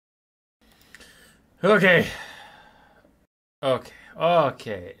Okay. Okay.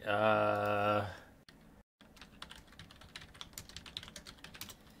 Okay.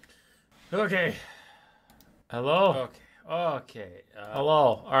 Okay. Hello? Okay. Okay.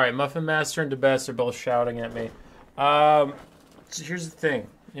 Hello. All right, Muffin Master and DeBest are both shouting at me. Um, so here's the thing.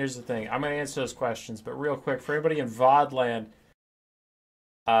 I'm going to answer those questions, but real quick, for everybody in VOD land,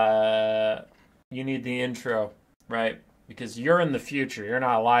 uh, you need the intro, right? Because you're in the future. You're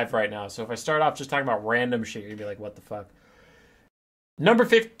not alive right now. So if I start off just talking about random shit, you'd be like, what the fuck? Number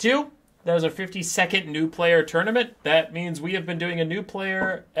 52. That is our 52nd new player tournament. That means we have been doing a new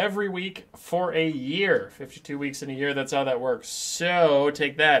player every week for a year. 52 weeks in a year, that's how that works. So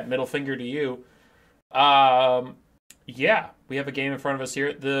take that, middle finger to you. Yeah, we have a game in front of us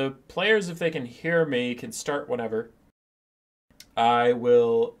here. The players, if they can hear me, can start whenever. I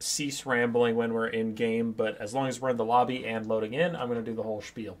will cease rambling when we're in game, but as long as we're in the lobby and loading in, I'm going to do the whole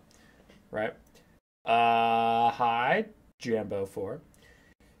spiel. Right? Hi, Jambo4.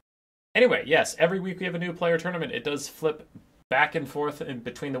 Anyway, yes, every week we have a new player tournament. It does flip back and forth in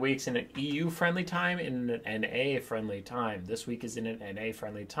between the weeks in an EU friendly time and an NA friendly time. This week is in an NA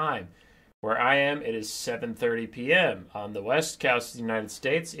friendly time. Where I am, it is 7:30 p.m. On the west coast of the United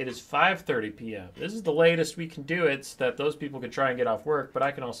States, it is 5:30 p.m. This is the latest we can do it so that those people can try and get off work, but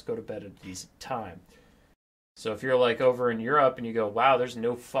I can also go to bed at a decent time. So if you're like over in Europe and you go, wow, there's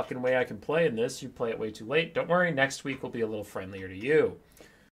no fucking way I can play in this, you play it way too late, don't worry, next week will be a little friendlier to you.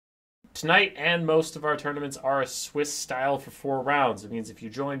 Tonight and most of our tournaments are a Swiss style for 4 rounds. It means if you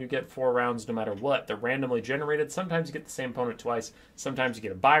join, you get 4 rounds no matter what. They're randomly generated. Sometimes you get the same opponent twice. Sometimes you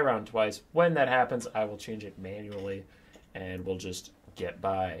get a bye round twice. When that happens, I will change it manually and we'll just get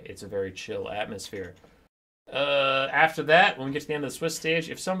by. It's a very chill atmosphere. After that, when we get to the end of the Swiss stage,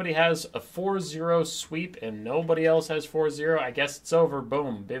 if somebody has a 4-0 sweep and nobody else has 4-0, I guess it's over.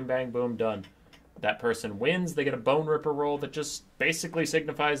 Boom. Bim, bang, boom, done. That person wins. They get a Bone Ripper roll that just basically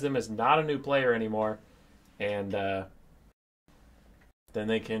signifies them as not a new player anymore. And then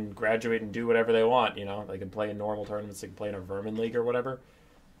they can graduate and do whatever they want. You know, they can play in normal tournaments. They can play in a Vermin League or whatever.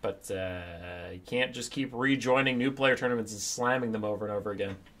 But you can't just keep rejoining new player tournaments and slamming them over and over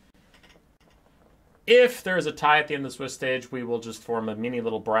again. If there is a tie at the end of the Swiss stage, we will just form a mini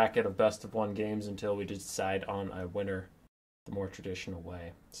little bracket of best-of-1 games until we decide on a winner the more traditional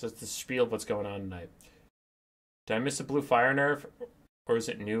way. So it's the spiel of what's going on tonight. Did I miss a blue fire nerf, or is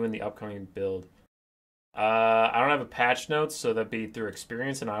it new in the upcoming build? I don't have a patch notes, so that'd be through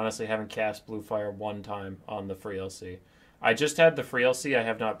experience, and I honestly haven't cast blue fire one time on the free LC. I just had the free LC. I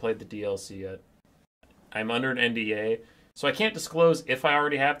have not played the DLC yet. I'm under an NDA, so I can't disclose if I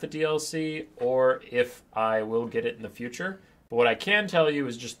already have the DLC or if I will get it in the future. But what I can tell you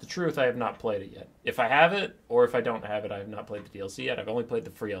is just the truth. I have not played it yet. If I have it, or if I don't have it, I have not played the DLC yet. I've only played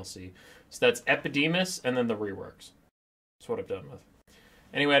the free LC. So that's Epidemus and then the reworks. That's what I've done with.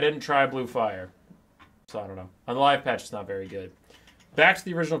 Anyway, I didn't try Blue Fire. So I don't know. On the live patch, it's not very good. Back to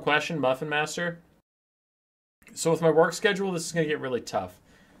the original question, Muffin Master. So with my work schedule, this is going to get really tough.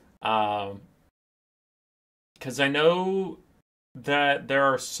 Because I know that there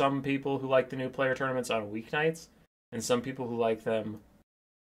are some people who like the new player tournaments on weeknights, and some people who like them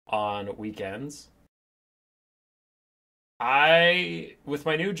on weekends. With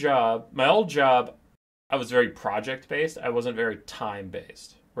my new job, my old job, I was very project based. I wasn't very time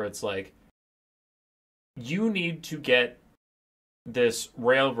based, where it's like, you need to get this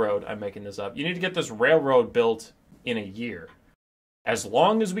railroad, I'm making this up, you need to get this railroad built in a year. As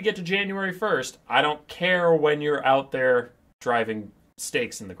long as we get to January 1st, I don't care when you're out there driving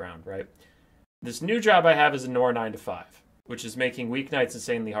stakes in the ground, right? This new job I have is a NOR 9 to 5, which is making weeknights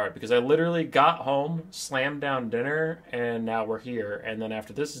insanely hard because I literally got home, slammed down dinner, and now we're here. And then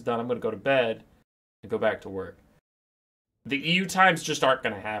after this is done, I'm going to go to bed and go back to work. The EU times just aren't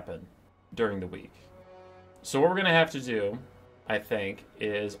going to happen during the week. So what we're going to have to do, I think,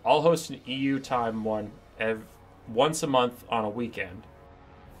 is I'll host an EU time once a month on a weekend.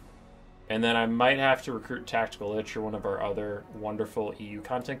 And then I might have to recruit Tactical Itch or one of our other wonderful EU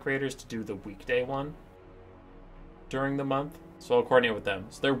content creators to do the weekday one during the month. So I'll coordinate with them.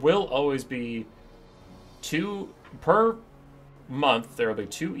 So there will always be per month, there will be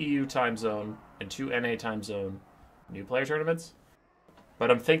 2 EU time zone and 2 NA time zone new player tournaments.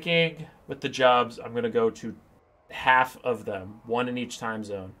 But I'm thinking with the jobs, I'm going to go to half of them, 1 in each time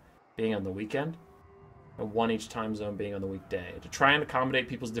zone, being on the weekend. And 1 each time zone being on the weekday to try and accommodate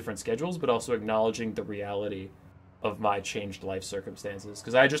people's different schedules, but also acknowledging the reality of my changed life circumstances.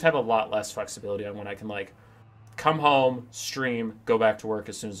 Because I just have a lot less flexibility on when I can, like, come home, stream, go back to work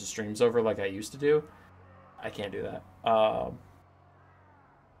as soon as the stream's over like I used to do. I can't do that.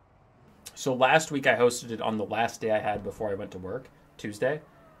 So last week I hosted it on the last day I had before I went to work, Tuesday.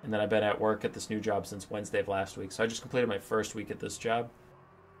 And then I've been at work at this new job since Wednesday of last week. So I just completed my first week at this job.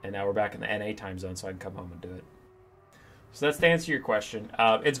 And now we're back in the NA time zone, so I can come home and do it. So that's to answer your question.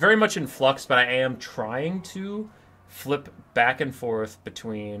 It's very much in flux, but I am trying to flip back and forth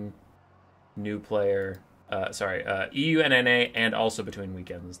between new player, EU and NA, and also between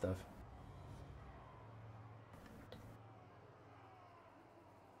weekends and stuff.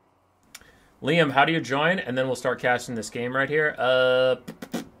 Liam, how do you join? And then we'll start casting this game right here.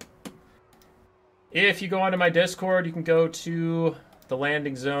 If you go onto my Discord, you can go to the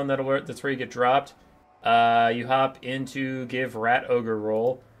landing zone. That's where you get dropped. You hop into give Rat Ogre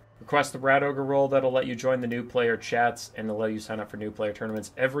role. Request the Rat Ogre role. That'll let you join the new player chats and it'll let you sign up for new player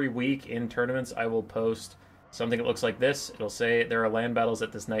tournaments. Every week in tournaments, I will post something that looks like this. It'll say there are LAN battles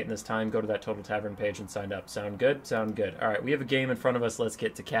at this night and this time. Go to that Total Tavern page and sign up. Sound good? Sound good. All right, we have a game in front of us. Let's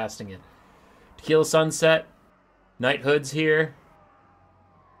get to casting it. Tequila Sunset. Knighthood's here.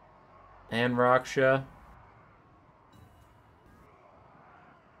 And Raksha.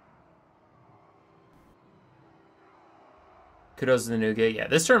 Kudos to the new gate. Yeah,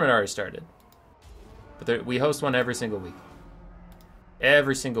 this tournament already started. But we host one every single week.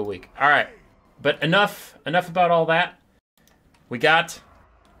 Every single week. All right. But enough about all that. We got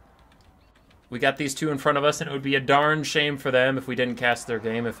these two in front of us, and it would be a darn shame for them if we didn't cast their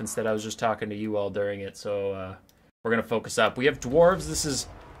game, if instead I was just talking to you all during it. So we're going to focus up. We have dwarves. This is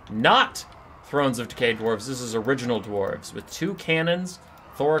not Thrones of Decay dwarves. This is original dwarves with 2 cannons,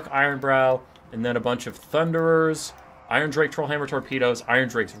 Thoric Ironbrow, and then a bunch of Thunderers, Iron Drake Trollhammer Torpedoes, Iron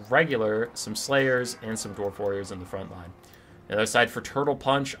Drake's regular, some Slayers, and some Dwarf Warriors in the front line. The other side for Turtle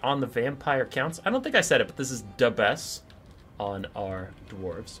Punch on the Vampire Counts. I don't think I said it, but this is the best on our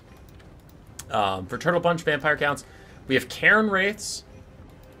dwarves. For Turtle Punch, Vampire Counts, we have Cairn Wraiths,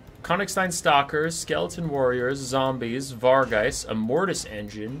 Konigstein Stalkers, Skeleton Warriors, Zombies, Vargeist, a Mortis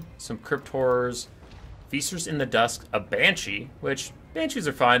Engine, some Crypt Horrors, Feasters in the Dusk, a Banshee, which Banshees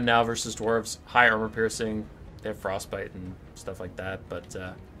are fine now versus dwarves, high armor piercing, they have Frostbite and stuff like that, but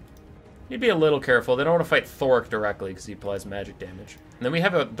you'd be a little careful. They don't want to fight Thoric directly because he applies magic damage. And then we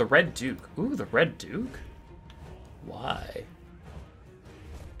have the Red Duke. Ooh, the Red Duke? Why?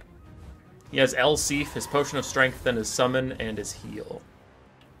 He has El Sif, his Potion of Strength, and his Summon, and his Heal.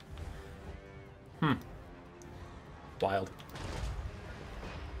 Wild.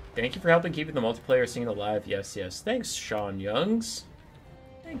 Thank you for helping keeping the multiplayer scene alive. Yes, yes. Thanks, Sean Youngs.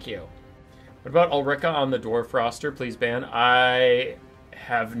 Thank you. What about Ulrika on the dwarf roster? Please ban. I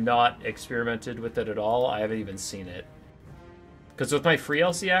have not experimented with it at all. I haven't even seen it. Because with my free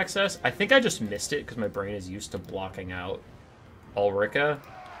LC access, I think I just missed it because my brain is used to blocking out Ulrika.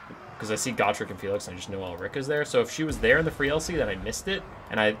 Because I see Gotrek and Felix and I just know Ulrika's there. So if she was there in the free LC, then I missed it.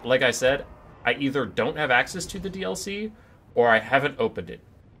 And like I said, I either don't have access to the DLC or I haven't opened it.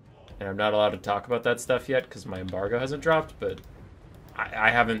 And I'm not allowed to talk about that stuff yet because my embargo hasn't dropped, but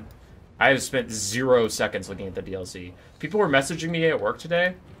I have spent 0 seconds looking at the DLC. People were messaging me at work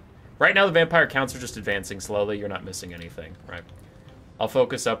today. Right now the vampire counts are just advancing slowly. You're not missing anything, right? I'll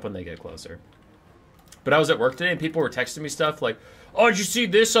focus up when they get closer. But I was at work today and people were texting me stuff like, oh, did you see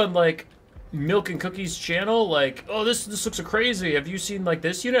this on like Milk and Cookies channel? Like, oh, this looks crazy. Have you seen like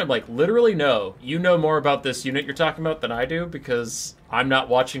this unit? I'm like, literally no. You know more about this unit you're talking about than I do because I'm not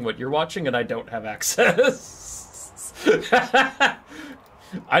watching what you're watching and I don't have access.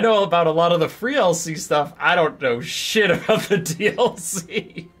 I know about a lot of the free LC stuff. I don't know shit about the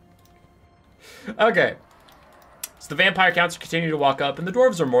DLC. Okay. So the vampire counts continue to walk up, and the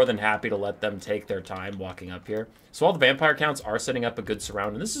dwarves are more than happy to let them take their time walking up here. So all the vampire counts are setting up a good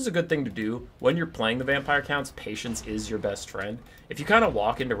surround, and this is a good thing to do. When you're playing the vampire counts, patience is your best friend. If you kind of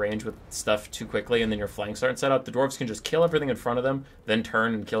walk into range with stuff too quickly and then your flanks aren't set up, the dwarves can just kill everything in front of them, then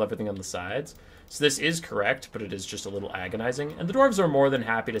turn and kill everything on the sides. So this is correct, but it is just a little agonizing. And the dwarves are more than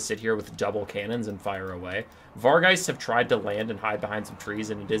happy to sit here with double cannons and fire away. Vargeists have tried to land and hide behind some trees,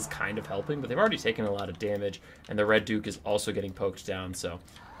 and it is kind of helping, but they've already taken a lot of damage, and the Red Duke is also getting poked down, so...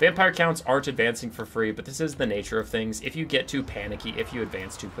 Vampire counts aren't advancing for free, but this is the nature of things. If you get too panicky, if you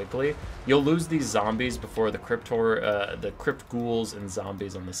advance too quickly, you'll lose these zombies before the Crypt Ghouls and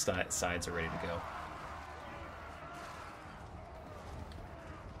zombies on the sides are ready to go.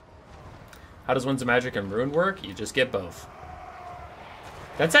 How does Winds of Magic and Ruin work? You just get both.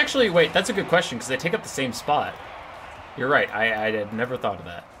 That's actually, wait, that's a good question, because they take up the same spot. You're right, I had never thought of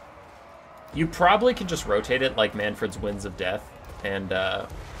that. You probably can just rotate it like Manfred's Winds of Death and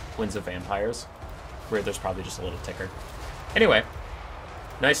Winds of Vampires, where there's probably just a little ticker. Anyway,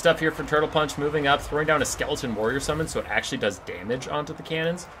 Nice stuff here from Turtle Punch, moving up, throwing down a Skeleton Warrior summon so it actually does damage onto the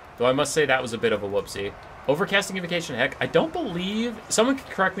cannons. Though I must say that was a bit of a whoopsie. Overcasting Invocation, heck, I don't believe... Someone can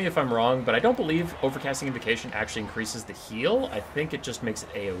correct me if I'm wrong, but I don't believe Overcasting Invocation actually increases the heal. I think it just makes it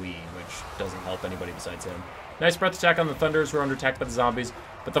AoE, which doesn't help anybody besides him. Nice breath attack on the Thunders who are under attack by the zombies,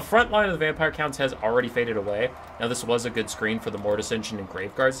 but the front line of the Vampire Counts has already faded away. Now this was a good screen for the Mortis Engine and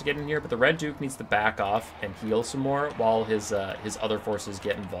Graveguards to get in here, but the Red Duke needs to back off and heal some more while his other forces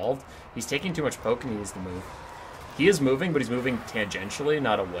get involved. He's taking too much poke and he needs to move. He is moving, but he's moving tangentially,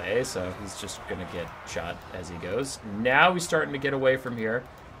 not away, so he's just going to get shot as he goes. Now he's starting to get away from here,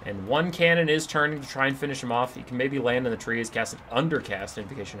 and one cannon is turning to try and finish him off. He can maybe land in the trees, cast an undercast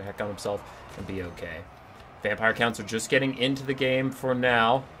Invocation of Heck on himself, and be okay. Vampire Counts are just getting into the game for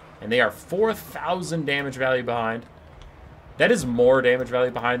now, and they are 4,000 damage value behind. That is more damage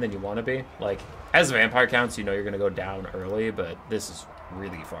value behind than you want to be. Like, as Vampire Counts, you know you're going to go down early, but this is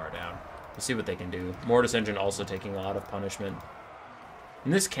really far down. We'll see what they can do. Mortis Engine also taking a lot of punishment.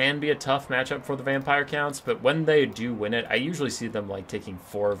 And this can be a tough matchup for the Vampire Counts, but when they do win it, I usually see them like taking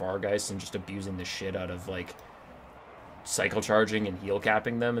 4 Vargeists and just abusing the shit out of like cycle charging and heal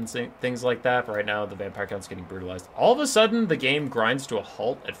capping them and things like that. But right now, the Vampire Count's getting brutalized. All of a sudden, the game grinds to a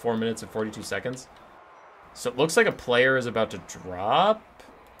halt at 4 minutes and 42 seconds. So it looks like a player is about to drop.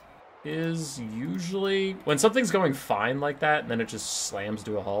 Is usually when something's going fine like that and then it just slams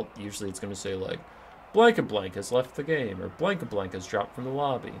to a halt, usually it's going to say like Blanka Blank has left the game or Blanka Blank has dropped from the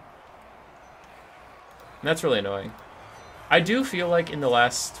lobby. And that's really annoying. I do feel like in the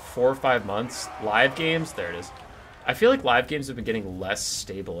last 4 or 5 months, live games, there it is. I feel like live games have been getting less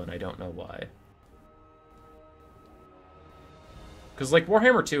stable and I don't know why. Because like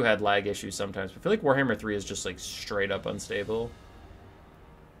Warhammer 2 had lag issues sometimes, but I feel like Warhammer 3 is just like straight up unstable.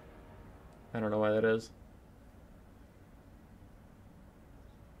 I don't know why that is.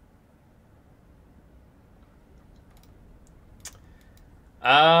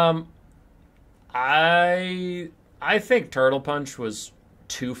 I think Turtle Punch was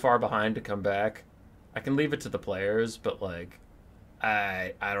too far behind to come back. I can leave it to the players, but like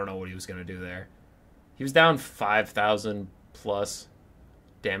I don't know what he was gonna do there. He was down 5,000 plus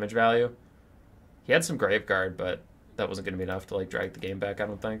damage value. He had some Graveguard, but that wasn't gonna be enough to like drag the game back, I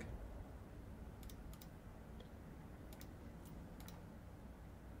don't think.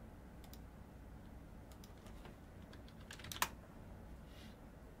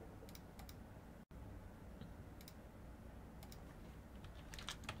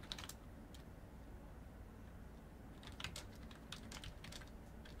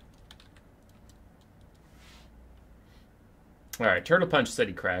 Alright, Turtle Punch said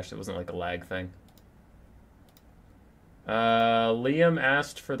he crashed. It wasn't like a lag thing. Liam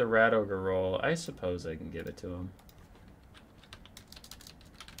asked for the Rat Ogre roll. I suppose I can give it to him.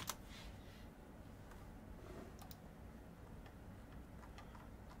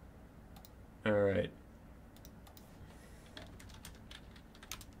 Alright.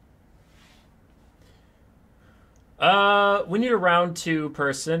 We need a round 2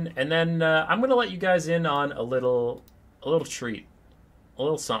 person, and then I'm going to let you guys in on a little treat. A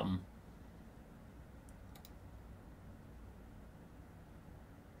little something.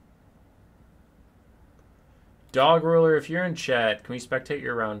 Dog Ruler, if you're in chat, can we spectate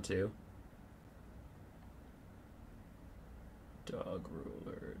your round 2? Dog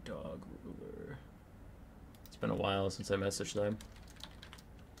Ruler, Dog Ruler. It's been a while since I messaged them.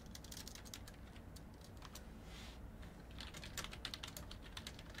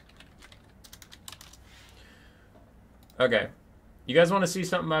 Okay. You guys want to see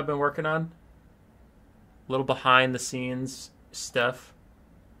something I've been working on? A little behind the scenes stuff.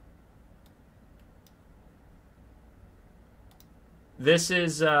 This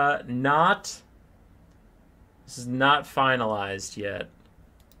is not finalized yet.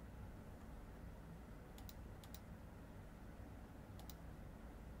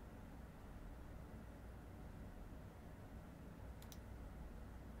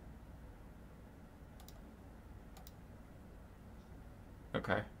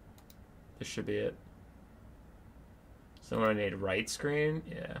 Okay. This should be it. So I need right screen?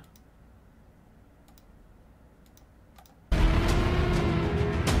 Yeah.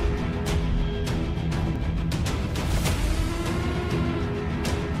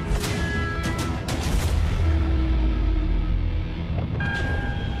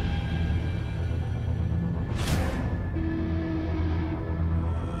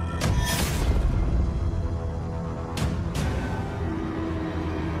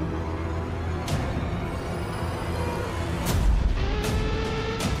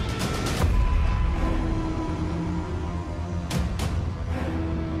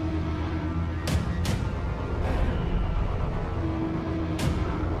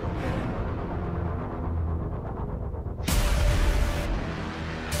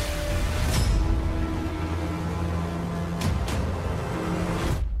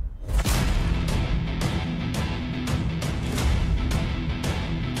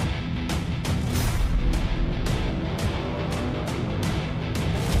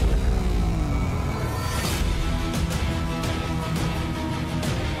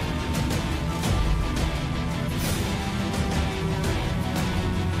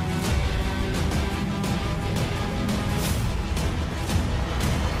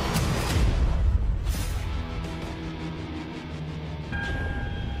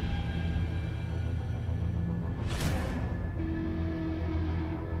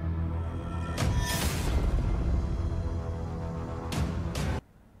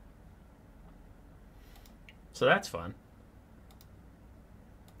 So that's fun.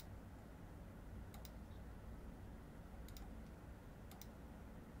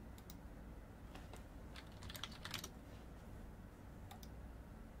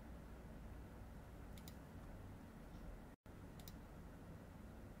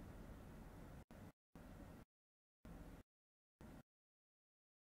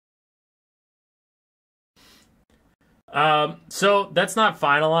 So that's not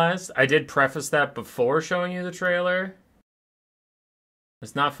finalized. I did preface that before showing you the trailer.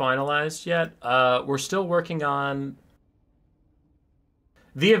 It's not finalized yet. We're still working on.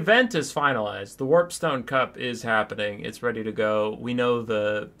 The event is finalized. The Warpstone Cup is happening. It's ready to go. We know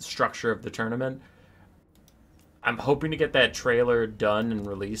the structure of the tournament. I'm hoping to get that trailer done and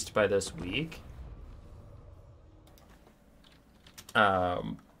released by this week.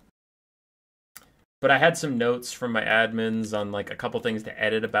 But I had some notes from my admins on like a couple things to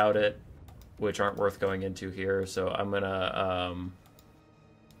edit about it, which aren't worth going into here. So I'm gonna,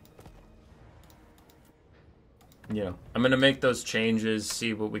 I'm gonna make those changes,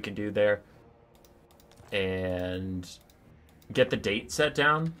 see what we can do there, and get the date set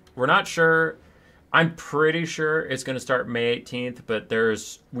down. We're not sure. I'm pretty sure it's going to start May 18th, but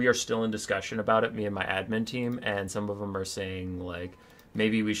we are still in discussion about it, me and my admin team, and some of them are saying like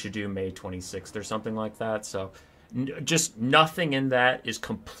maybe we should do May 26th or something like that. So just nothing in that is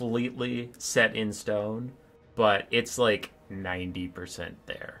completely set in stone, but it's like 90%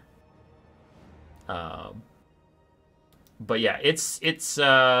 there. But yeah, it's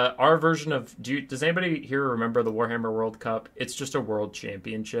our version of. Does anybody here remember the Warhammer World Cup? It's just a world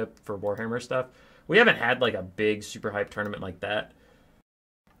championship for Warhammer stuff. We haven't had like a big super hype tournament like that.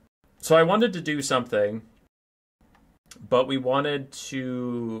 So I wanted to do something, but we wanted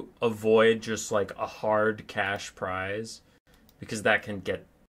to avoid just like a hard cash prize because that can get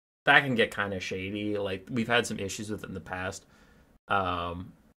kind of shady. Like we've had some issues with it in the past. So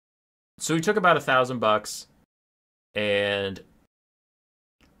we took about $1,000 and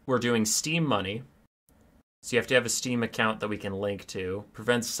we're doing Steam money. So you have to have a Steam account that we can link to.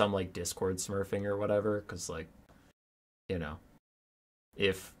 Prevents some like Discord smurfing or whatever, because like,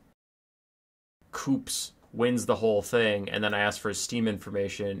 if Coops wins the whole thing and then I ask for his Steam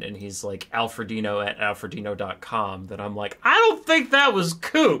information and he's like Alfredino at alfredino.com, then I'm like, I don't think that was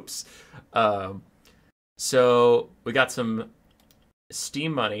Coops. So we got some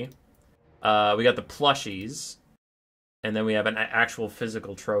Steam money. We got the plushies. And then we have an actual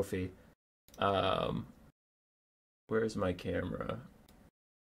physical trophy. Where's my camera?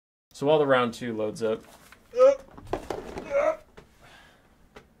 So while the round 2 loads up.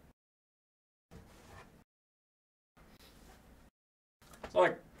 So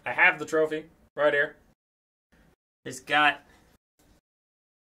like, I have the trophy right here. It's got.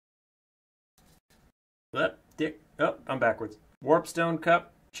 Oh, I'm backwards. Warpstone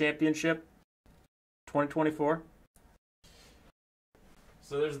Cup Championship 2024.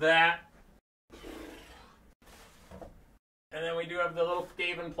 So there's that. And then we do have the little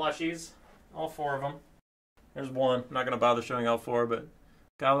Skaven plushies. All 4 of them. There's one. I'm not going to bother showing all 4, but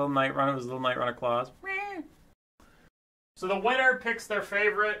got a little Night Runner with his little Night Runner claws. So the winner picks their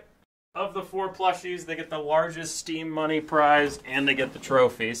favorite of the 4 plushies. They get the largest Steam money prize, and they get the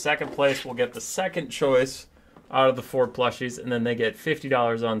trophy. Second place will get the second choice out of the 4 plushies, and then they get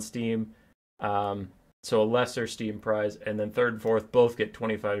 $50 on Steam. So a lesser Steam prize, and then third and fourth both get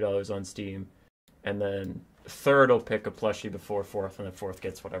 $25 on Steam, and then third will pick a plushie before fourth, and then fourth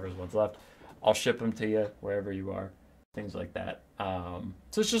gets whatever's one's left. I'll ship them to you wherever you are, things like that.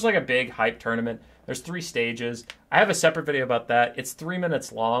 So it's just like a big hype tournament. There's 3 stages. I have a separate video about that. It's 3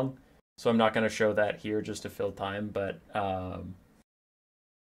 minutes long, so I'm not going to show that here just to fill time, but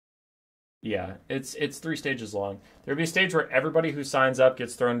yeah, it's 3 stages long. There'll be a stage where everybody who signs up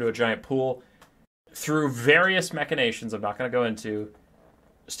gets thrown into a giant pool. Through various machinations I'm not going to go into.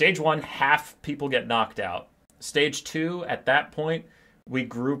 Stage 1, half people get knocked out. Stage 2, at that point, we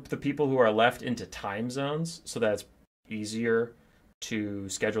group the people who are left into time zones so that it's easier to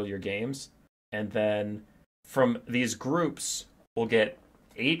schedule your games. And then from these groups, we'll get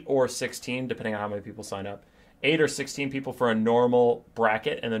 8 or 16, depending on how many people sign up. 8 or 16 people for a normal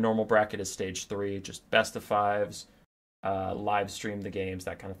bracket, and the normal bracket is stage 3, just best of 5s, live stream the games,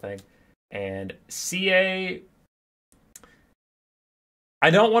 that kind of thing. And CA, I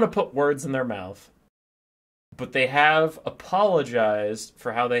don't want to put words in their mouth, but they have apologized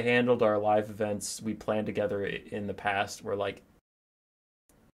for how they handled our live events we planned together in the past. Where like,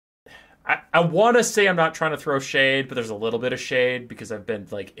 I want to say I'm not trying to throw shade, but there's a little bit of shade because I've been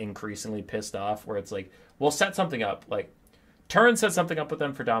like increasingly pissed off where it's like, we'll set something up like Turin set something up with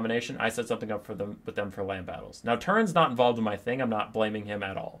them for domination. I set something up with them for land battles. Now, Turin's not involved in my thing. I'm not blaming him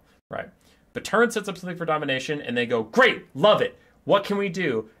at all, right? But Turin sets up something for domination, and they go, great, love it. What can we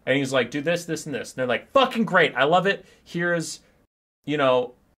do? And he's like, do this, this, and this. And they're like, fucking great, I love it. Here's, you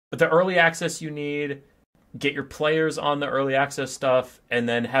know, the early access you need. Get your players on the early access stuff, and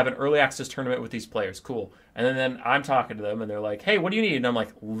then have an early access tournament with these players. Cool. And then I'm talking to them, and they're like, hey, what do you need? And I'm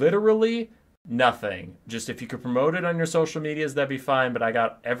like, literally nothing. Just if you could promote it on your social medias, that'd be fine, but I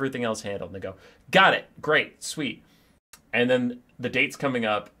got everything else handled. And they go, got it, great, sweet. And then the date's coming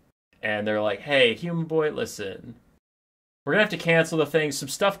up, and they're like, hey, Human Boy, listen, we're gonna have to cancel the thing. Some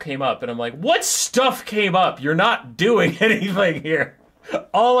stuff came up. And I'm like, what stuff came up? You're not doing anything here.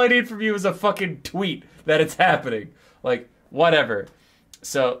 All I need from you is a fucking tweet that it's happening. Like, whatever.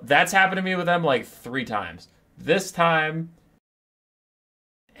 So that's happened to me with them like 3 times. This time,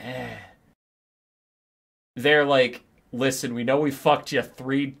 they're like, listen, we know we fucked you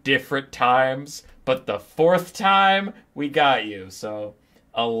 3 different times, but the 4th time, we got you. So,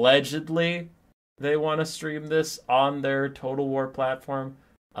 allegedly, they want to stream this on their Total War platform.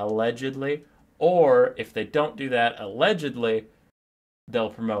 Allegedly. Or, if they don't do that, allegedly,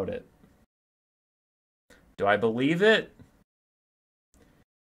 they'll promote it. Do I believe it?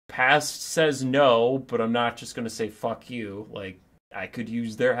 Past says no, but I'm not just going to say fuck you. Like, I could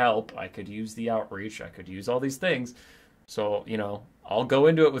use their help. I could use the outreach. I could use all these things. So, you know, I'll go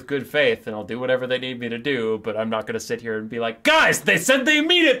into it with good faith and I'll do whatever they need me to do, but I'm not going to sit here and be like, guys, they said they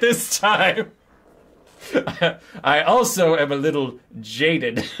mean it this time. I also am a little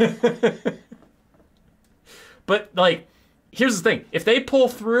jaded. But, like, here's the thing. If they pull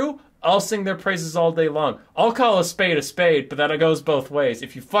through, I'll sing their praises all day long. I'll call a spade, but that goes both ways.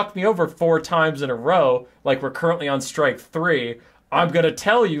 If you fuck me over 4 times in a row, like we're currently on strike 3, I'm going to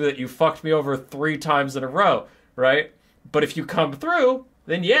tell you that you fucked me over 3 times in a row, right? But if you come through,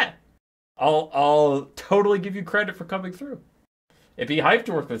 then yeah, I'll totally give you credit for coming through. It'd be hyped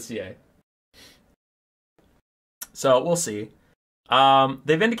to work with CA. So we'll see.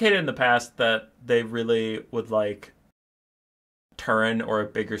 They've indicated in the past that they really would like Turin or a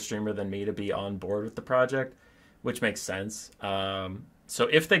bigger streamer than me to be on board with the project, which makes sense. So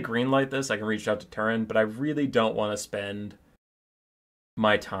if they greenlight this, I can reach out to Turin, but I really don't want to spend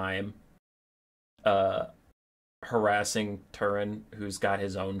my time harassing Turin, who's got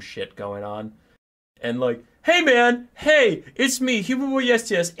his own shit going on. And like, hey man, hey, it's me, Human Boy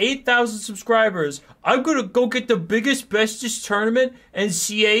Yes, 8,000 subscribers. I'm gonna go get the biggest, bestest tournament, and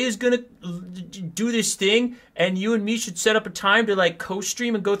CA is gonna do this thing, and you and me should set up a time to like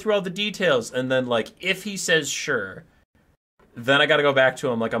co-stream and go through all the details. And then like, if he says sure, then I gotta go back to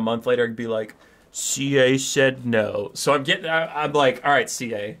him like a month later and be like, CA said no. So I'm like, all right,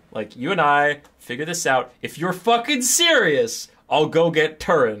 CA, like you and I figure this out. If you're fucking serious, I'll go get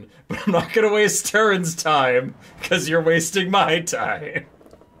Turin, but I'm not gonna waste Turin's time because you're wasting my time.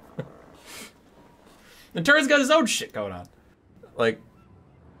 And Turin's got his own shit going on. Like,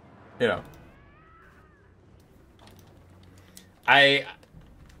 you know.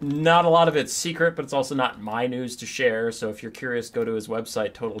 Not a lot of it's secret, but it's also not my news to share. So if you're curious, go to his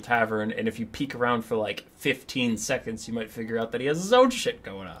website, Total Tavern, and if you peek around for like 15 seconds, you might figure out that he has his own shit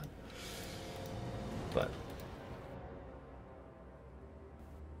going on. But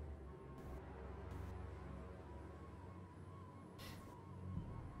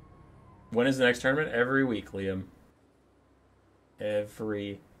when is the next tournament? Every week, Liam.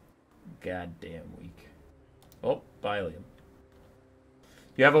 Every goddamn week. Oh, bye, Liam.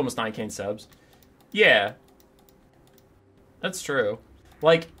 You have almost 9K subs. Yeah. That's true.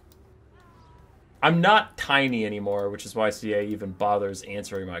 Like, I'm not tiny anymore, which is why CA even bothers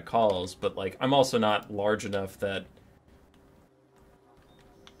answering my calls, but, like, I'm also not large enough that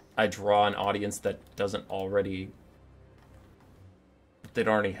I draw an audience that doesn't already... they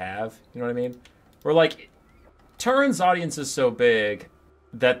don't already have. You know what I mean? Or, like, Turin's audience is so big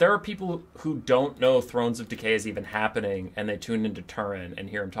that there are people who don't know Thrones of Decay is even happening, and they tune into Turin and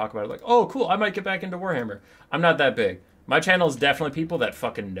hear him talk about it like, oh, cool, I might get back into Warhammer. I'm not that big. My channel is definitely people that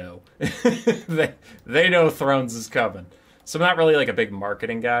fucking know. they know Thrones is coming. So I'm not really like a big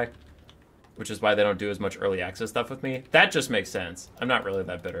marketing guy, which is why they don't do as much early access stuff with me. That just makes sense. I'm not really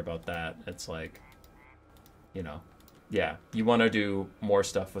that bitter about that. It's like, you know, yeah, you want to do more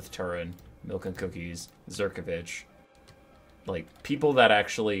stuff with Turin, Milk and Cookies, Zerkovich, like, people that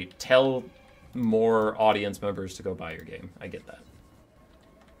actually tell more audience members to go buy your game. I get that.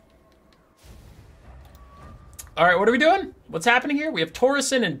 Alright, what are we doing? What's happening here? We have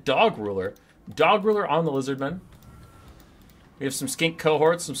Taurison and Dog Ruler. Dog Ruler on the Lizardmen. We have some Skink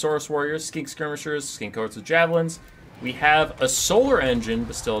cohorts, some Saurus Warriors, Skink Skirmishers, Skink cohorts with Javelins. We have a Solar Engine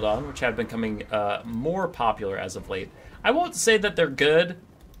Bastildon, which have been becoming more popular as of late. I won't say that they're good,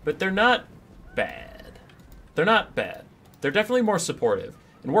 but they're not bad. They're not bad. They're definitely more supportive.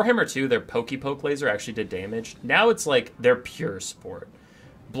 In Warhammer 2, their Pokey Poke laser actually did damage. Now it's like they're pure support.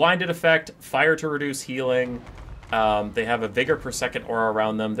 Blinded effect, fire to reduce healing. They have a vigor per second aura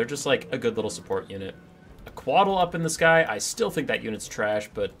around them. They're just like a good little support unit. A Quaddle up in the sky. I still think that unit's trash,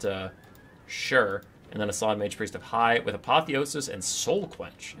 but sure. And then a Solid Mage Priest of High with Apotheosis and Soul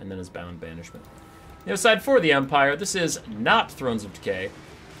Quench, and then his Bound Banishment. Now, aside for the Empire, this is not Thrones of Decay.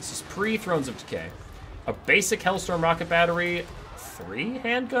 This is pre-Thrones of Decay. A basic Hellstorm Rocket Battery, 3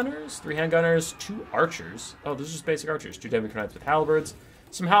 handgunners, 2 archers. Oh, this is just basic archers. 2 Demigod Knights with halberds,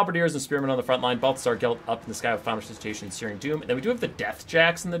 some halberdiers and spearmen on the front line. Balthasar Gelt up in the sky with Final Resuscitation and Searing Doom. And then we do have the Death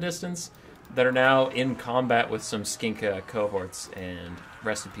Jacks in the distance that are now in combat with some skink cohorts. And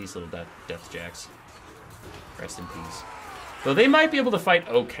rest in peace, little Death Jacks. Rest in peace. Though they might be able to fight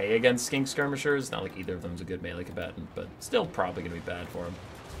okay against skink skirmishers. Not like either of them's a good melee combatant, but still probably going to be bad for them.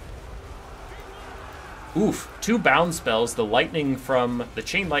 Oof, 2 bound spells, the lightning from, the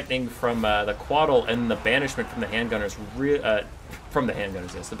chain lightning from the Quaddle and the banishment from the handgunners,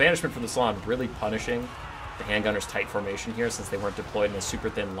 yes. The banishment from the Salon really punishing the handgunners' tight formation here since they weren't deployed in a super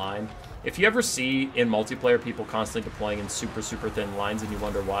thin line. If you ever see in multiplayer people constantly deploying in super thin lines and you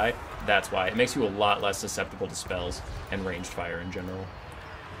wonder why, that's why. It makes you a lot less susceptible to spells and ranged fire in general.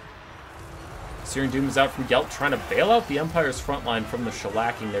 Searing Doom is out from Gelt, trying to bail out the Empire's front line from the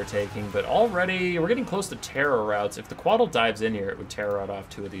shellacking they're taking, but already we're getting close to terror routes. If the Quaddle dives in here, it would terror out off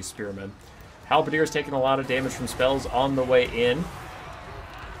 2 of these spearmen. Halberdier's taking a lot of damage from spells on the way in.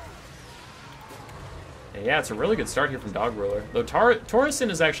 And yeah, it's a really good start here from Dog Ruler. Though Taurison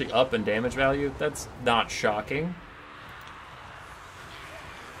is actually up in damage value, that's not shocking.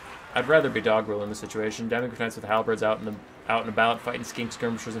 I'd rather be Dog Ruler in this situation. Demigod Knights with halberds out and about, fighting skink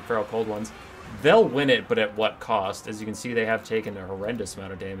skirmishers and feral cold ones. They'll win it, but at what cost? As you can see, they have taken a horrendous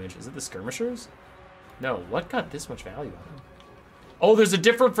amount of damage. Is it the skirmishers? No, what got this much value on them? Oh, there's a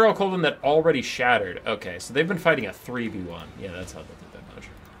different feral cold one that already shattered. Okay, so they've been fighting a 3v1. Yeah, that's how they did that much.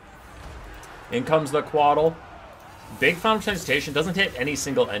 In comes the Quaddle. Big Final Transmutation doesn't hit any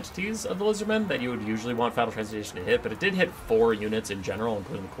single entities of the Lizardmen that you would usually want Final Transmutation to hit, but it did hit 4 units in general,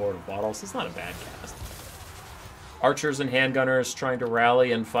 including the Court of Quaddle, so it's not a bad cast. Archers and handgunners trying to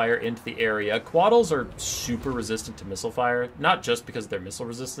rally and fire into the area. Quaddles are super resistant to missile fire, not just because of their missile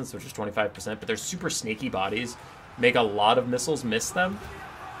resistance, which is 25%, but their super sneaky bodies make a lot of missiles miss them.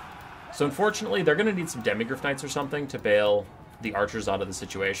 So unfortunately, they're going to need some Demigryph Knights or something to bail the archers out of the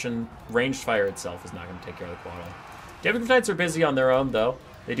situation. Ranged fire itself is not going to take care of the Quaddle. Demigryph Knights are busy on their own, though.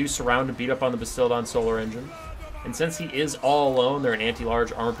 They do surround and beat up on the Bastildon Solar Engine. And since he is all alone, they're an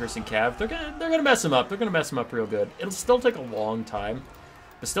anti-large armor-piercing cav. They're gonna mess him up. They're gonna mess him up real good. It'll still take a long time.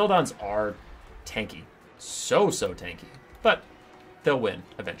 Bastildons are tanky. So tanky. But they'll win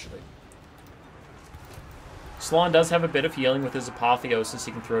eventually. Salon does have a bit of healing with his Apotheosis.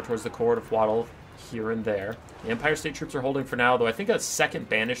 He can throw towards the Court of Quaddle here and there. The Empire State troops are holding for now, though I think a second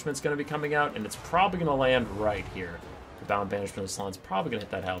banishment's going to be coming out, and it's probably going to land right here. The Bound Banishment of Salon's probably going to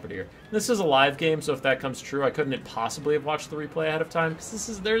hit that Halberdier. This is a live game, so if that comes true, I couldn't possibly have watched the replay ahead of time,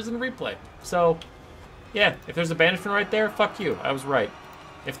 because there isn't a replay. So, yeah, if there's a banishment right there, fuck you. I was right.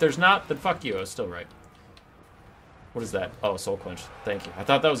 If there's not, then fuck you. I was still right. What is that? Oh, Soul Quench. Thank you. I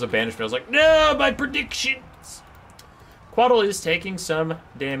thought that was a banishment. I was like, no, my predictions! Quaddle is taking some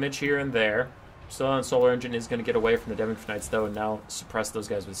damage here and there. Still on Solar Engine is going to get away from the Demigryph Knights, though, and now suppress those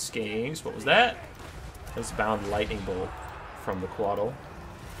guys with skinks. What was that? That's Bound Lightning Bolt from the Quaddle.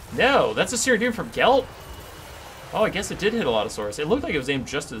 No, that's a Searing Doom from Gelt. Oh, I guess it did hit a lot of Saurus. It looked like it was aimed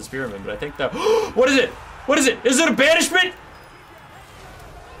just at the Spearman, but I think that... What is it? What is it? Is it a banishment?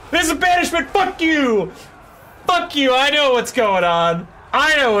 It's a banishment! Fuck you! Fuck you! I know what's going on.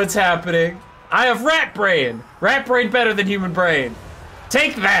 I know what's happening. I have rat brain. Rat brain better than human brain.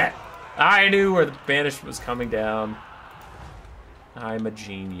 Take that! I knew where the banishment was coming down. I'm a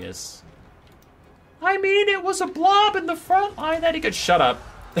genius. I mean, it was a blob in the front line that he could shut up.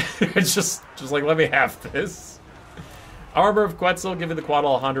 It's just like, let me have this. Armor of Quetzal, giving the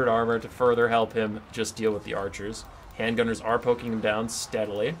Quaddle 100 armor to further help him just deal with the archers. Handgunners are poking him down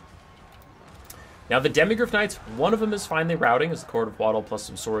steadily. Now the Demigryph Knights, one of them is finally routing as the Court of Quaddle plus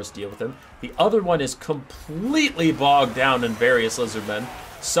some Saurus deal with him. The other one is completely bogged down in various Lizardmen.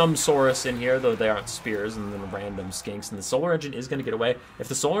 Some Saurus in here, though they aren't spears, and then random skinks. And the Solar Engine is going to get away. If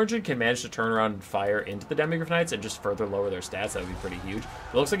the Solar Engine can manage to turn around and fire into the Demigryph Knights and just further lower their stats, that would be pretty huge.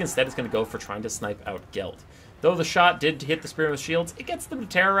 It looks like instead it's going to go for trying to snipe out Gelt. Though the shot did hit the Spearman with shields, it gets them to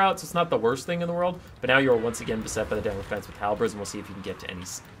terror out, so it's not the worst thing in the world. But now you're once again beset by the Demigraph Knights with halberds, and we'll see if you can get to any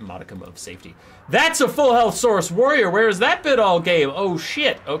modicum of safety. That's a full health Saurus Warrior! Where has that been all game? Oh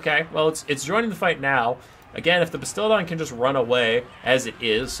shit! Okay, well it's joining the fight now. Again, if the Bastiladon can just run away, as it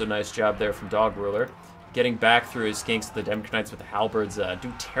is, so nice job there from Dog Ruler. Getting back through his skinks, the Demigraph Knights with the halberds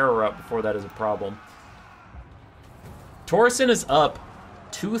do terror out before that is a problem. Torsen is up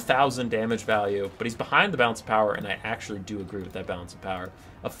 2,000 damage value, but he's behind the balance of power, and I actually do agree with that balance of power.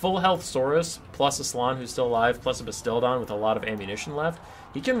 A full health Saurus, plus a Slann who's still alive, plus a Bastiladon with a lot of ammunition left,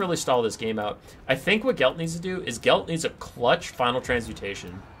 he can really stall this game out. I think what Gelt needs to do is Gelt needs a clutch Final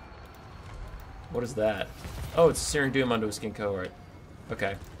Transmutation. What is that? Oh, it's Searing Doom onto a skin cohort.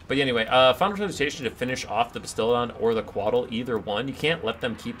 Okay. But anyway, Final Transmutation to finish off the Bastiladon or the Quaddle, either one. You can't let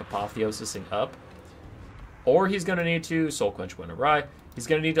them keep apotheosising up. Or he's going to need to Soul Quench when awry. He's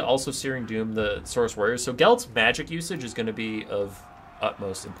going to need to also Searing Doom the Saurus Warriors. So Gelt's magic usage is going to be of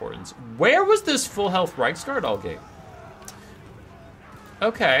utmost importance. Where was this full health Reiksguard all game?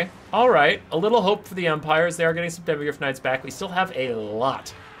 Okay, alright. A little hope for the Empires. They are getting some Demigraph Knights back. We still have a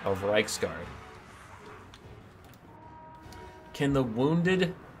lot of Reiksguard. Can the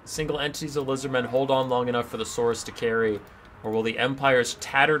wounded single entities of Lizardmen hold on long enough for the Saurus to carry? Or will the Empire's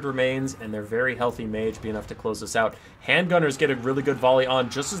tattered remains and their very healthy mage be enough to close this out? Handgunners get a really good volley on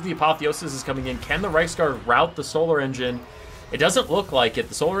just as the Apotheosis is coming in. Can the Reiksguard rout the Solar Engine? It doesn't look like it.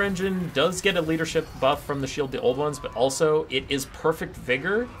 The Solar Engine does get a leadership buff from the Shield the Old Ones, but also it is perfect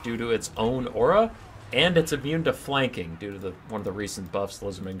vigor due to its own aura, and it's immune to flanking due to one of the recent buffs the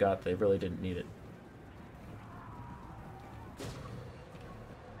Lizardmen got. They really didn't need it.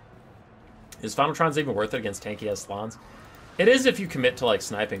 Is Final Trons even worth it against tanky as Slans? It is if you commit to, like,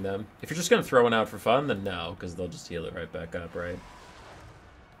 sniping them. If you're just going to throw one out for fun, then no, because they'll just heal it right back up, right?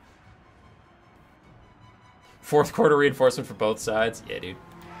 Fourth quarter reinforcement for both sides? Yeah, dude.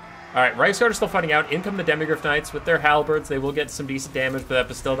 Alright, Reiksguard are still fighting out. In come the Demigraph Knights with their halberds. They will get some decent damage, but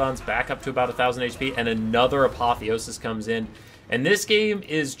that Bastiladon's back up to about 1,000 HP, and another Apotheosis comes in. And this game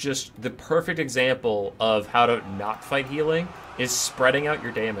is just the perfect example of how to not fight healing, is spreading out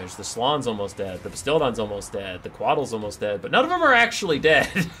your damage. The Slann's almost dead, the Bastiladon's almost dead, the Quaddle's almost dead, but none of them are actually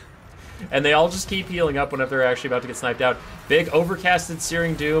dead. And they all just keep healing up whenever they're actually about to get sniped out. Big overcasted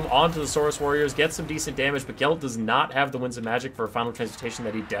Searing Doom onto the Saurus Warriors, gets some decent damage, but Gelt does not have the Winds of Magic for a Final Transmutation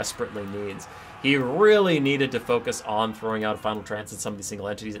that he desperately needs. He really needed to focus on throwing out a Final Trans at some of these single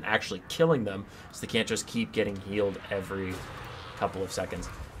entities and actually killing them, so they can't just keep getting healed every couple of seconds.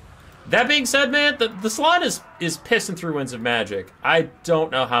 That being said, man, the Slann is pissing through Winds of Magic. I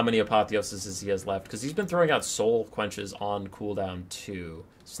don't know how many Apotheoses he has left, because he's been throwing out Soul Quenches on cooldown too.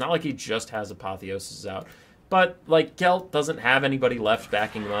 It's not like he just has Apotheoses out. But, like, Gelt doesn't have anybody left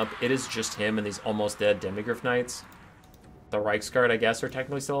backing him up. It is just him and these almost dead Demigraph Knights. The Reiksguard, I guess, are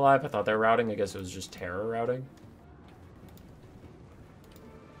technically still alive. I thought they were routing. I guess it was just terror routing.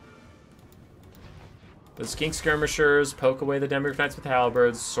 The Skink Skirmishers poke away the Demigraph Knights with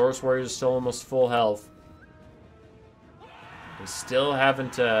halberds. Saurus Warriors are still almost full health. We still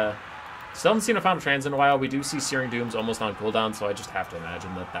haven't seen a Final Trans in a while. We do see Searing Doom's almost on cooldown, so I just have to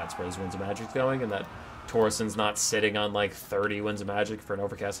imagine that that's where his Winds of Magic's going, and that Torsen's not sitting on like 30 Winds of Magic for an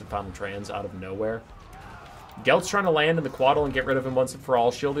overcasted Final Trans out of nowhere. Gelt's trying to land in the Quaddle and get rid of him once and for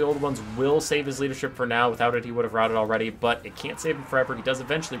all. Shield the Old Ones will save his leadership for now. Without it, he would have routed already, but it can't save him forever. He does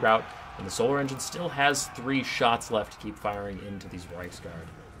eventually rout, and the Solar Engine still has 3 shots left to keep firing into these Reiksguard.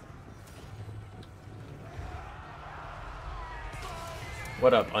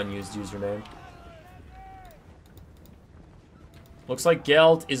 What up, unused username? Looks like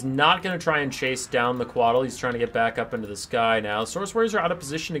Gelt is not going to try and chase down the Quaddle. He's trying to get back up into the sky now. Saurus Warriors are out of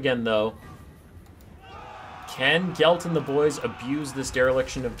position again, though. Can Gelt and the boys abuse this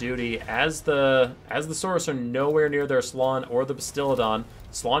dereliction of duty as the Saurus are nowhere near their Slann or the Bastiladon?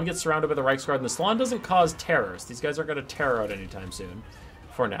 Slann gets surrounded by the Reiksguard, and the Slann doesn't cause terrors. These guys aren't going to terror out anytime soon.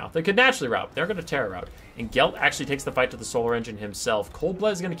 For now. They could naturally rout. They're going to terror out. And Gelt actually takes the fight to the Solar Engine himself.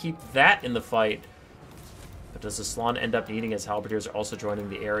 Coldblood is going to keep that in the fight. But does the Slann end up needing as Halberdiers are also joining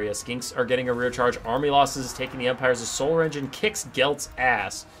the area? Skinks are getting a rear charge. Army losses taking the Empires. The Solar Engine kicks Gelt's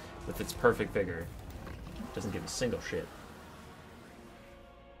ass with its perfect vigor. Doesn't give a single shit.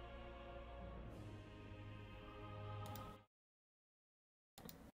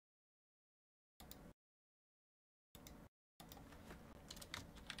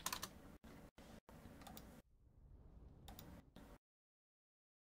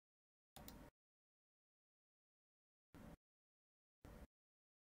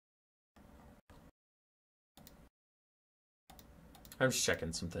 I'm just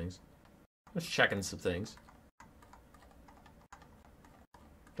checking some things.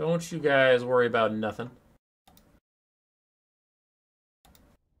 Don't you guys worry about nothing.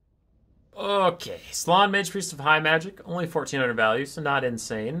 Okay, Slann, Mage Priest of High Magic, only 1400 value, so not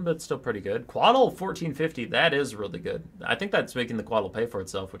insane, but still pretty good. Quaddle, 1450, that is really good. I think that's making the Quaddle pay for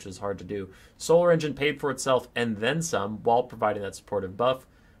itself, which is hard to do. Solar Engine paid for itself and then some, while providing that supportive buff.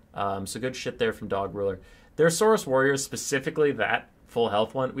 So good shit there from Dog Ruler. Their Saurus Warriors, specifically that full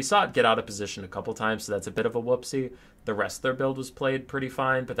health one, we saw it get out of position a couple times, so that's a bit of a whoopsie. The rest of their build was played pretty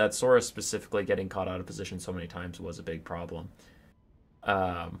fine, but that Saurus specifically getting caught out of position so many times was a big problem.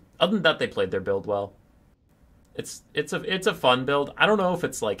 Other than that, they played their build well. It's a fun build. I don't know if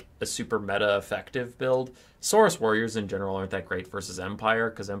it's like a super meta effective build. Saurus Warriors in general aren't that great versus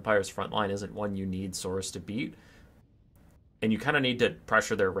Empire, because Empire's frontline isn't one you need Saurus to beat. And you kind of need to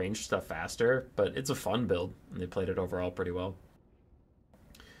pressure their range stuff faster, but it's a fun build, and they played it overall pretty well.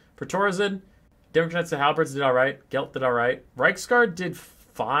 For Torrazin, Different Knights of Halberds did alright. Gelt did alright. Reiksguard did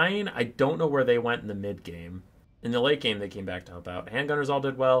fine. I don't know where they went in the mid game. In the late game, they came back to help out. Handgunners all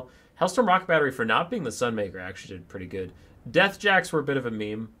did well. Hellstorm Rocket Battery, for not being the Sunmaker, actually did pretty good. Deathjacks were a bit of a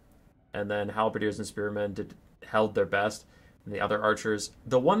meme. And then Halberdiers and Spearmen held their best. And the other archers,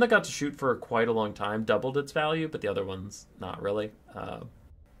 the one that got to shoot for quite a long time, doubled its value, but the other ones, not really.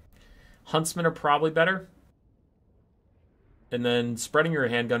 Huntsmen are probably better. And then spreading your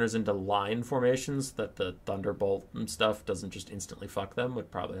handgunners into line formations that the Thunderbolt and stuff doesn't just instantly fuck them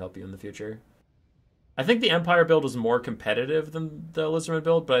would probably help you in the future. I think the Empire build was more competitive than the Lizardman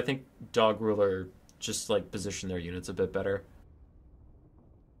build, but I think Dog Ruler just like positioned their units a bit better.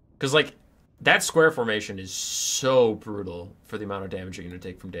 Because like that square formation is so brutal for the amount of damage you're going to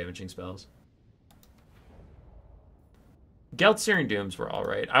take from damaging spells. Gelt's Searing Dooms were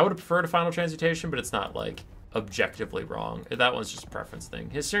alright. I would have preferred a Final Transmutation, but it's not like objectively wrong. That one's just a preference thing.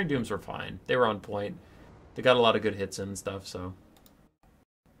 His Searing Dooms were fine. They were on point. They got a lot of good hits in and stuff, so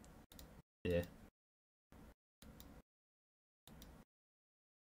yeah.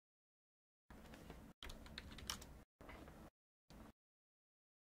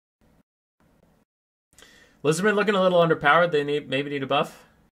 Lizardmen looking a little underpowered. They maybe need a buff.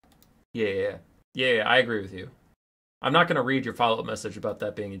 Yeah, I agree with you. I'm not going to read your follow-up message about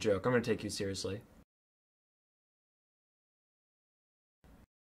that being a joke. I'm going to take you seriously.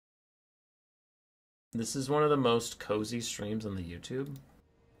 This is one of the most cozy streams on the YouTube.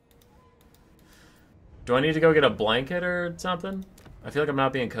 Do I need to go get a blanket or something? I feel like I'm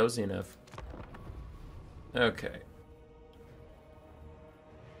not being cozy enough. Okay.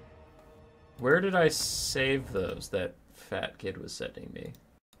 Where did I save those that Fat Kid was sending me?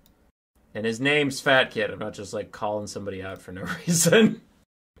 And his name's Fat Kid. I'm not just like calling somebody out for no reason.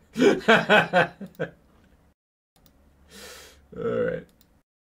 Alright.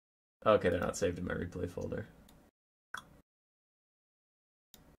 Okay, they're not saved in my replay folder.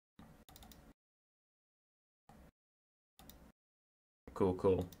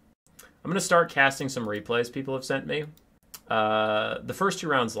 Cool. I'm going to start casting some replays people have sent me. The first 2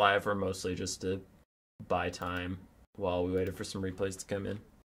 rounds live were mostly just to buy time while we waited for some replays to come in.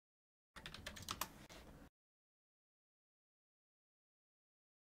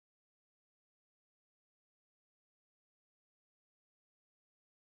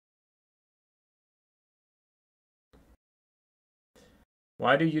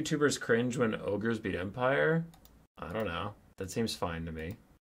 Why do YouTubers cringe when ogres beat Empire? I don't know. That seems fine to me.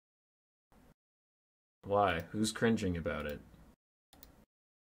 Why? Who's cringing about it?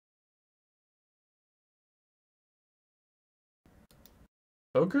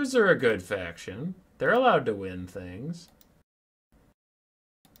 Ogres are a good faction. They're allowed to win things.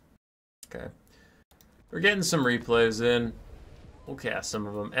 Okay. We're getting some replays in. We'll cast some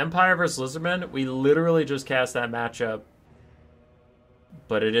of them. Empire versus Lizardmen. We literally just cast that matchup.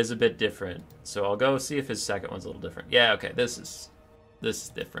 But it is a bit different. So I'll go see if his second one's a little different. Yeah, okay. This is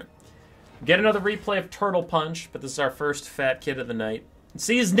different. Get another replay of Turtle Punch, but this is our first Fat Kid of the night.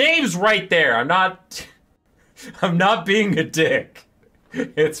 See, his name's right there. I'm not being a dick.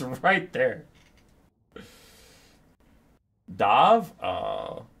 It's right there. Dav?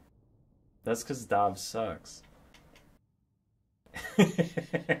 Oh. That's because Dav sucks.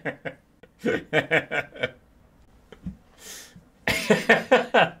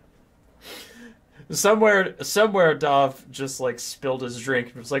 Somewhere Dav just like spilled his drink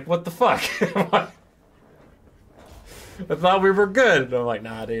and was like, what the fuck? I thought we were good. And I'm like,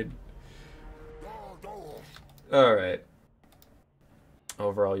 nah, dude. Alright.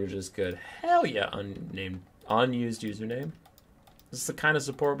 Overall, you're just good. Hell yeah, unused username. This is the kind of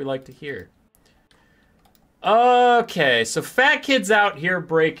support we like to hear. Okay, so Fat Kid's out here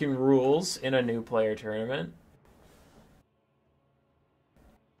breaking rules in a new player tournament.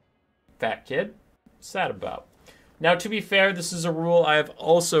 fat kid. Sad about. Now, to be fair, this is a rule I have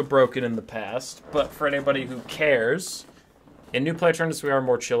also broken in the past, but for anybody who cares, in new player tournaments, we are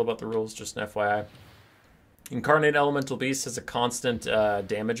more chill about the rules, just an FYI. Incarnate Elemental Beast has a constant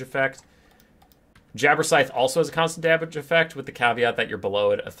damage effect. Jabberscythe also has a constant damage effect, with the caveat that you're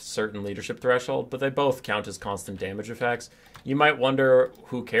below it a certain leadership threshold, but they both count as constant damage effects. You might wonder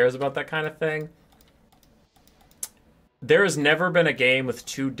who cares about that kind of thing. There has never been a game with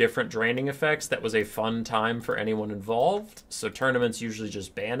two different draining effects that was a fun time for anyone involved, so tournaments usually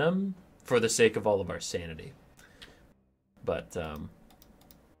just ban them for the sake of all of our sanity. But,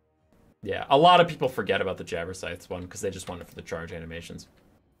 yeah, a lot of people forget about the Jabberscythe one because they just want it for the charge animations.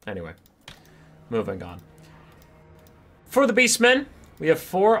 Anyway, moving on. For the Beastmen, we have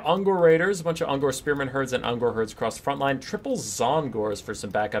 4 Ungor Raiders, a bunch of Ungor Spearman herds, and Ungor herds across the front line. Triple Zongors for some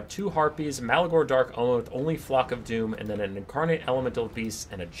backup. 2 Harpies, Malagor Dark Omen with only Flock of Doom, and then an Incarnate Elemental Beast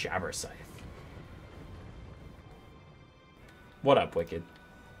and a Jabberscythe. What up, Wicked?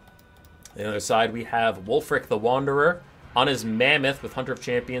 On the other side, we have Wulfric the Wanderer on his Mammoth with Hunter of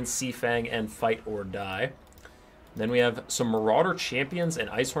Champions, Seafang, and Fight or Die. Then we have some Marauder Champions and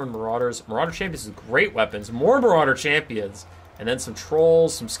Icehorn Marauders. Marauder Champions is great weapons. More Marauder Champions. And then some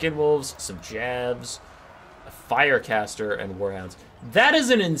Trolls, some Skinwolves, some Javs, a Firecaster, and Warhounds. That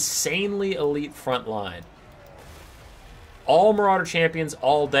is an insanely elite front line. All Marauder Champions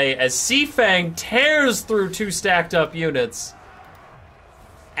all day as Seafang tears through 2 stacked up units.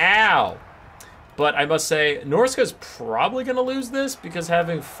 Ow. But I must say, Norsca's probably going to lose this because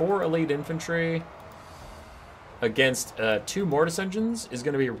having 4 elite infantry against 2 Mortis engines is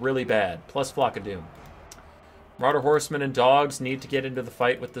going to be really bad. Plus Flock of Doom. Marauder Horsemen and Dogs need to get into the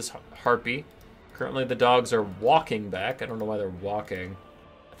fight with this Harpy. Currently the Dogs are walking back. I don't know why they're walking.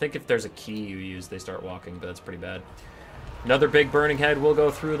 I think if there's a key you use, they start walking, but that's pretty bad. Another big Burning Head will go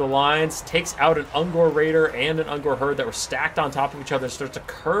through the lines, takes out an Ungor Raider and an Ungor Herd that were stacked on top of each other, starts to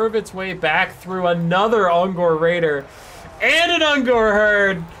curve its way back through another Ungor Raider and an Ungor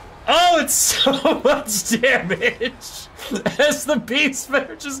Herd. Oh, it's so much damage as the Beastmen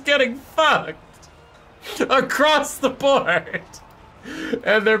are just getting fucked across the board.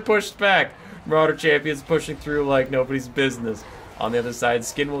 And they're pushed back. Marauder Champions pushing through like nobody's business. On the other side,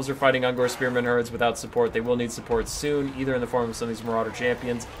 Skinwolves are fighting Ungor Spearman herds without support. They will need support soon, either in the form of some of these Marauder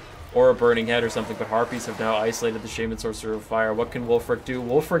Champions or a Burning Head or something, but Harpies have now isolated the Shaman Sorcerer of Fire. What can Wulfric do?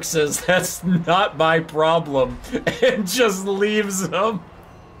 Wulfric says, that's not my problem, and just leaves them.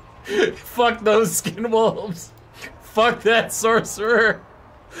 Fuck those Skinwolves. Fuck that Sorcerer.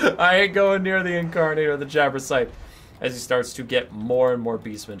 I ain't going near the Incarnate or the Jabberscythe as he starts to get more and more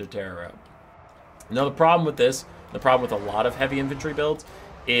Beastmen to tear out. Now the problem with this, the problem with a lot of heavy infantry builds,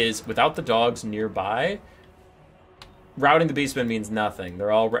 is without the Dogs nearby, routing the Beastmen means nothing.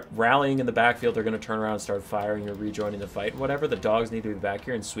 They're all rallying in the backfield. They're going to turn around and start firing or rejoining the fight. Whatever, the Dogs need to be back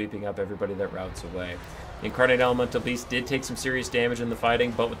here and sweeping up everybody that routes away. The Incarnate Elemental Beast did take some serious damage in the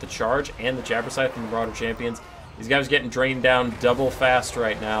fighting, but with the charge and the Jabberscythe from the Marauder Champions, these guys are getting drained down double fast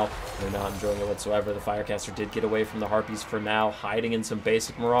right now. They're not enjoying it whatsoever. The Firecaster did get away from the Harpies for now, hiding in some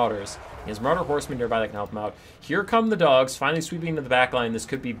basic Marauders. He has Marauder Horsemen nearby that can help him out. Here come the Dogs, finally sweeping into the back line. This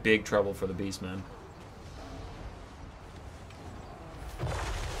could be big trouble for the Beastmen.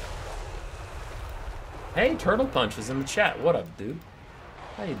 Hey, Turtle Punch is in the chat. What up, dude?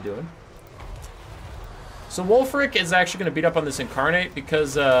 How you doing? So Wulfric is actually going to beat up on this Incarnate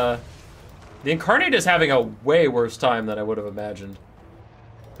because the Incarnate is having a way worse time than I would have imagined.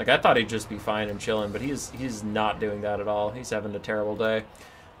 Like, I thought he'd just be fine and chilling, but he's not doing that at all. He's having a terrible day.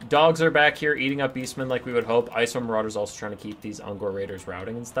 Dogs are back here eating up Beastmen like we would hope. Icehorn Marauders also trying to keep these Ungor Raiders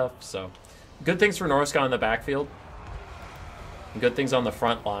routing and stuff. So, good things for Norsca in the backfield. And good things on the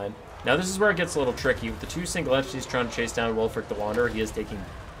front line. Now, this is where it gets a little tricky. With the 2 single entities trying to chase down Wulfric the Wanderer, he is taking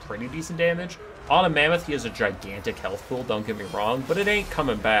pretty decent damage. On a Mammoth, he has a gigantic health pool, don't get me wrong, but it ain't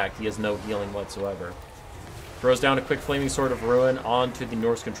coming back. He has no healing whatsoever. Throws down a quick Flaming Sword of Ruin onto the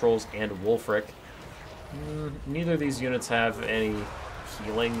Norse Controls and Wulfric. Neither of these units have any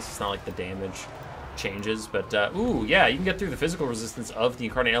healings. It's not like the damage changes, but ooh, yeah, you can get through the physical resistance of the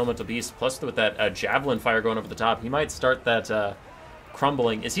Incarnate Elemental Beast, plus with that Javelin Fire going over the top, he might start that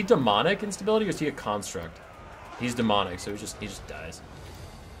crumbling. Is he demonic instability or is he a construct? He's demonic, so he just dies.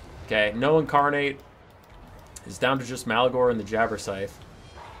 Okay, no Incarnate. It's down to just Malagor and the Jabberscythe.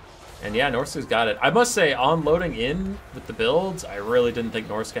 And yeah, Norsca's got it. I must say, on loading in with the builds, I really didn't think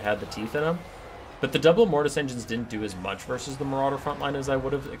Norsca had the teeth in him. But the double Mortis engines didn't do as much versus the Marauder frontline as I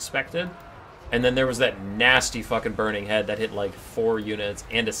would have expected. And then there was that nasty fucking Burning Head that hit like 4 units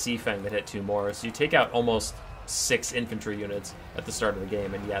and a Seafang that hit 2 more. So you take out almost 6 infantry units at the start of the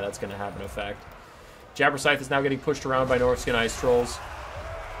game, and yeah, that's going to have an effect. Jabberscythe is now getting pushed around by Norskin Ice Trolls.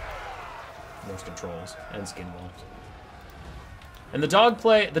 Norskin Trolls and Skinwalkers. And the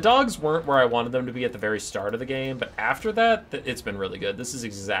dogs weren't where I wanted them to be at the very start of the game, but after that, it's been really good. This is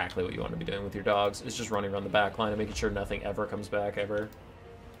exactly what you want to be doing with your dogs. It's just running around the back line and making sure nothing ever comes back, ever.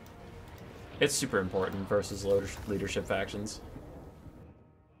 It's super important versus leadership factions.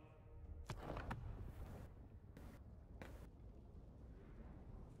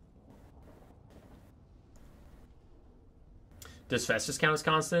 Does Festus count as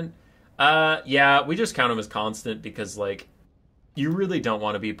constant? Yeah, we just count them as constant because, like, you really don't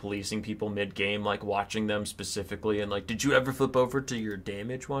want to be policing people mid-game, like, watching them specifically and, like, did you ever flip over to your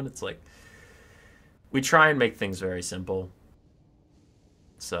damage one? It's like, we try and make things very simple.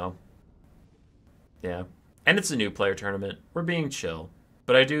 So, yeah. And it's a new player tournament. We're being chill.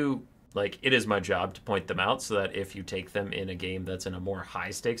 But I do, like, it is my job to point them out so that if you take them in a game that's in a more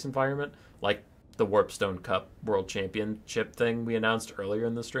high-stakes environment, like the Warpstone Cup World Championship thing we announced earlier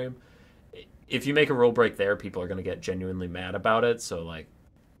in the stream, if you make a rule break there, people are going to get genuinely mad about it. So, like,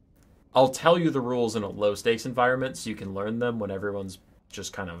 I'll tell you the rules in a low-stakes environment so you can learn them when everyone's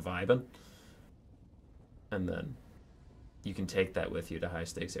just kind of vibing. And then you can take that with you to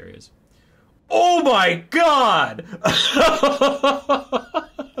high-stakes areas. Oh my god!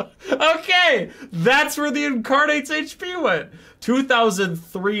 Okay, that's where the Incarnate's HP went.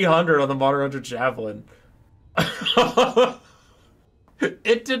 2,300 on the Modern Hunter Javelin.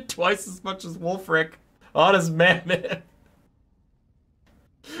 It did twice as much as Wulfric on his Mammoth.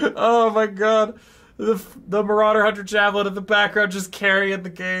 Oh my god. The Marauder Hunter Javelin in the background just carrying the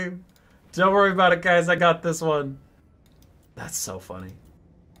game. Don't worry about it, guys. I got this one. That's so funny.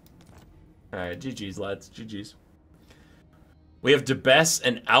 Alright, GG's, lads. GG's. We have Debes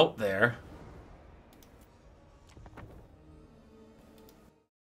and Out there.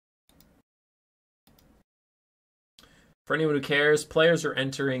 For anyone who cares, players are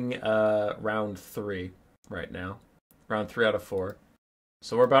entering round 3 right now. Round 3 out of 4.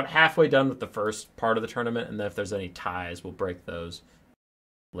 So we're about halfway done with the first part of the tournament, and then if there's any ties, we'll break those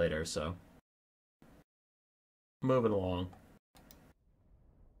later, so. Moving along.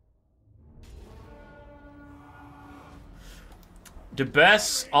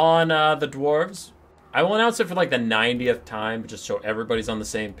 Debes on the Dwarves. I will announce it for like the 90th time, just so everybody's on the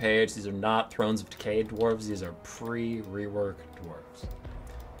same page. These are not Thrones of Decay Dwarves. These are pre-rework Dwarves.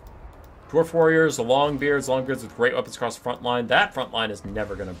 Dwarf Warriors, the Longbeards with great weapons across the front line. That front line is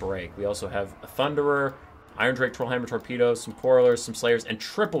never going to break. We also have a Thunderer, Iron Drake, Trollhammer Torpedoes, some Quarrelers, some Slayers, and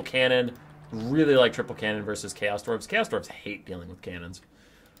Triple Cannon. Really like Triple Cannon versus Chaos Dwarves. Chaos Dwarves hate dealing with cannons.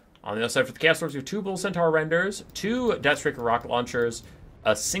 On the other side for the Chaos Dwarves, we have 2 Bull Centaur Renders, 2 Deathstreaker Rocket Launchers,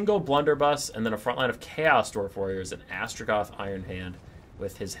 a single Blunderbuss, and then a front line of Chaos Dwarf Warriors, and Astragoth Iron Hand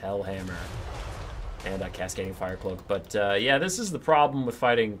with his Hellhammer and a Cascading Fire Cloak. But yeah, this is the problem with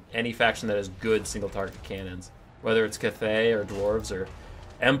fighting any faction that has good single target cannons. Whether it's Cathay or Dwarves or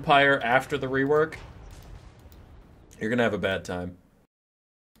Empire after the rework, you're going to have a bad time.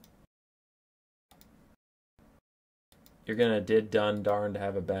 You're going to darn to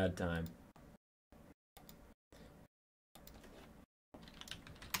have a bad time.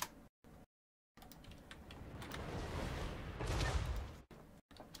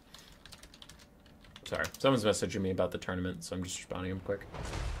 Sorry, someone's messaging me about the tournament, so I'm just responding to him quick.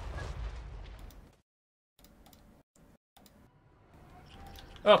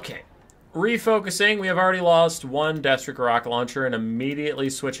 Okay, refocusing. We have already lost 1 Deathstreaker Rocket Launcher and immediately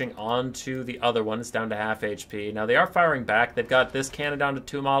switching on to the other one. It's down to half HP. Now, they are firing back. They've got this cannon down to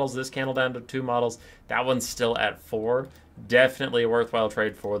 2 models, this cannon down to 2 models. That one's still at 4. Definitely a worthwhile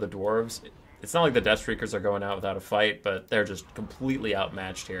trade for the Dwarves. It's not like the Deathstreakers are going out without a fight, but they're just completely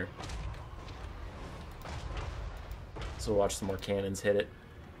outmatched here. So we'll watch some more cannons hit it.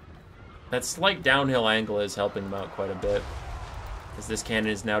 That slight downhill angle is helping them out quite a bit, as this cannon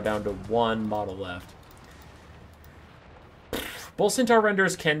is now down to 1 model left. Bull Centaur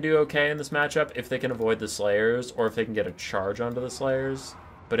Renders can do okay in this matchup if they can avoid the Slayers, or if they can get a charge onto the Slayers.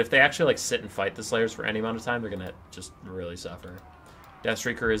 But if they actually like sit and fight the Slayers for any amount of time, they're going to just really suffer.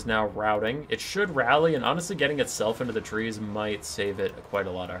 Deathstreaker is now routing. It should rally, and honestly getting itself into the trees might save it quite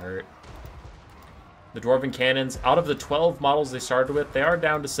a lot of hurt. The Dwarven Cannons, out of the 12 models they started with, they are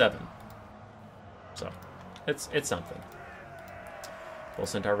down to 7. So, it's something. Bull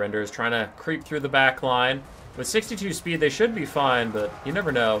Centaur Render is trying to creep through the back line. With 62 speed, they should be fine, but you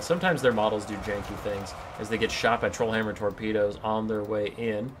never know. Sometimes their models do janky things as they get shot by Trollhammer Torpedoes on their way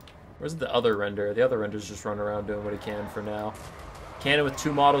in. Where's the other Render? The other Render's just running around doing what he can for now. Cannon with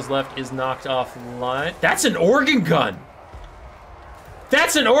 2 models left is knocked offline. That's an organ gun!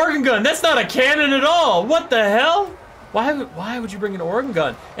 That's an organ gun! That's not a cannon at all! What the hell? Why would you bring an organ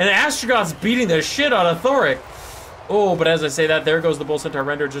gun? And Astrogoth's beating the shit out of Thoric. Oh, but as I say that, there goes the Bull Centaur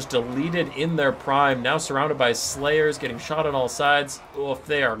Render, just deleted in their prime. Now surrounded by Slayers, getting shot on all sides. Oh, if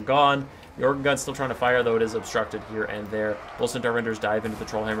they are gone. The organ gun's still trying to fire, though it is obstructed here and there. Bull Centaur Renders dive into the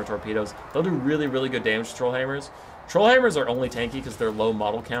Trollhammer torpedoes. They'll do really, really good damage to Trollhammers. Trollhammers are only tanky because they're low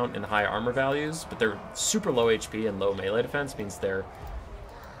model count and high armor values, but they're super low HP and low melee defense, means they're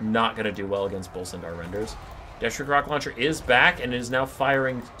not going to do well against Bull Centaur Renders. Deathstreak Rocket Launcher is back and is now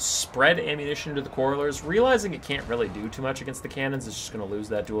firing spread ammunition to the Quarrelers, realizing it can't really do too much against the cannons. It's just going to lose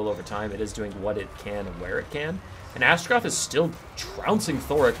that duel over time. It is doing what it can and where it can. And Astrogoth is still trouncing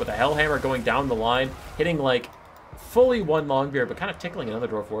Thoric with a Hellhammer going down the line, hitting like fully one Longbeard, but kind of tickling another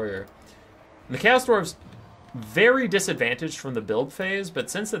Dwarf Warrior. And the Chaos Dwarves, very disadvantaged from the build phase,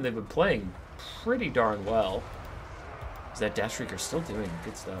 but since then they've been playing pretty darn well. Is that Deathstreaker still doing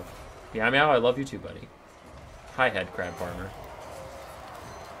good stuff? Yeah, Meow, I love you too, buddy. Hi, Head Crab Farmer.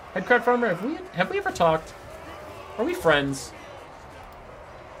 Head Crab Farmer, have we ever talked? Are we friends?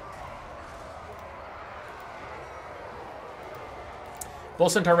 Bull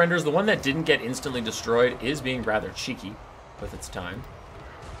Centaur Renders, the one that didn't get instantly destroyed, is being rather cheeky with its time.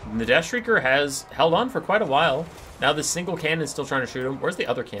 And the Deathstreaker has held on for quite a while. Now this single cannon is still trying to shoot him. Where's the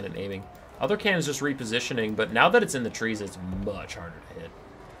other cannon aiming? Other cannon's just repositioning, but now that it's in the trees, it's much harder to hit.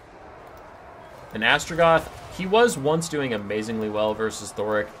 And Astrogoth, he was once doing amazingly well versus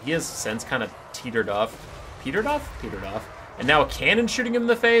Thoric. He has since kind of teetered off. Petered off. And now a cannon shooting him in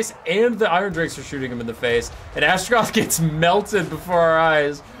the face, and the Iron Drakes are shooting him in the face. And Astrogoth gets melted before our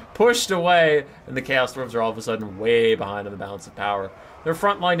eyes, pushed away, and the Chaos Dwarves are all of a sudden way behind on the balance of power. Their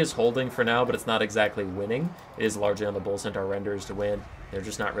front line is holding for now, but it's not exactly winning. It is largely on the Bull Centaur Renders to win. They're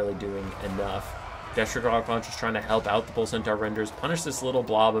just not really doing enough. Deathstreak Rocket Launcher is trying to help out the Bull Centaur Renders, punish this little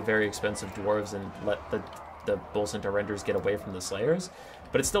blob of very expensive dwarves, and let the Bull Centaur Renders get away from the Slayers.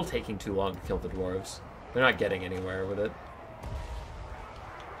 But it's still taking too long to kill the dwarves. They're not getting anywhere with it.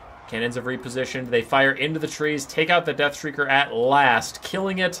 Cannons have repositioned. They fire into the trees, take out the Deathstreaker at last,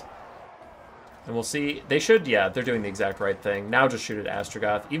 killing it. And we'll see. They should, yeah, they're doing the exact right thing. Now just shoot at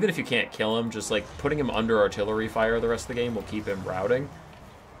Astrogoth. Even if you can't kill him, just like putting him under artillery fire the rest of the game will keep him routing.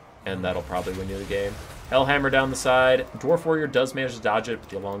 And that'll probably win you the game. Hellhammer down the side. Dwarf Warrior does manage to dodge it, but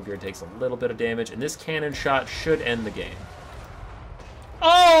the Longbeard takes a little bit of damage. And this cannon shot should end the game.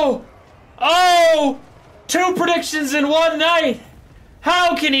 Oh! Oh! 2 predictions in one night!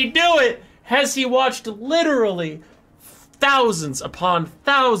 How can he do it? Has he watched literally thousands upon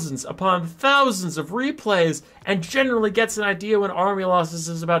thousands upon thousands of replays and generally gets an idea when Army Losses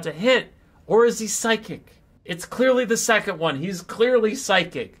is about to hit? Or is he psychic? It's clearly the second one. He's clearly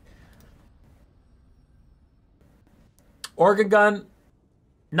psychic. Organ gun,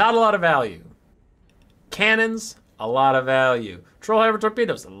 not a lot of value. Cannons, a lot of value. Trollhammer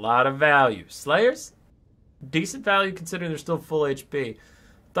torpedoes, a lot of value. Slayers, decent value considering they're still full HP.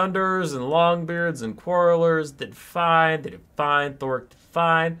 Thunderers and Longbeards and Quarrelers did fine. They did fine. Thoric did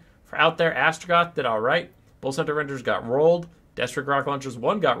fine. For out there, Astrogoth did alright. Bull Centaur Renders got rolled. Deathstreak Rocket Launchers,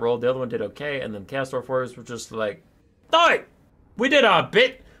 one got rolled, the other one did okay. And then Chaos Dwarf Warriors were just like, die! We did our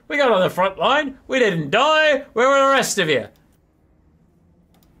bit. We got on the front line. We didn't die. Where were the rest of you?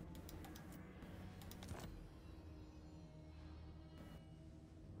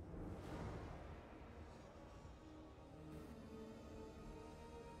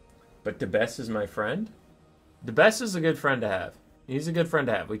 But the best is my friend? The best is a good friend to have. He's a good friend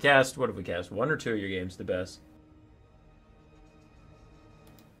to have. We cast, what have we cast? 1 or 2 of your games, the best.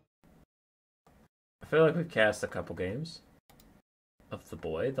 I feel like we've cast a couple games. Of the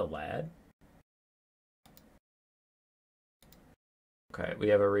boy, the lad. Okay, we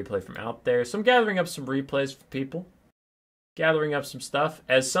have a replay from out there. So I'm gathering up some replays for people. Gathering up some stuff.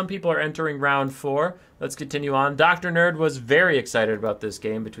 As some people are entering round 4, let's continue on. Dr. Nerd was very excited about this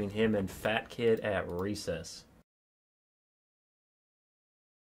game between him and Fat Kid at Recess.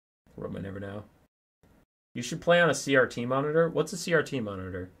 What might never know. You should play on a CRT monitor. What's a CRT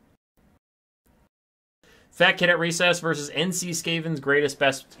monitor? Fat Kid at Recess versus NC Skaven's Greatest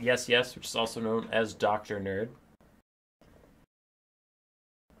Best Yes Yes, which is also known as Dr. Nerd.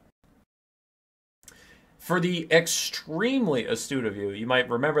 For the extremely astute of you, you might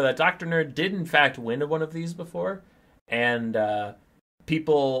remember that Dr. Nerd did in fact win one of these before. And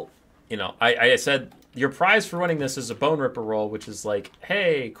people, you know, I said, your prize for winning this is a Bone Ripper roll, which is like,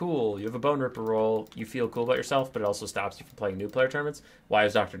 hey, cool, you have a Bone Ripper roll, you feel cool about yourself, but it also stops you from playing new player tournaments. Why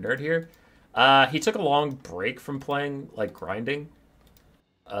is Dr. Nerd here? He took a long break from playing, like, grinding,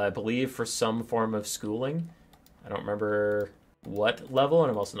 I believe for some form of schooling. I don't remember what level,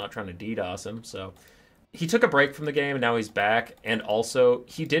 and I'm also not trying to DDoS him, so... He took a break from the game, and now he's back, and also,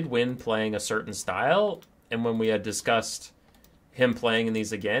 he did win playing a certain style, and when we had discussed him playing in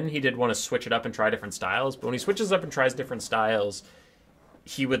these again, he did want to switch it up and try different styles, but when he switches up and tries different styles,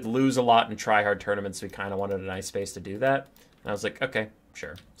 he would lose a lot in try-hard tournaments, so he kind of wanted a nice space to do that. And I was like, okay,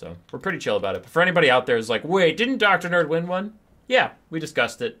 sure. So we're pretty chill about it. But for anybody out there who's like, wait, didn't Dr. Nerd win one? Yeah, we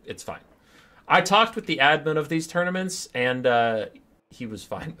discussed it. It's fine. I talked with the admin of these tournaments, and he was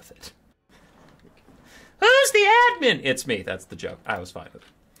fine with it. Who's the admin? It's me. That's the joke. I was fine with it.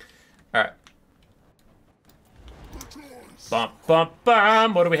 All right. Bum, bum,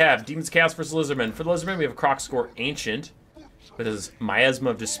 bum. What do we have? Demons Chaos versus Lizardman. For the Lizardman, we have a Crocscore Ancient with his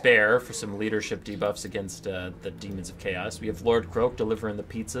Miasma of Despair for some leadership debuffs against the Demons of Chaos. We have Lord Croak delivering the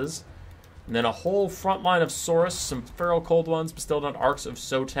pizzas. And then a whole front line of Saurus, some Feral Cold Ones bestowed on Arcs of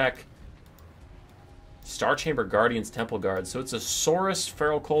Sotek, Star Chamber Guardians, Temple Guards. So it's a Saurus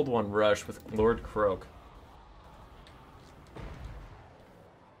Feral Cold One rush with Lord Croak.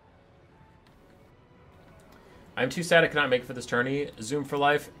 I'm too sad I cannot make it for this tourney. Zoom for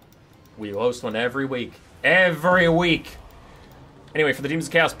Life. We host one every week. Every week! Anyway, for the Demons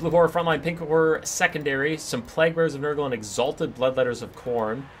of Chaos, Blue Horror Frontline, Pink Horror Secondary, some Plague Bearers of Nurgle, and Exalted Bloodletters of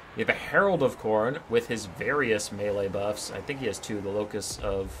Khorne. We have a Herald of Khorne with his various melee buffs. I think he has two, the Locus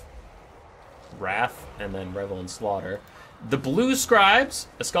of Wrath, and then Revel and Slaughter. The Blue Scribes,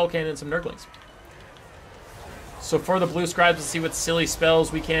 a Skull Cannon, and some Nurglings. So for the Blue Scribes, let's see what silly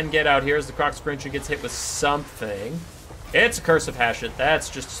spells we can get out here as the Crocscore Ancient gets hit with something. It's a Curse of Hashut. That's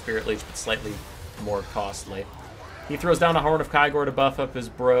just a Spirit Leech, but slightly more costly. He throws down a Horn of Kygor to buff up his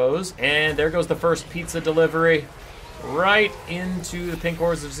bros. And there goes the first pizza delivery. Right into the Pink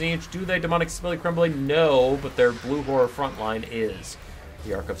Horrors of Tzeentch. Do they Demonic Spilly Crumbly? No, but their Blue Horror frontline is.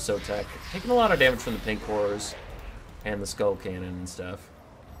 The Arc of Sotek. Taking a lot of damage from the Pink Horrors and the Skull Cannon and stuff.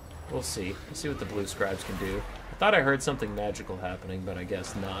 We'll see. We'll see what the Blue Scribes can do. I thought I heard something magical happening, but I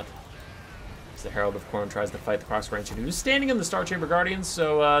guess not. As the Herald of Khorne tries to fight the Crocscore Ancient, who's standing in the Star Chamber Guardians,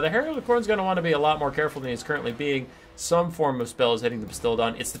 so the Herald of Khorne's going to want to be a lot more careful than he's currently being. Some form of spell is hitting the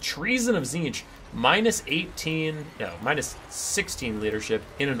Bastildon. It's the Treason of Tzeentch. Minus 16 leadership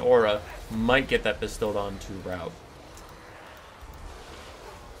in an aura might get that Bastildon to rout.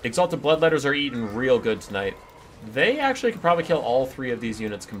 Exalted Bloodletters are eating real good tonight. They actually could probably kill all three of these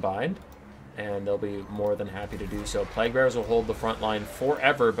units combined, and they'll be more than happy to do so. Plague Bearers will hold the front line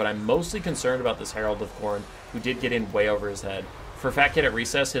forever, but I'm mostly concerned about this Herald of Khorne, who did get in way over his head. For Fat Kid at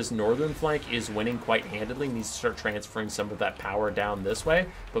Recess, his northern flank is winning quite handedly. He needs to start transferring some of that power down this way,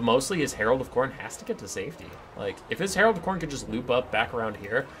 but mostly his Herald of Khorne has to get to safety. Like, if his Herald of Khorne could just loop up back around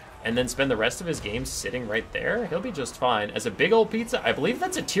here, and then spend the rest of his game sitting right there, he'll be just fine. As a big old pizza, I believe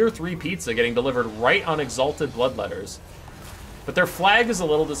that's a tier 3 pizza getting delivered right on Exalted Bloodletters. But their flag is a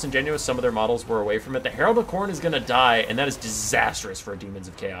little disingenuous. Some of their models were away from it. The Herald of Khorne is going to die, and that is disastrous for a Demons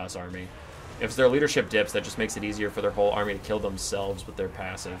of Chaos army. If their leadership dips, that just makes it easier for their whole army to kill themselves with their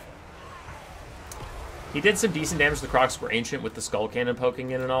passive. He did some decent damage to the Crocscore Ancient with the Skull Cannon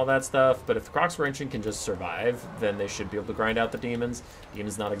poking in and all that stuff, but if the Crocscore Ancient can just survive, then they should be able to grind out the Demons.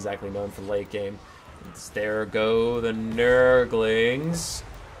 Demon's not exactly known for the late game. There go the Nurglings.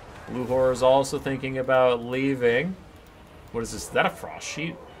 Blue Horror's also thinking about leaving. What is this? Is that a Frost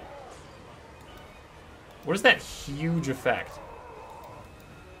Sheet? What is that huge effect?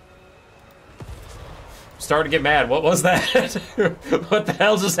 I'm starting to get mad. What was that? What the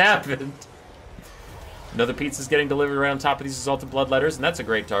hell just happened? Another pizza's getting delivered around top of these Exalted Bloodletters, and that's a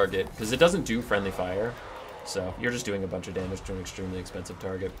great target, because it doesn't do friendly fire. So you're just doing a bunch of damage to an extremely expensive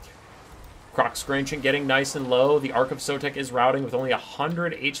target. Crocscore Ancient getting nice and low. The Arc of Sotek is routing with only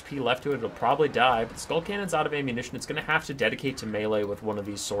 100 HP left to it. It'll probably die, but the Skull Cannon's out of ammunition. It's going to have to dedicate to melee with one of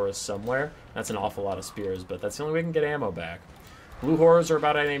these Saurus somewhere. That's an awful lot of spears, but that's the only way we can get ammo back. Blue Horrors are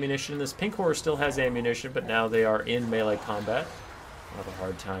about out of ammunition. This Pink Horror still has ammunition, but now they are in melee combat. I'll have a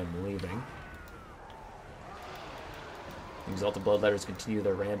hard time leaving. Exalted Bloodletters continue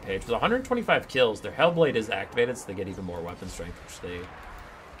their rampage. With 125 kills, their Hellblade is activated, so they get even more weapon strength, which they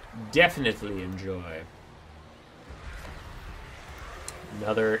definitely enjoy.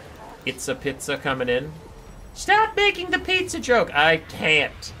 Another It's a Pizza coming in. Stop making the pizza joke! I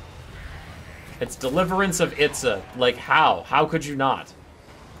can't. It's Deliverance of Itza. Like, how? How could you not?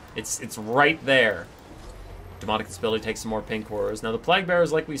 It's right there. Demonic Instability takes some more Pink Horrors. Now, the Plague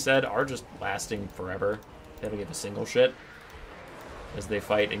Bearers, like we said, are just lasting forever. They don't give a single shit. as they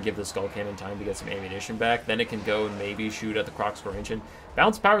fight and give the Skull Cannon time to get some ammunition back. Then it can go and maybe shoot at the Kroxkor Ancient.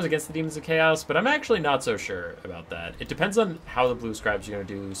 Balance powers against the Demons of Chaos, but I'm actually not so sure about that. It depends on how the Blue Scribes are going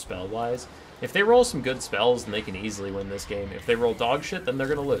to do spell-wise. If they roll some good spells, then they can easily win this game. If they roll dog shit, then they're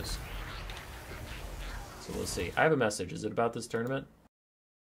going to lose. So we'll see. I have a message. Is it about this tournament?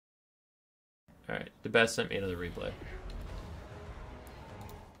 Alright, the best sent me another replay.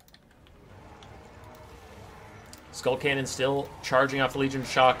 Skull Cannon still charging off the Legion of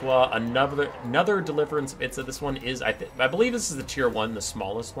Shakwa. Another Deliverance of Itza. This one is, I believe this is the tier 1, the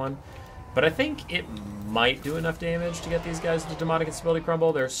smallest one. But I think it might do enough damage to get these guys to Demonic Instability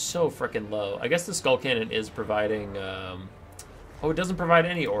Crumble. They're so freaking low. I guess the Skull Cannon is providing... oh, it doesn't provide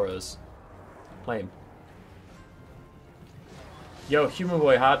any auras. Lame. Yo, Human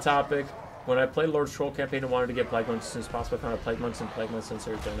Boy, hot topic. When I played Lord's Troll campaign and wanted to get Plague Monks as soon as possible, I found out Plague Monks and Plague Monk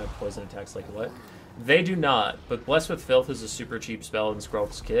Sensors don't have poison attacks like what? They do not, but Blessed with Filth is a super cheap spell in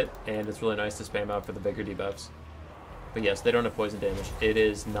Skrulk's kit, and it's really nice to spam out for the bigger debuffs. But yes, they don't have poison damage. It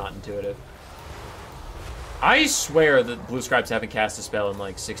is not intuitive. I swear that Blue Scribes haven't cast a spell in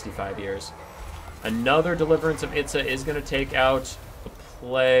like 65 years. Another Deliverance of Itza is going to take out the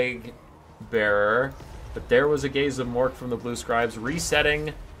Plague Bearer, but there was a Gaze of Mork from the Blue Scribes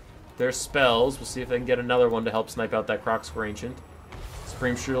resetting their spells. We'll see if they can get another one to help snipe out that Kroxkor Ancient.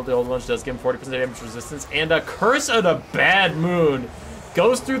 Supreme Shield, the old one, does give him 40% damage resistance. And a Curse of the Bad Moon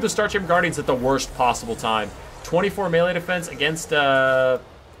goes through the Star Chamber Guardians at the worst possible time. 24 melee defense against the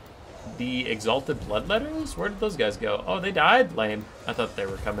Exalted Bloodletters? Where did those guys go? Oh, they died? Lame. I thought they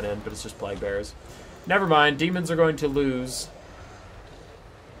were coming in, but it's just Plague Bearers. Never mind. Demons are going to lose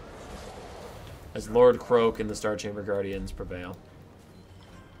as Lord Kroak and the Star Chamber Guardians prevail.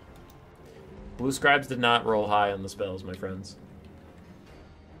 Blue Scribes did not roll high on the spells, my friends.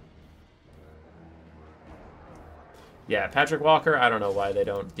 Yeah, Patrick Walker, I don't know why they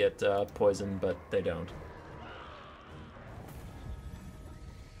don't get poison, but they don't.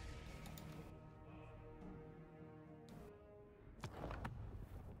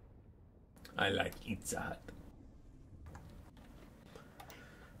 I like Pizza Hut.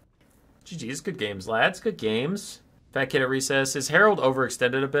 GG's, good games, lads. Good games. Fat Kid at Recess. Is Herald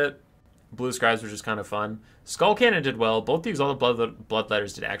overextended a bit? Blue Scribes were just kind of fun. Skull Cannon did well. Both the Exalted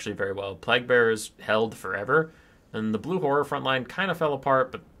Bloodletters did actually very well. Plague Bearers held forever. And the Blue Horror frontline kind of fell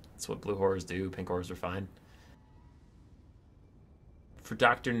apart, but that's what Blue Horrors do. Pink Horrors are fine. For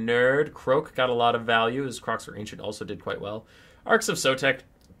Dr. Nerd, Kroak got a lot of value, as Kroxkor Ancient also did quite well. Arcs of Sotek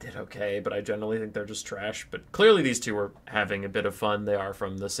did okay, but I generally think they're just trash. But clearly these two were having a bit of fun. They are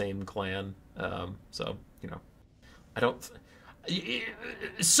from the same clan. So, you know, I don't...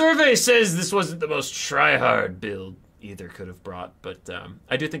 Survey says this wasn't the most try-hard build either could have brought, but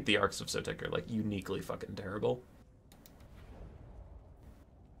I do think the Arcs of Sotek are, like, uniquely fucking terrible.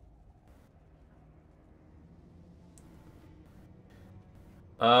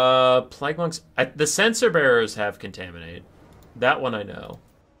 Plague Monks... the Censor Bearers have Contaminate. That one I know.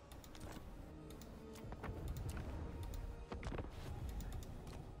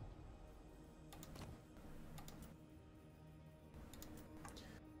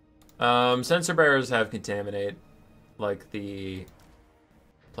 Censor Bearers have Contaminate, like the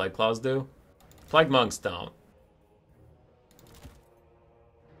Plague Claws do. Plague Monks don't.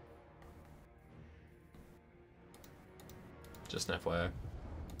 Just an FYI.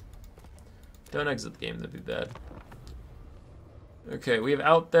 Don't exit the game, that'd be bad. Okay, we have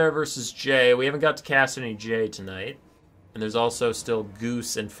Out There versus Jay. We haven't got to cast any Jay tonight. And there's also still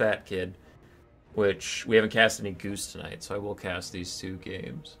Goose and Fat Kid, which we haven't cast any Goose tonight, so I will cast these two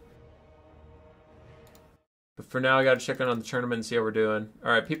games. But for now, I gotta check in on the tournament and see how we're doing.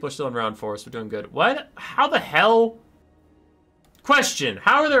 Alright, people are still in round 4, so we're doing good. What? How the hell? Question,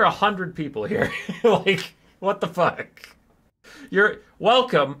 how are there 100 people here? Like, what the fuck? You're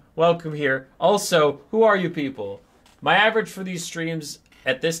welcome here. Also, who are you people? My average for these streams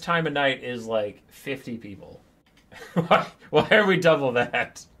at this time of night is like 50 people. Why are we double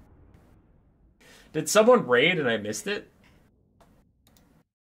that? Did someone raid and I missed it?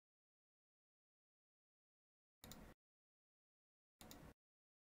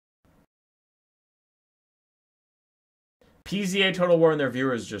 PZA Total War and their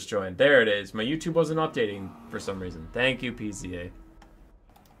viewers just joined. There it is. My YouTube wasn't updating for some reason. Thank you, PZA.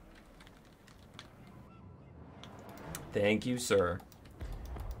 Thank you, sir.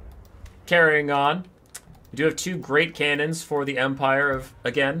 Carrying on. We do have two great cannons for the Empire of,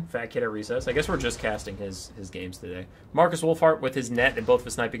 again, Fat Kid at Recess. I guess we're just casting his games today. Marcus Wolfhart with his net and both of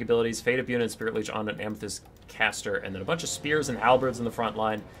his sniping abilities. Fate of Buna and Spirit Leech on an Amethyst caster. And then a bunch of spears and halberds in the front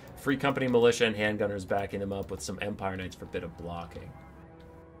line. Free Company Militia and Handgunners backing them up with some Empire Knights for a bit of blocking.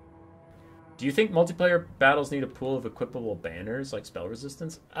 Do you think multiplayer battles need a pool of equipable banners like spell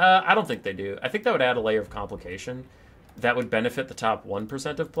resistance? I don't think they do. I think that would add a layer of complication that would benefit the top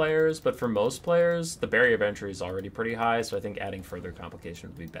 1% of players, but for most players, the barrier of entry is already pretty high, so I think adding further complication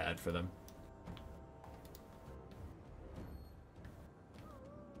would be bad for them.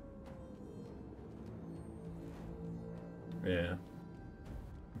 Yeah.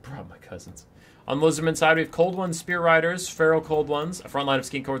 Brought my cousins. On the Lizardman side, we have Cold Ones, Spear Riders, Feral Cold Ones, a front line of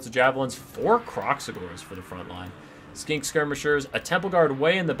Skink Hordes of Javelins, 4 Kroxigors for the front line, Skink Skirmishers, a Temple Guard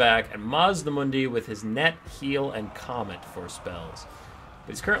way in the back, and Mazdamundi with his Net, Heal, and Comet for spells.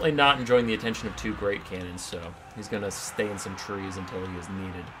 But he's currently not enjoying the attention of 2 Great Cannons, so he's going to stay in some trees until he is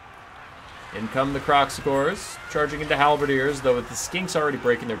needed. In come the Kroxigors, charging into Halberdiers, though with the Skinks already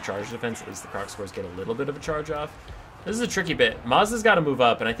breaking their charge defense, at least the Kroxigors get a little bit of a charge off. This is a tricky bit. Mazda's got to move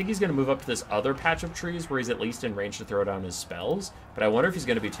up, and I think he's going to move up to this other patch of trees where he's at least in range to throw down his spells. But I wonder if he's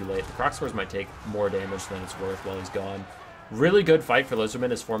going to be too late. The Kroxigors might take more damage than it's worth while he's gone. Really good fight for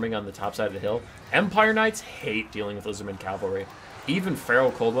Lizardman is forming on the top side of the hill. Empire Knights hate dealing with Lizardman cavalry. Even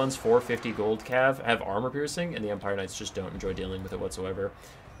Feral Cold Ones, 450 gold cav, have armor piercing, and the Empire Knights just don't enjoy dealing with it whatsoever.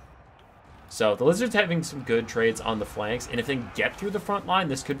 So the Lizards having some good trades on the flanks, and if they can get through the front line,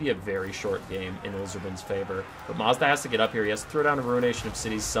 this could be a very short game in Lizardman's favor. But Mazda has to get up here. He has to throw down a Ruination of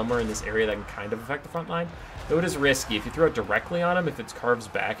Cities somewhere in this area that can kind of affect the front line. Though it is risky. If you throw it directly on him, if it carves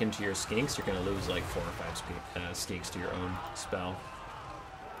back into your Skinks, you're going to lose like 4 or 5 Skinks to your own spell.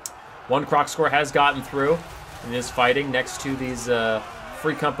 One Kroxigor has gotten through and is fighting next to these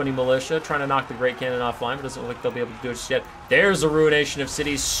Free Company Militia, trying to knock the Great Cannon offline, but doesn't look like they'll be able to do it just yet. There's a Ruination of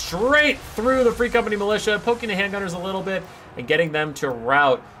Cities straight through the Free Company Militia, poking the Handgunners a little bit and getting them to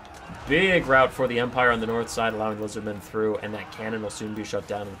rout. Big rout for the Empire on the north side, allowing Lizardmen through, and that cannon will soon be shut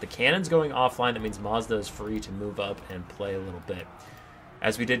down. With the cannons going offline, that means Mazda is free to move up and play a little bit.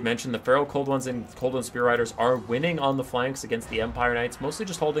 As we did mention, the Feral Cold Ones and Cold One Spear Riders are winning on the flanks against the Empire Knights, mostly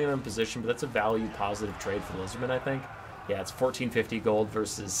just holding them in position, but that's a value-positive trade for Lizardmen, I think. Yeah, it's 1450 gold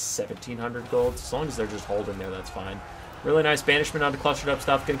versus 1700 gold. As long as they're just holding there, that's fine. Really nice banishment onto clustered up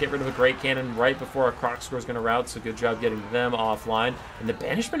stuff. Going to get rid of a Great Cannon right before a Kroxigor is going to rout, so good job getting them offline. And the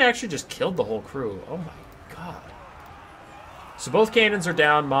banishment actually just killed the whole crew. Oh my god. So both cannons are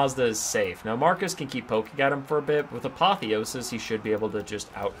down. Mazda is safe. Now Marcus can keep poking at him for a bit. With Apotheosis, he should be able to just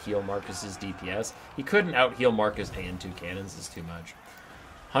out-heal Marcus's DPS. He couldn't out-heal Marcus and 2 cannons. It's too much.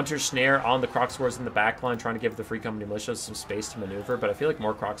 Hunter's Snare on the Kroxigors in the backline, trying to give the Free Company Militia some space to maneuver, but I feel like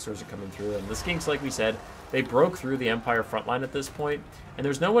more Kroxigors are coming through, and the Skinks, like we said, they broke through the Empire front line at this point, and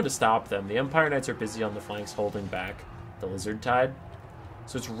there's no one to stop them. The Empire Knights are busy on the flanks holding back the Lizard Tide,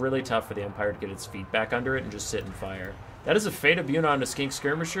 so it's really tough for the Empire to get its feet back under it and just sit and fire. That is a Fate of Buna onto Skink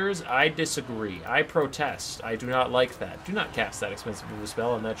Skirmishers. I disagree. I protest. I do not like that. Do not cast that expensive of a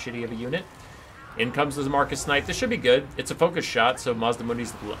spell on that shitty of a unit. In comes the Marcus Knight. This should be good. It's a focus shot, so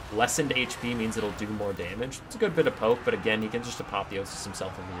Mazdamundi's lessened HP means it'll do more damage. It's a good bit of poke, but again, he can just Apotheosis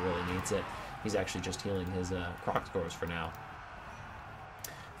himself if he really needs it. He's actually just healing his Kroxigors for now.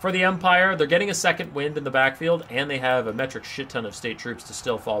 For the Empire, they're getting a second wind in the backfield, and they have a metric shit ton of state troops to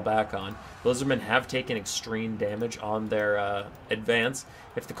still fall back on. Lizardmen have taken extreme damage on their advance.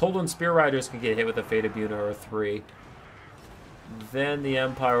 If the Cold One Spear Riders can get hit with a Fate of Buna or a 3, then the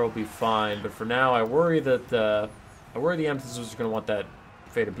Empire will be fine. But for now, I worry that the Emphas is going to want that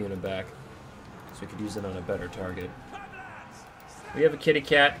Fate of Buna back, so we could use it on a better target. We have a kitty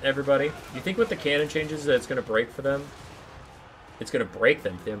cat, everybody. Do you think with the cannon changes that it's going to break for them? It's going to break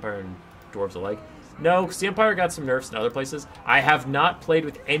them for the Empire and Dwarves alike. No, because the Empire got some nerfs in other places. I have not played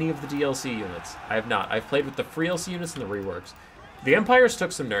with any of the DLC units. I have not. I've played with the free LC units and the reworks. The Empires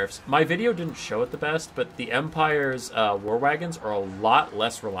took some nerfs. My video didn't show it the best, but the Empire's War Wagons are a lot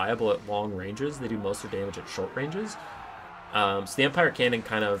less reliable at long ranges. They do most of their damage at short ranges. So the Empire Cannon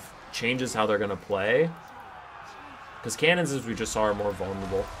kind of changes how they're going to play. Because cannons, as we just saw, are more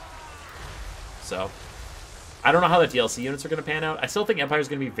vulnerable. So, I don't know how the DLC units are going to pan out. I still think Empire's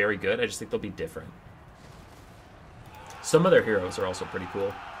going to be very good. I just think they'll be different. Some of their heroes are also pretty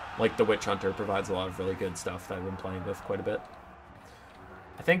cool. Like the Witch Hunter provides a lot of really good stuff that I've been playing with quite a bit.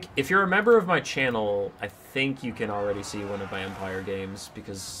 I think if you're a member of my channel, I think you can already see one of my Empire games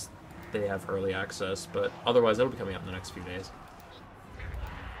because they have early access, but otherwise it'll be coming out in the next few days.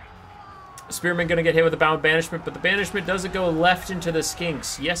 Spearman going to get hit with a Bound Banishment, but the Banishment doesn't go left into the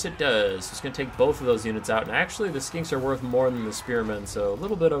Skinks. Yes, it does. It's going to take both of those units out, and actually the Skinks are worth more than the Spearmen, so a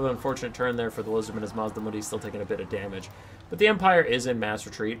little bit of an unfortunate turn there for the Lizardman as Mazdamundi's still taking a bit of damage. But the Empire is in mass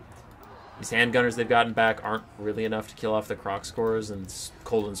retreat. These handgunners they've gotten back aren't really enough to kill off the Croc Scores and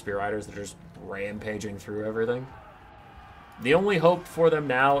Kolden Spear Riders that are just rampaging through everything. The only hope for them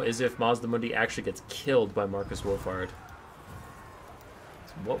now is if Mazda Mundi actually gets killed by Marcus Wolfhard.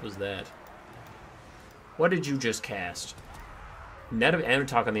 So what was that? What did you just cast? Net of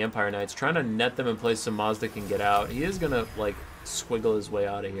Anatok on the Empire Knights, trying to net them in place so Mazda can get out. He is going to, like, squiggle his way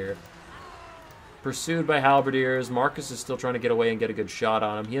out of here. Pursued by Halberdiers. Marcus is still trying to get away and get a good shot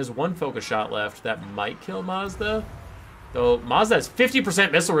on him. He has one focus shot left. That might kill Mazda. Though Mazda has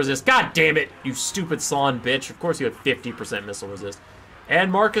 50% missile resist. God damn it, you stupid Slan bitch. Of course you had 50% missile resist.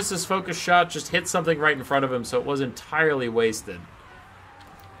 And Marcus's focus shot just hit something right in front of him, so it was entirely wasted.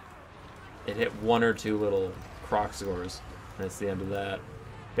 It hit one or two little Croc Scores. And that's the end of that.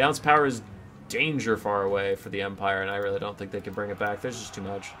 Balance power is danger far away for the Empire, and I really don't think they can bring it back. There's just too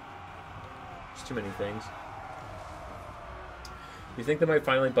much. There's too many things. You think they might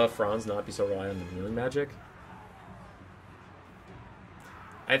finally buff Franz, not be so reliant on the healing magic?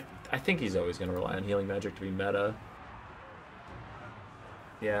 I think he's always going to rely on healing magic to be meta.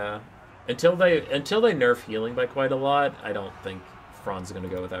 Yeah. Until they nerf healing by quite a lot, I don't think Franz is going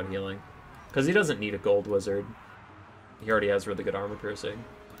to go without healing. Because he doesn't need a gold wizard. He already has really good armor piercing.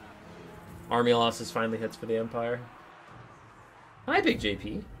 Army losses finally hits for the Empire. Hi, Big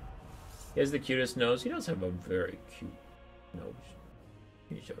JP. He has the cutest nose. He does have a very cute nose.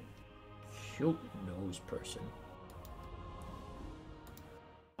 He's a cute nose person.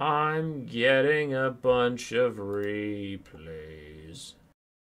 I'm getting a bunch of replays.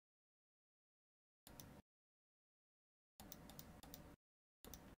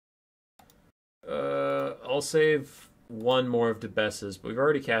 I'll save one more of DeBess's, but we've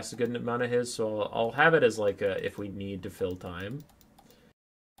already cast a good amount of his, so I'll have it as like a if we need to fill time.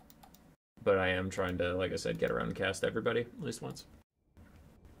 But I am trying to, like I said, get around and cast everybody at least once.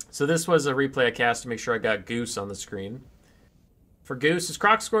 So this was a replay I cast to make sure I got Goose on the screen. For Goose, his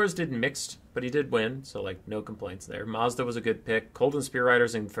Croc Scores did mixed, but he did win, so like no complaints there. Mazda was a good pick. Kolden Spear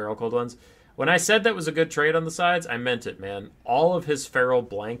Riders and Feral Cold Ones. When I said that was a good trade on the sides, I meant it, man. All of his Feral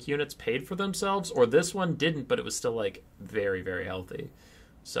Blank units paid for themselves, or this one didn't, but it was still like very, very healthy.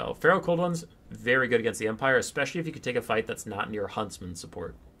 So Feral Cold Ones, very good against the Empire, especially if you could take a fight that's not near Huntsman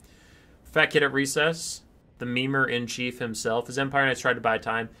support. Fat Kid at Recess, the memer-in-chief himself. His Empire Knights tried to buy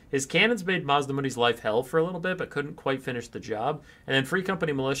time. His cannons made Mazda Mundi's life hell for a little bit, but couldn't quite finish the job. And then Free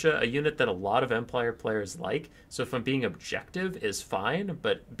Company Militia, a unit that a lot of Empire players like. So if I'm being objective, is fine,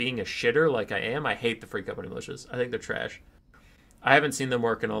 but being a shitter like I am, I hate the Free Company Militias. I think they're trash. I haven't seen them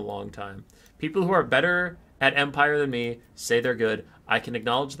work in a long time. People who are better at Empire than me say they're good. I can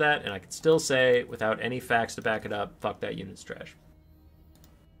acknowledge that, and I can still say, without any facts to back it up, fuck that unit's trash.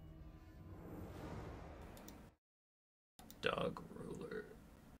 Dog ruler.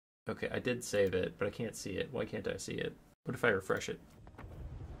 Okay, I did save it, but I can't see it. Why can't I see it? What if I refresh it?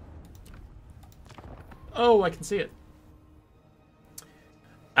 Oh, I can see it.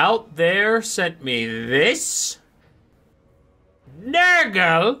 Out there sent me this.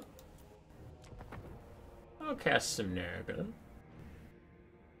 Nurgle! I'll cast some Nurgle.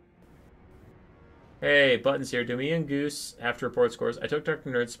 Hey, Buttons here. Do me and Goose have to report scores? I took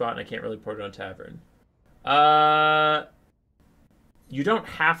Dr. Nerd's spot and I can't really report it on Tavern. You don't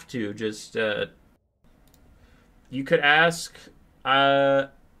have to, just, you could ask,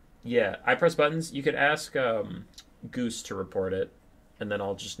 yeah, I press buttons. You could ask, Goose to report it, and then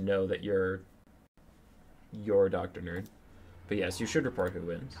I'll just know that you're Dr. Nerd. But yes, you should report who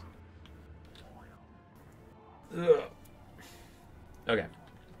wins. Ugh. Okay.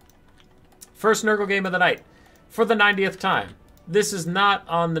 First Nurgle game of the night. For the 90th time. This is not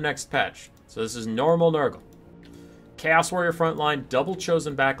on the next patch. So this is normal Nurgle. Chaos Warrior frontline, double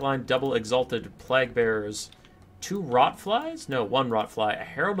Chosen backline, double Exalted Plague Bearers, 2 Rotflies? No, 1 Rotfly, a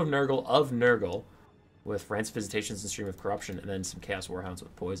Herald of Nurgle with Rancid Visitations and Stream of Corruption, and then some Chaos Warhounds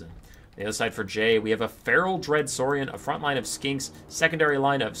with Poison. On the other side for Jay, we have a Feral Dread Saurian, a front line of Skinks, secondary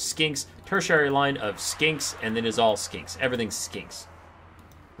line of Skinks, tertiary line of Skinks, and then is all Skinks. Everything's Skinks.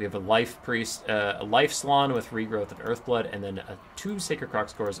 We have a Life Priest, a Life Slan with Regrowth and Earthblood, and then 2 Sacred Croc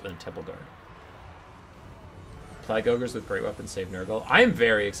Scores and a Temple Guard. Plague Ogres with Great Weapons save Nurgle. I am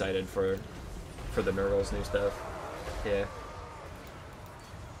very excited for the Nurgle's new stuff. Yeah.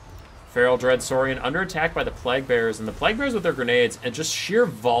 Feral Dread Saurian under attack by the Plague Bearers, and the Plague Bearers with their grenades and just sheer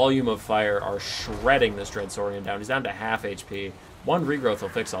volume of fire are shredding this Dread Saurian down. He's down to half HP. 1 Regrowth will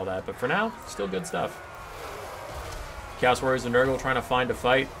fix all that, but for now, still good stuff. Chaos Warriors and Nurgle trying to find a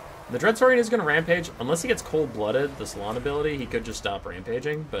fight. The Dread Saurian is going to rampage. Unless he gets cold-blooded, the Salon ability, he could just stop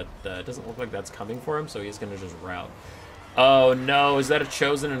rampaging, but it doesn't look like that's coming for him, so he's going to just route. Oh no, is that a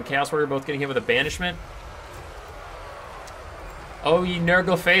Chosen and Chaos Warrior both getting hit with a banishment? Oh, ye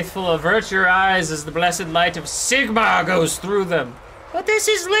Nurgle faithful, avert your eyes as the blessed light of Sigmar goes through them. But this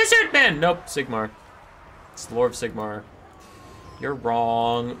is Lizardmen! Nope, Sigmar. It's the Lord of Sigmar. You're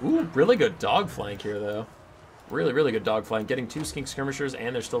wrong. Ooh, really good dog flank here, though. Really, really good dog flank. Getting 2 Skink Skirmishers,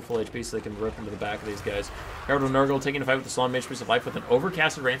 and they're still full HP, so they can rip into the back of these guys. Herald of Nurgle taking a fight with the Salon Mage Priest of Life with an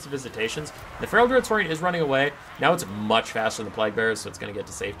overcasted Rancid Visitations. The Feral Dread Saurian is running away. Now it's much faster than the Plague Bearers, so it's going to get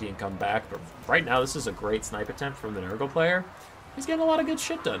to safety and come back. But right now, this is a great snipe attempt from the Nurgle player. He's getting a lot of good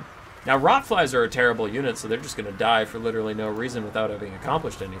shit done. Now, Rotflies are a terrible unit, so they're just going to die for literally no reason without having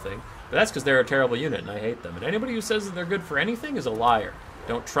accomplished anything. But that's because they're a terrible unit, and I hate them. And anybody who says that they're good for anything is a liar.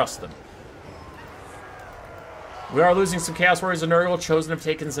 Don't trust them. We are losing some Chaos Warriors and Nurgle. Chosen have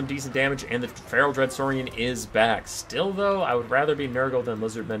taken some decent damage, and the Feral Dread Saurian is back. Still, though, I would rather be Nurgle than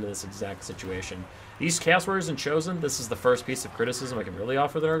Lizardmen in this exact situation. These Chaos Warriors and Chosen, this is the first piece of criticism I can really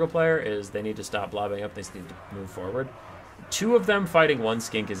offer the Nurgle player, is they need to stop blobbing up. They need to move forward. 2 of them fighting 1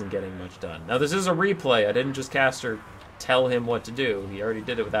 skink isn't getting much done. Now, this is a replay. I didn't just cast or tell him what to do. He already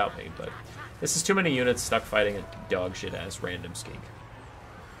did it without me, but this is too many units stuck fighting a dog shit-ass random skink.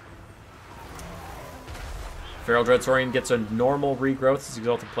 Feral Dread Saurian gets a normal regrowth as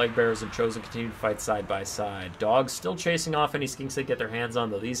Exalted Plague Bearers and Chosen continue to fight side by side. Dogs still chasing off any skinks they get their hands on,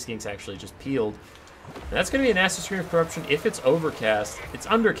 though these skinks actually just peeled. And that's going to be a nasty Scream of Corruption if it's overcast. It's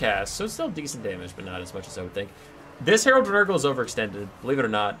undercast, so it's still decent damage, but not as much as I would think. This Herald of Nurgle is overextended, believe it or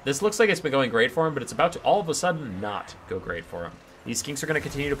not. This looks like it's been going great for him, but it's about to all of a sudden not go great for him. These skinks are going to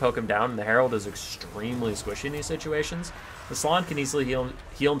continue to poke him down, and the Herald is extremely squishy in these situations. The Salon can easily heal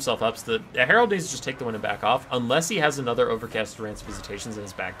himself up, so the Herald needs to just take the win and back off. Unless he has another overcast Rancid Visitations in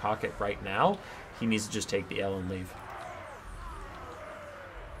his back pocket right now, he needs to just take the L and leave.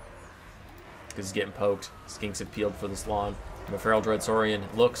 Because he's getting poked. Skinks have peeled for the Salon. The Feral Dread Saurian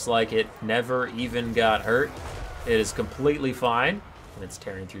looks like it never even got hurt. It is completely fine, and it's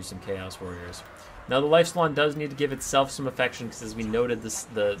tearing through some Chaos Warriors. Now, the Life Salon does need to give itself some affection, because as we noted,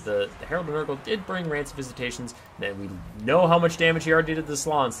 the Herald of Nurgle did bring Rancid Visitations, and we know how much damage he already did to the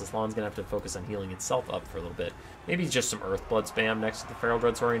Salon, so the Salon's going to have to focus on healing itself up for a little bit. Maybe just some Earthblood spam next to the Feral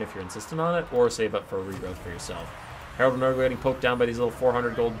Dread Saurian if you're insistent on it, or save up for a regrowth for yourself. Herald of Nurgle getting poked down by these little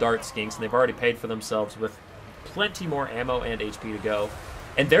 400 gold dart skinks, and they've already paid for themselves with plenty more ammo and HP to go.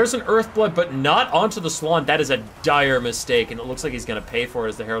 And there's an Earthblood, but not onto the Salon. That is a dire mistake, and it looks like he's going to pay for it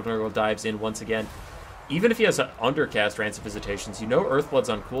as the Herald of Nurgle dives in once again. Even if he has an undercast Rancid Visitations, you know Earthblood's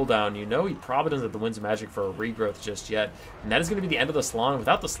on cooldown. You know he probably doesn't have the Winds of Magic for a regrowth just yet. And that is going to be the end of the Salon.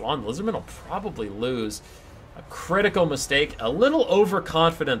 Without the Salon, Lizardmen will probably lose. A critical mistake. A little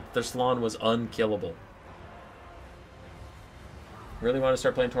overconfident that their Salon was unkillable. Really want to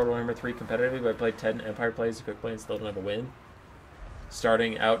start playing Total Warhammer 3 competitively, but I played 10 Empire plays, quick play, and still don't have a win.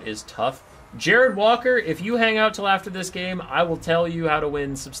 Starting out is tough. Jared Walker, if you hang out till after this game, I will tell you how to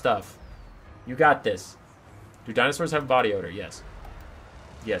win some stuff. You got this. Do dinosaurs have body odor? Yes.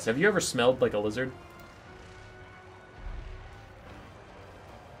 Yes. Have you ever smelled like a lizard?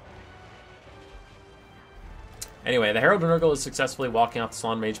 Anyway, the Herald of Nurgle is successfully walking off the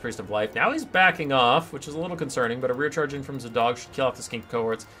Salon Mage Priest of Life. Now he's backing off, which is a little concerning, but a rear charge in from Zadog should kill off the skink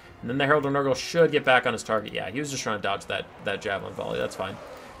cohorts. And then the Herald of Nurgle should get back on his target. Yeah, he was just trying to dodge that Javelin volley. That's fine.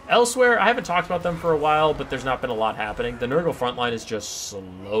 Elsewhere, I haven't talked about them for a while, but there's not been a lot happening. The Nurgle front line is just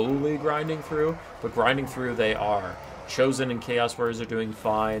slowly grinding through, but grinding through they are. Chosen and Chaos Warriors are doing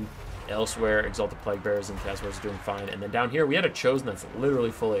fine. Elsewhere, Exalted Plague Bearers and Chaos Warriors are doing fine. And then down here, we had a Chosen that's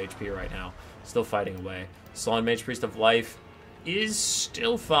literally full HP right now, still fighting away. Salon Mage Priest of Life is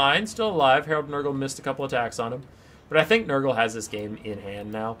still fine, still alive. Herald of Nurgle missed a couple attacks on him. But I think Nurgle has this game in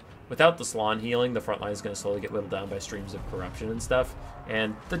hand now. Without the Salon healing, the front line is going to slowly get whittled down by streams of corruption and stuff.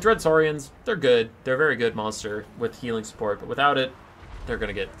 And the Dread Saurians, they're good. They're a very good monster with healing support, but without it, they're going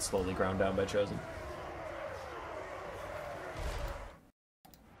to get slowly ground down by Chosen.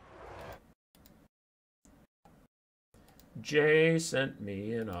 Jay sent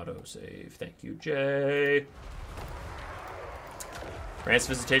me an autosave. Thank you, Jay. Rancid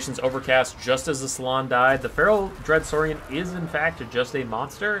Visitations overcast just as the Salon died. The Feral Dread Saurian is, in fact, just a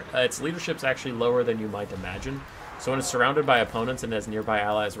monster. Its leadership's actually lower than you might imagine. So when it's surrounded by opponents and has nearby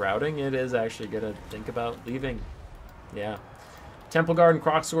allies routing, it is actually going to think about leaving. Yeah. Temple Guard and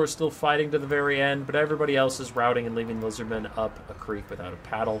Kroxor are still fighting to the very end, but everybody else is routing and leaving Lizardmen up a creek without a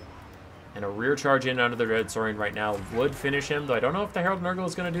paddle. And a rear charge in under the Dread Saurian right now would finish him, though I don't know if the Herald Nurgle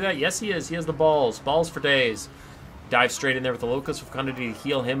is going to do that. Yes, he is. He has the balls. Balls for days. Dive straight in there with the Locust of Fecundity to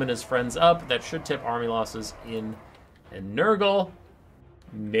heal him and his friends up. That should tip army losses in. And Nurgle,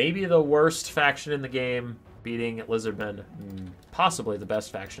 maybe the worst faction in the game, beating Lizardmen, possibly the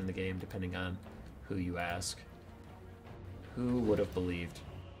best faction in the game, depending on who you ask. Who would have believed?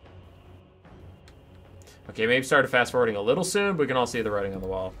 Okay, maybe started fast forwarding a little soon, but we can all see the writing on the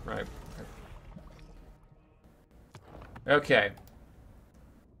wall, right? Okay.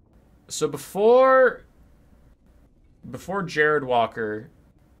 So before Jared Walker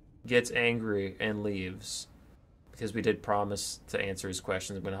gets angry and leaves, because we did promise to answer his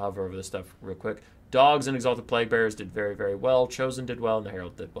questions, I'm going to hover over this stuff real quick. Dogs and Exalted Plague Bearers did very, very well. Chosen did well, and the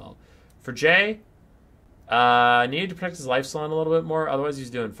Herald did well. For Jay, needed to protect his life salon a little bit more, otherwise he's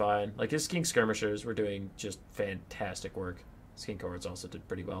doing fine. Like, his Skink Skirmishers were doing just fantastic work. Skink Cohorts also did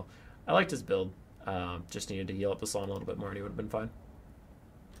pretty well. I liked his build. Just needed to heal up the salon a little bit more, and he would have been fine.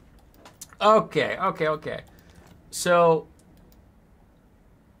 Okay. So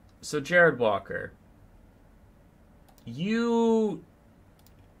Jared Walker, you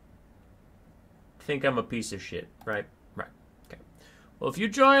think I'm a piece of shit, right? Right. Okay. Well, if you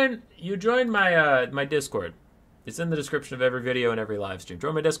join my my Discord, it's in the description of every video and every live stream.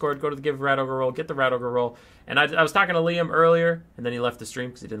 Join my Discord, go to the Give Rat Ogre roll, get the Rat Ogre roll. And I was talking to Liam earlier, and then he left the stream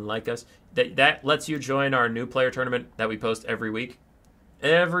because he didn't like us. That lets you join our new player tournament that we post every week.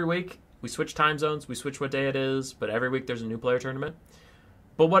 Every week, we switch time zones, we switch what day it is, but every week there's a new player tournament.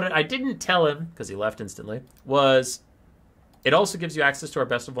 But what I didn't tell him, because he left instantly, was it also gives you access to our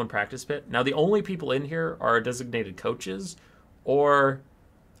best of one practice pit. Now, the only people in here are designated coaches or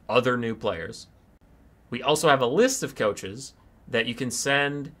other new players. We also have a list of coaches that you can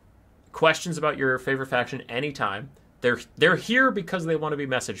send questions about your favorite faction anytime. They're here because they want to be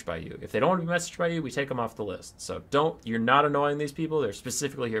messaged by you. If they don't want to be messaged by you, we take them off the list. So you're not annoying these people. They're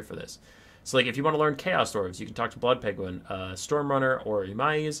specifically here for this. So like if you want to learn Chaos Dwarves, you can talk to Blood Penguin, Stormrunner, or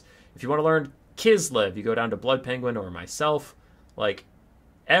Imais. If you want to learn Kislev, you go down to Blood Penguin or myself. Like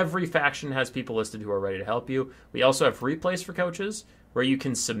every faction has people listed who are ready to help you. We also have replays for coaches where you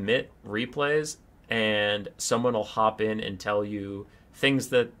can submit replays and someone will hop in and tell you things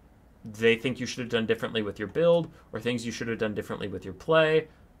that they think you should have done differently with your build or things you should have done differently with your play.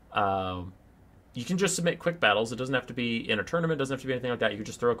 You can just submit quick battles. It doesn't have to be in a tournament. It doesn't have to be anything like that. You can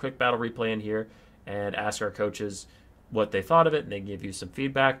just throw a quick battle replay in here and ask our coaches what they thought of it, and they can give you some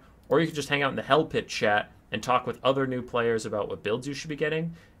feedback. Or you can just hang out in the Hell Pit chat and talk with other new players about what builds you should be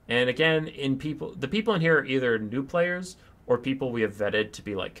getting. And again, the people in here are either new players or people we have vetted to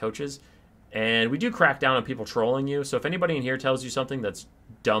be like coaches. And we do crack down on people trolling you. So if anybody in here tells you something that's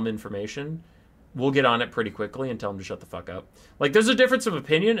dumb information, we'll get on it pretty quickly and tell them to shut the fuck up. Like, there's a difference of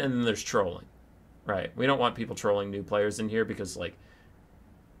opinion, and then there's trolling. Right? We don't want people trolling new players in here because, like,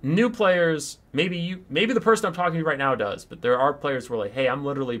 new players, maybe the person I'm talking to right now does, but there are players who are like, hey, I'm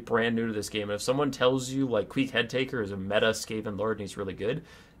literally brand new to this game, and if someone tells you, like, Queek Headtaker is a meta Skaven Lord and he's really good,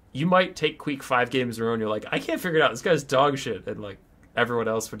 you might take Queek 5 games in a row and you're like, I can't figure it out. This guy's dog shit. And, like, everyone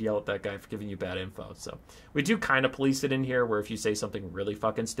else would yell at that guy for giving you bad info. So we do kind of police it in here where if you say something really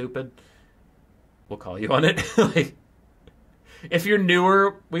fucking stupid, we'll call you on it. Like, if you're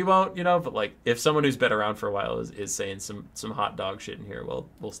newer, we won't, but like if someone who's been around for a while is saying some hot dog shit in here,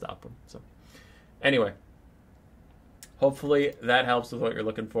 we'll stop them. So anyway, hopefully that helps with what you're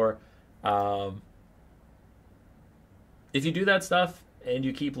looking for. If you do that stuff and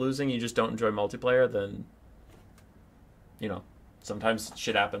you keep losing, you just don't enjoy multiplayer, then sometimes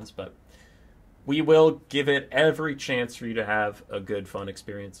shit happens, but we will give it every chance for you to have a good, fun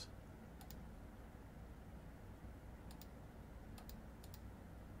experience.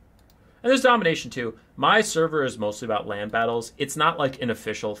 And there's domination too. My server is mostly about land battles. It's not like an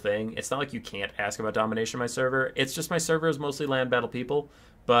official thing. It's not like you can't ask about domination on my server. It's just my server is mostly land battle people.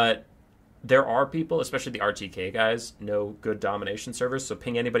 But there are people, especially the RTK guys, know good domination servers. So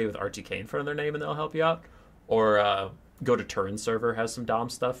ping anybody with RTK in front of their name and they'll help you out. Or go to Turin's server, has some dom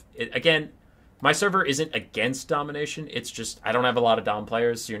stuff. Again, my server isn't against domination. It's just I don't have a lot of dom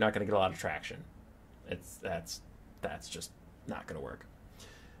players, so you're not going to get a lot of traction. That's just not going to work.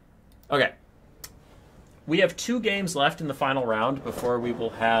 Okay. We have 2 games left in the final round before we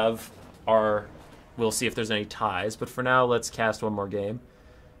will have we'll see if there's any ties, but for now, let's cast one more game.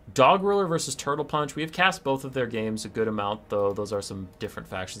 Dog Ruler versus Turtle Punch. We have cast both of their games a good amount, though. Those are some different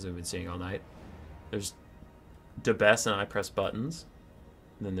factions we've been seeing all night. There's DeBess and I Press Buttons.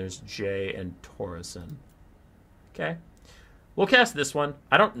 And then there's Jay and Torreson. Okay. We'll cast this one.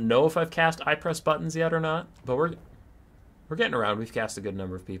 I don't know if I've cast I Press Buttons yet or not, but we're getting around. We've cast a good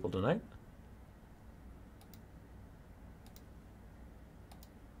number of people tonight.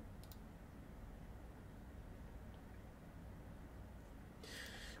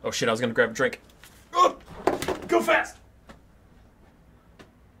 Oh shit, I was gonna grab a drink. Oh, go fast!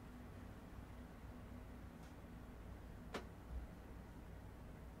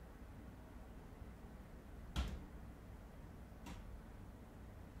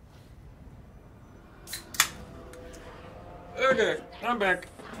 Okay, I'm back.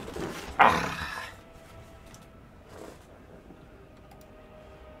 Ah.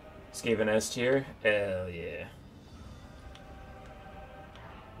 Skaven S tier? Hell yeah.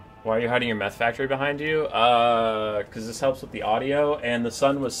 Why are you hiding your meth factory behind you? Because this helps with the audio, and the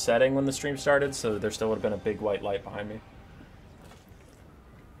sun was setting when the stream started, so there still would have been a big white light behind me.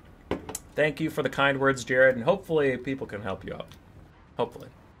 Thank you for the kind words, Jared, and hopefully people can help you out. Hopefully.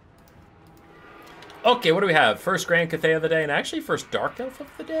 Okay, what do we have? First Grand Cathay of the day, and actually first Dark Elf of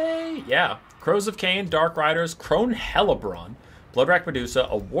the day? Yeah. Crows of Cain, Dark Riders, Crone Hellebron, Bloodwrack Medusa,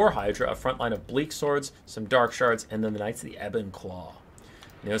 a War Hydra, a front line of Bleak Swords, some Dark Shards, and then the Knights of the Ebon Claw.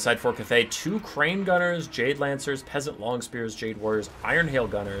 On the other side for Cathay, 2 Crane Gunners, Jade Lancers, Peasant Long Spears, Jade Warriors, Iron Hail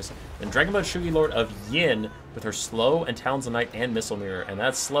Gunners, and Dragonblood Shugi Lord of Yin with her Slow and Talons of Night and Missile Mirror. And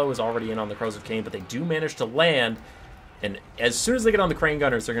that Slow is already in on the Crows of Cain, but they do manage to land. And as soon as they get on the Crane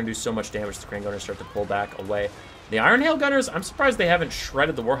Gunners, they're going to do so much damage. The Crane Gunners start to pull back away. The Iron Hail Gunners, I'm surprised they haven't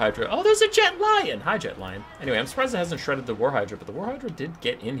shredded the War Hydra. Oh, there's a Jet Lion! Hi, Jet Lion. Anyway, I'm surprised it hasn't shredded the War Hydra, but the War Hydra did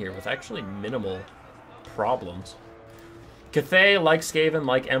get in here with actually minimal problems. Cathay, like Skaven,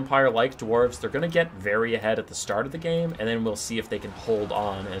 like Empire, like Dwarves, they're going to get very ahead at the start of the game, and then we'll see if they can hold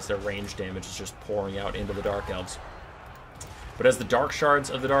on as their range damage is just pouring out into the Dark Elves. But as the Dark Shards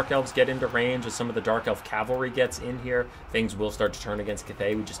of the Dark Elves get into range, as some of the Dark Elf cavalry gets in here, things will start to turn against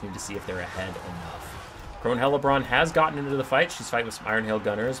Cathay. We just need to see if they're ahead enough. Crone Hellebron has gotten into the fight. She's fighting with some Iron Hail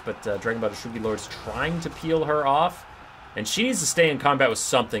Gunners, but Dragonblood Shugi Lord is trying to peel her off. And she needs to stay in combat with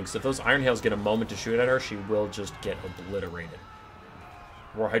something, because if those Iron Hails get a moment to shoot at her, she will just get obliterated.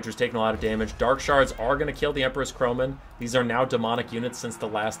 War Hydra's taking a lot of damage. Dark Shards are going to kill the Empress Croman. These are now demonic units since the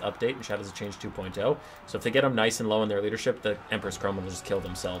last update in Shadows of Change 2.0. So if they get them nice and low in their leadership, the Empress Croman will just kill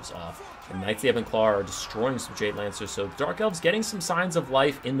themselves off. And Knights of the Ebon Claw are destroying some Jade Lancers, so Dark Elves getting some signs of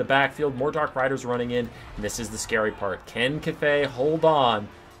life in the backfield. More Dark Riders running in, and this is the scary part. Can Cathay hold on,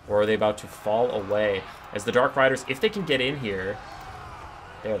 or are they about to fall away? As the Dark Riders, if they can get in here...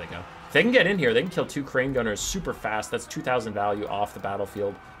 There they go. If they can get in here, they can kill 2 Crane Gunners super fast. That's 2,000 value off the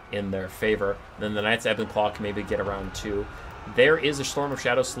battlefield in their favor. And then the Knights of Ebon Claw can maybe get around 2. There is a Storm of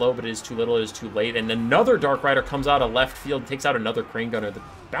Shadow slow, but it is too little, it is too late. And another Dark Rider comes out of left field, takes out another Crane Gunner. The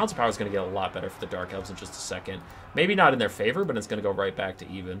balance of power is going to get a lot better for the Dark Elves in just a second. Maybe not in their favor, but it's going to go right back to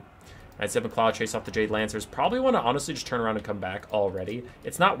even. Knights of Ebon Claw chase off the Jade Lancers. Probably want to honestly just turn around and come back already.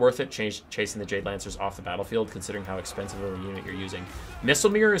 It's not worth it chasing the Jade Lancers off the battlefield, considering how expensive of a unit you're using.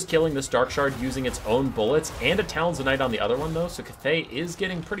 Missile Mirror is killing this Dark Shard using its own bullets, and a Talons of Night on the other one, though. So Cathay is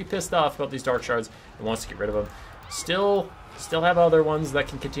getting pretty pissed off about these Dark Shards and wants to get rid of them. Still have other ones that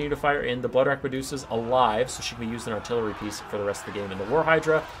can continue to fire in. The Bloodwrack Medusa's alive, so she can be used an artillery piece for the rest of the game. And the War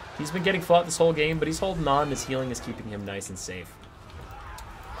Hydra, he's been getting fought this whole game, but he's holding on. His healing is keeping him nice and safe.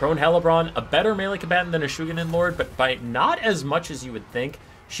 Crone Hellebron, a better melee combatant than a Shugenin Lord, but by not as much as you would think.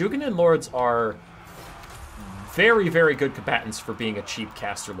 Shugenin Lords are very, very good combatants for being a cheap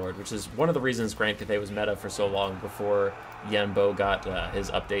caster lord, which is one of the reasons Grand Cathay was meta for so long before Yenbo got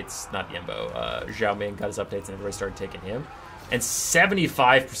his updates. Not Yenbo, Zhao Ming got his updates and everybody started taking him. And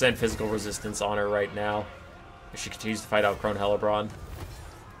 75% physical resistance on her right now. She continues to fight out Crone Hellebron.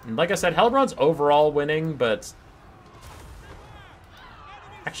 And like I said, Hellebron's overall winning, but...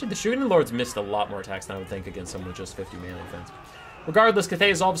 Actually, the Shugenin Lords missed a lot more attacks than I would think against someone with just 50 melee defense. Regardless, Cathay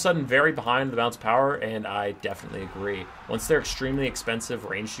is all of a sudden very behind the bounce power, and I definitely agree. Once their extremely expensive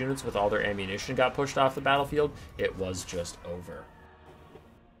ranged units with all their ammunition got pushed off the battlefield, it was just over.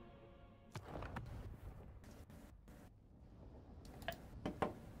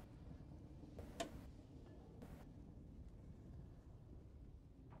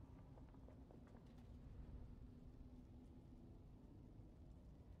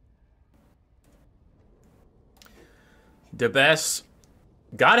 DeBess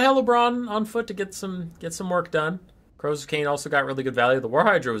got Hellebron on foot to get some work done. Crows of Cain also got really good value. The War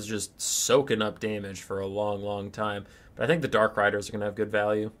Hydra was just soaking up damage for a long, long time. But I think the Dark Riders are going to have good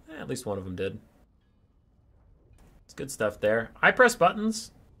value. At least one of them did. It's good stuff there. I press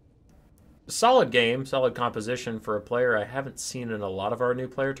buttons. Solid game, solid composition for a player I haven't seen in a lot of our new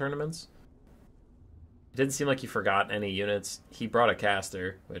player tournaments. It didn't seem like he forgot any units. He brought a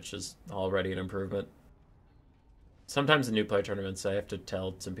caster, which is already an improvement. Sometimes in new player tournaments, I have to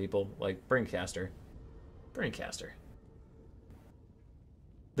tell some people, like, bring caster. Bring caster.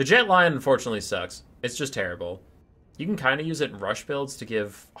 The Jet Lion, unfortunately, sucks. It's just terrible. You can kind of use it in rush builds to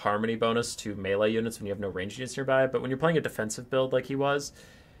give harmony bonus to melee units when you have no ranged units nearby, but when you're playing a defensive build like he was,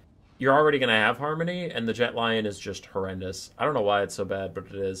 you're already going to have harmony, and the Jet Lion is just horrendous. I don't know why it's so bad, but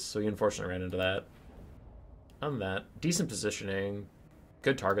it is, so you unfortunately ran into that. Other than that, decent positioning,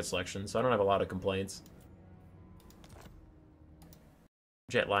 good target selection, so I don't have a lot of complaints.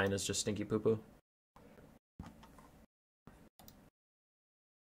 Jet Lion is just stinky poo poo.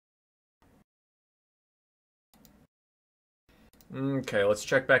 Okay, let's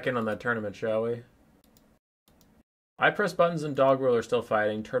check back in on that tournament, shall we? I Press Buttons and Dogwhirl are still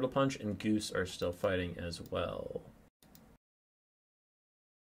fighting. Turtle Punch and Goose are still fighting as well.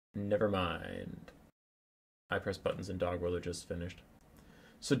 Never mind. I Press Buttons and Dogwhirl are just finished.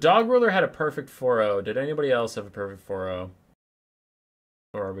 So Dogwhirler had a perfect 4-0. Did anybody else have a perfect 4-0?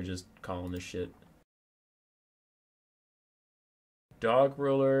 Or are we just calling this shit?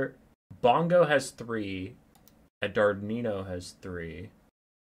 Dogwhirler. Bongo has 3. Dardnino has 3.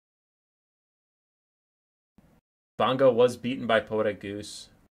 Bongo was beaten by Poetic Goose.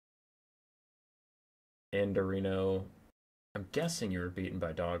 And Dorino. I'm guessing you were beaten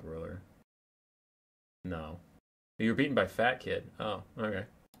by Dogwhirler. No. You were beaten by Fat Kid. Oh, okay.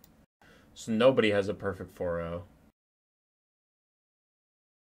 So nobody has a perfect 4-0.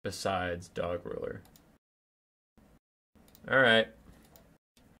 Besides Dogwhirler. Alright.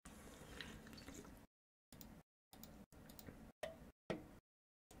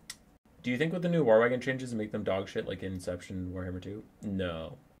 Do you think with the new War Wagon changes make them dog shit like Inception and Warhammer 2?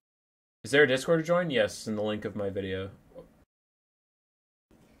 No. Is there a Discord to join? Yes, in the link of my video.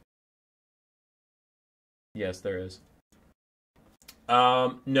 Yes, there is.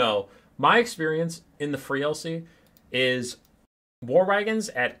 No. My experience in the free LC is War Wagons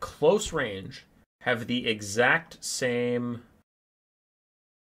at close range have the exact same...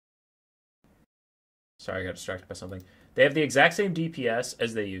 Sorry, I got distracted by something. They have the exact same DPS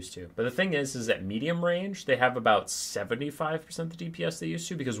as they used to. But the thing is at medium range, they have about 75% of the DPS they used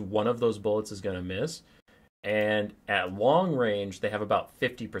to because one of those bullets is going to miss. And at long range, they have about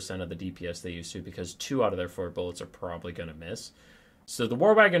 50% of the DPS they used to because 2 out of their 4 bullets are probably going to miss. So the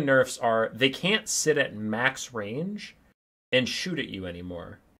War Wagon nerfs are, they can't sit at max range and shoot at you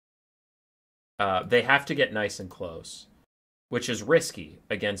anymore. They have to get nice and close, which is risky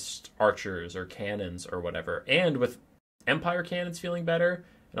against archers or cannons or whatever. And with Empire cannons feeling better,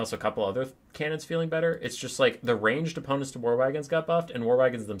 and also a couple other cannons feeling better, it's just like the ranged opponents to War Wagons got buffed, and War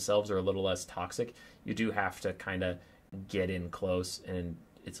Wagons themselves are a little less toxic. You do have to kind of get in close, and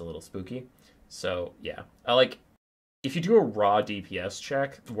it's a little spooky. So, yeah. If you do a raw DPS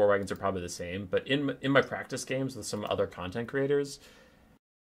check, the War Wagons are probably the same, but in my practice games with some other content creators,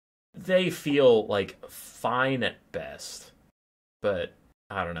 they feel, like, fine at best. But,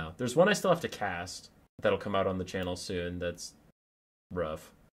 I don't know. There's one I still have to cast that'll come out on the channel soon that's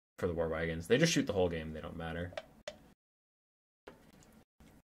rough for the War Wagons. They just shoot the whole game. They don't matter.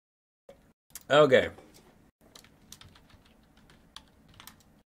 Okay.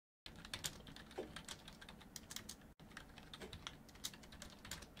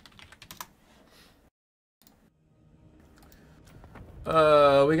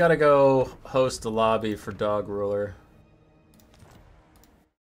 We gotta go host a lobby for Dog Ruler.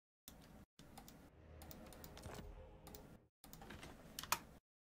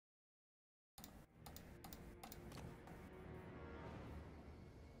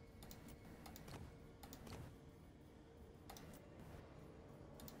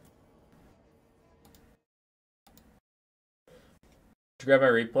 To grab my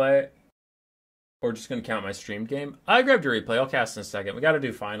replay, or just gonna count my streamed game? I grabbed your replay. I'll cast in a second. We gotta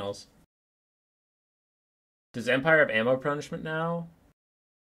do finals. Does Empire have ammo punishment now?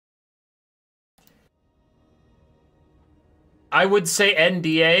 I would say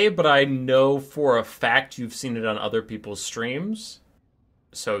NDA, but I know for a fact you've seen it on other people's streams.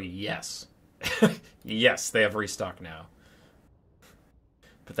 So yes. Yes, they have restock now.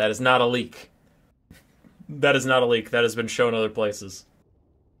 But that is not a leak. That is not a leak. That has been shown other places.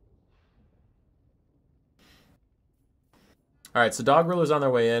 Alright, so Dog Ruler's on their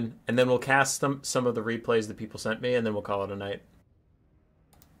way in, and then we'll cast some of the replays that people sent me, and then we'll call it a night.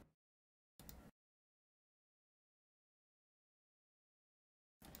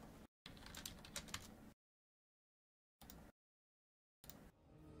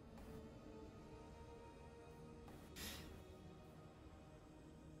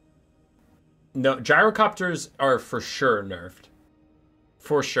 No, gyrocopters are for sure nerfed.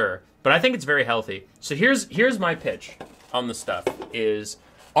 For sure. But I think it's very healthy. So here's my pitch on the stuff is,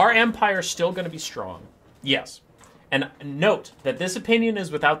 our Empire still going to be strong? Yes. And note that this opinion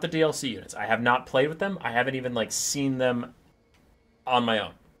is without the DLC units. I have not played with them. I haven't even seen them on my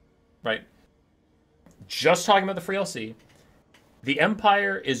own. Right? Just talking about the free LC. The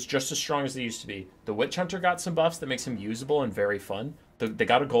Empire is just as strong as they used to be. The Witch Hunter got some buffs that makes him usable and very fun. They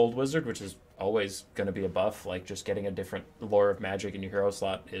got a Gold Wizard, which is always going to be a buff. Just getting a different lore of magic in your hero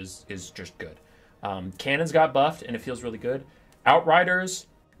slot is just good. Cannons got buffed, and it feels really good. Outriders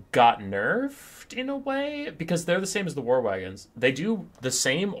got nerfed in a way because they're the same as the War Wagons. They do the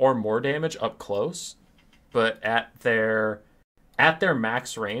same or more damage up close, but at their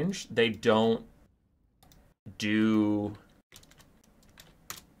max range, they don't do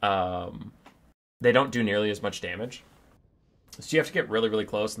nearly as much damage. So you have to get really, really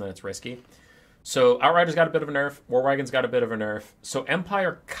close, and then it's risky. So Outriders got a bit of a nerf. War Wagons got a bit of a nerf. So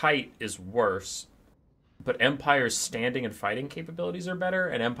Empire Kite is worse, but Empire's standing and fighting capabilities are better,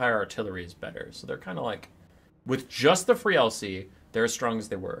 and Empire Artillery is better. So they're kind of like, with just the free LC, they're as strong as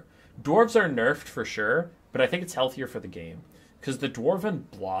they were. Dwarves are nerfed for sure, but I think it's healthier for the game. Because the Dwarven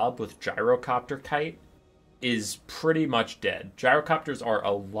Blob with Gyrocopter Kite is pretty much dead. Gyrocopters are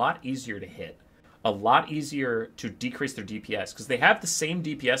a lot easier to hit, a lot easier to decrease their DPS, because they have the same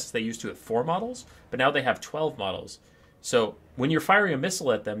DPS as they used to at 4 models, but now they have 12 models. So when you're firing a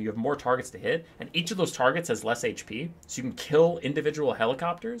missile at them, you have more targets to hit, and each of those targets has less HP, so you can kill individual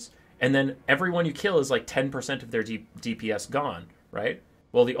helicopters, and then every one you kill is like 10% of their DPS gone, right?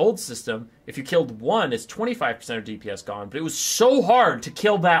 Well, the old system, if you killed one, it's 25% of DPS gone, but it was so hard to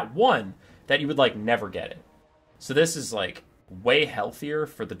kill that one that you would like never get it. So this is like way healthier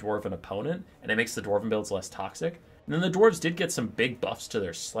for the Dwarven opponent, and it makes the Dwarven builds less toxic. And then the Dwarves did get some big buffs to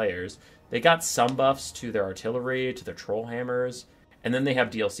their Slayers. They got some buffs to their artillery, to their troll hammers, and then they have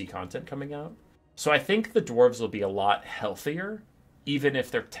DLC content coming out. So I think the Dwarves will be a lot healthier, even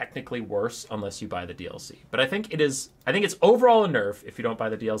if they're technically worse unless you buy the DLC. But I think it's overall a nerf if you don't buy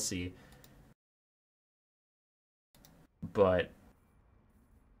the DLC. But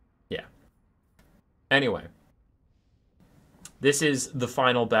yeah. Anyway, this is the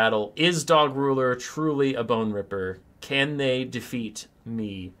final battle. Is Dog Ruler truly a Bone Ripper? Can they defeat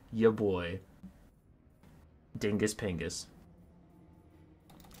me, ya boy, Dingus Pingus?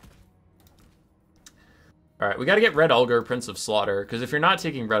 All right, we got to get Red Ulger, Prince of Slaughter, because if you're not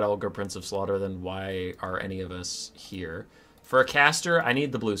taking Red Ulger, Prince of Slaughter, then why are any of us here? For a caster, I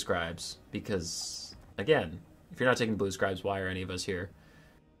need the Blue Scribes, because, again, if you're not taking Blue Scribes, why are any of us here?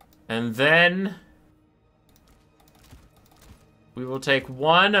 And then we will take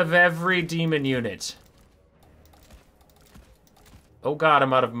one of every demon unit. Oh god,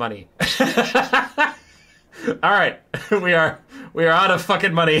 I'm out of money. All right, we are out of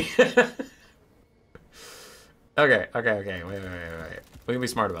fucking money. Okay, wait. We can be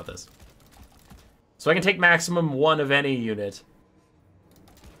smart about this. So I can take maximum one of any unit.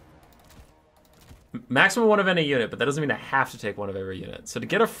 Maximum one of any unit, but that doesn't mean I have to take one of every unit. So to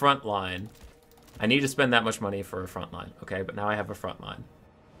get a front line, I need to spend that much money for a front line. Okay, but now I have a front line.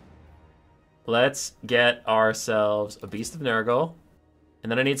 Let's get ourselves a Beast of Nurgle.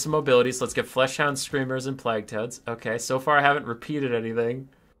 And then I need some mobility, so let's get Fleshhound, Screamers, and Plague Toads. Okay, so far I haven't repeated anything.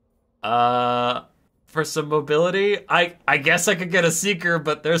 For some mobility, I guess I could get a Seeker,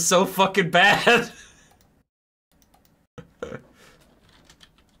 but they're so fucking bad.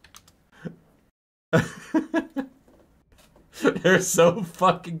 They're so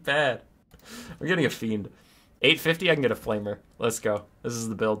fucking bad. I'm getting a Fiend. 850, I can get a Flamer. Let's go. This is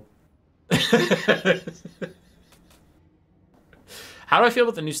the build. How do I feel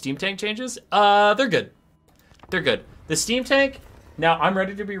about the new Steam Tank changes? They're good. They're good. The Steam Tank, now I'm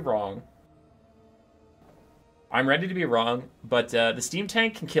ready to be wrong. But the Steam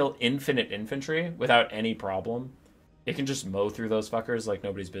Tank can kill infinite infantry without any problem. It can just mow through those fuckers like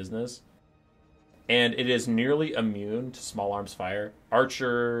nobody's business. And it is nearly immune to small arms fire.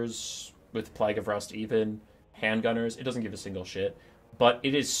 Archers with Plague of Rust even, handgunners, it doesn't give a single shit. But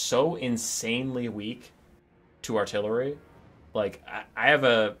it is so insanely weak to artillery. Like, I have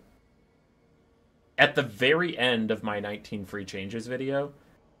a... At the very end of my 19 free changes video,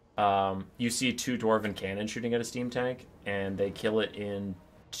 you see 2 Dwarven cannon shooting at a Steam Tank, and they kill it in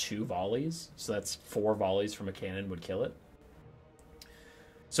 2 volleys. So that's 4 volleys from a cannon would kill it.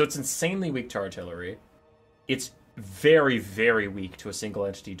 So it's insanely weak to artillery. It's very, very weak to a single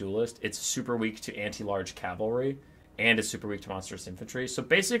entity duelist. It's super weak to anti-large cavalry, and it's super weak to monstrous infantry. So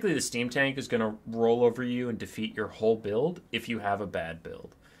basically the Steam Tank is going to roll over you and defeat your whole build if you have a bad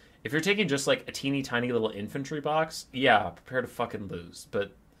build. If you're taking just like a teeny tiny little infantry box, yeah, prepare to fucking lose.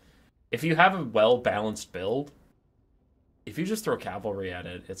 But if you have a well-balanced build, if you just throw cavalry at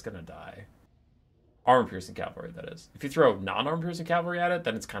it, it's going to die. Armor-piercing cavalry, that is. If you throw non-armor-piercing cavalry at it,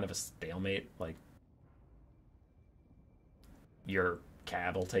 then it's kind of a stalemate. Like, your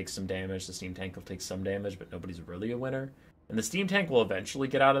cab will take some damage, the Steam Tank will take some damage, but nobody's really a winner. And the Steam Tank will eventually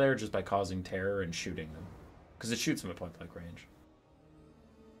get out of there just by causing terror and shooting them. Because it shoots them at point-blank range.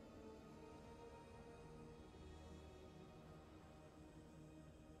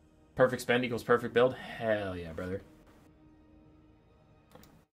 Perfect spend equals perfect build? Hell yeah, brother.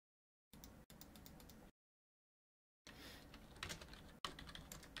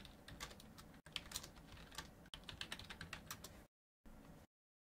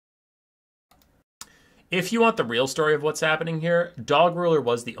 If you want the real story of what's happening here, Dog Ruler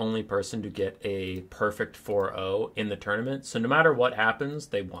was the only person to get a perfect 4-0 in the tournament. So no matter what happens,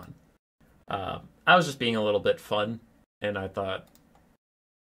 they won. I was just being a little bit fun, and I thought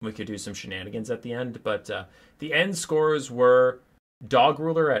we could do some shenanigans at the end. But the end scores were Dog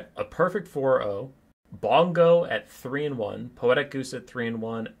Ruler at a perfect 4-0, Bongo at 3-1, Poetic Goose at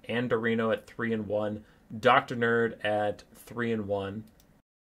 3-1, Andorino at 3-1, Dr. Nerd at 3-1.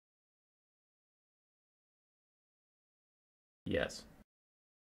 Yes.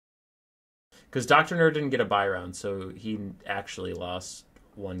 Because Dr. Nerd didn't get a buy round, so he actually lost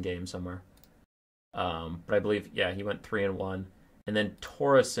one game somewhere. But I believe, yeah, he went 3-1. And then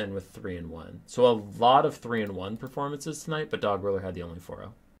Torreson with 3-1. So a lot of 3-1 performances tonight, but Dog Ruler had the only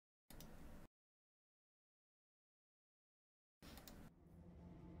 4-0.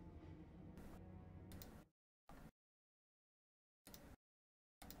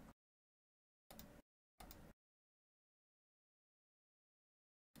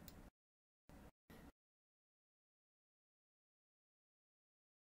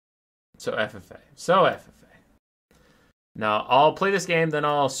 So FFA. Now, I'll play this game, then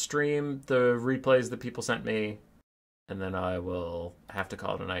I'll stream the replays that people sent me, and then I will have to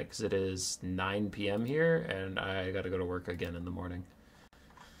call it a night because it is 9 p.m. here, and I got to go to work again in the morning.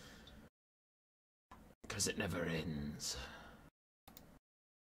 Because it never ends.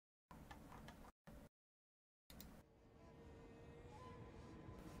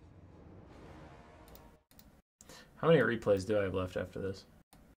 How many replays do I have left after this?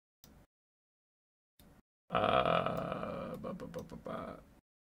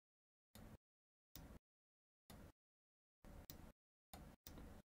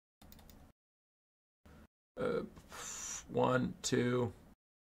 1, 2.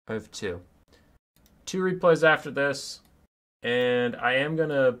 I have 2. 2 replays after this, and I am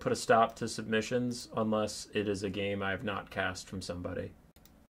gonna put a stop to submissions unless it is a game I have not cast from somebody.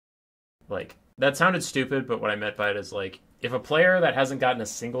 Like, that sounded stupid, but what I meant by it is, like, if a player that hasn't gotten a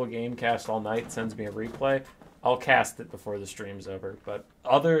single game cast all night sends me a replay, I'll cast it before the stream's over. But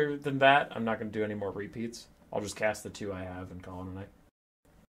other than that, I'm not going to do any more repeats. I'll just cast the 2 I have and call it a night.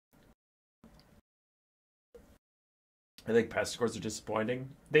 I think pest scores are disappointing.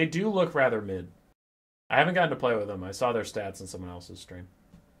 They do look rather mid. I haven't gotten to play with them. I saw their stats in someone else's stream.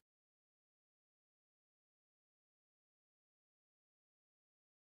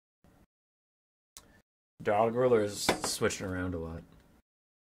 Dog Ruler is switching around a lot.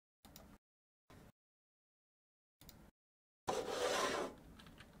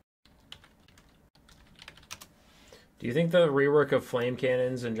 Do you think the rework of flame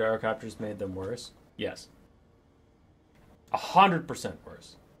cannons and gyrocopters made them worse? Yes. 100%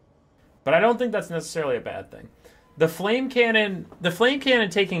 worse. But I don't think that's necessarily a bad thing. The flame cannon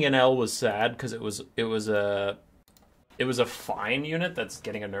taking an L was sad because it was a fine unit that's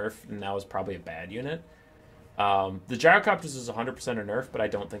getting a nerf, and that was probably a bad unit. The gyrocopters is 100% a nerf, but I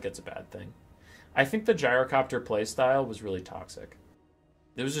don't think it's a bad thing. I think the gyrocopter playstyle was really toxic.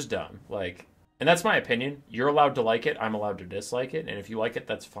 It was just dumb. Like, and that's my opinion. You're allowed to like it. I'm allowed to dislike it. And if you like it,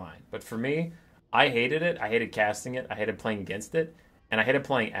 that's fine. But for me, I hated it. I hated casting it. I hated playing against it. And I hated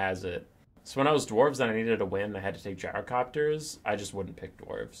playing as it. So when I was dwarves and I needed a win, I had to take gyrocopters. I just wouldn't pick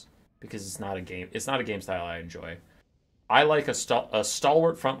dwarves because it's not a game style I enjoy. I like a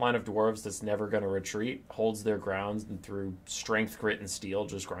stalwart front line of dwarves that's never going to retreat, holds their grounds, and through strength, grit, and steel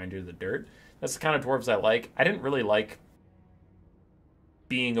just grind you to the dirt. That's the kind of dwarves I like. I didn't really like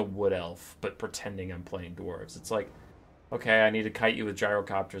being a wood elf, but pretending I'm playing dwarves. It's like, okay, I need to kite you with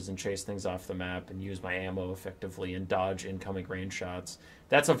gyrocopters and chase things off the map and use my ammo effectively and dodge incoming range shots.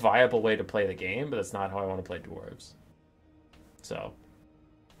 That's a viable way to play the game, but that's not how I want to play dwarves. So,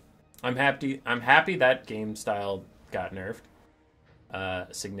 I'm happy that game style got nerfed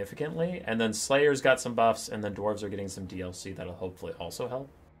significantly, and then Slayers got some buffs, and then dwarves are getting some DLC that'll hopefully also help.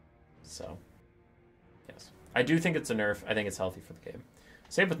 So, yes. I do think it's a nerf. I think it's healthy for the game.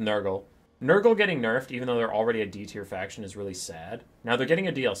 Same with Nurgle. Nurgle getting nerfed, even though they're already a D tier faction, is really sad. Now they're getting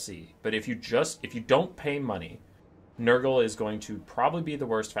a DLC, but if you don't pay money, Nurgle is going to probably be the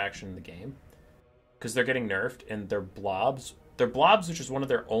worst faction in the game because they're getting nerfed, and they're blobs. They're blobs, which is one of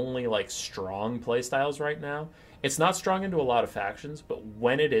their only like strong playstyles right now. It's not strong into a lot of factions, but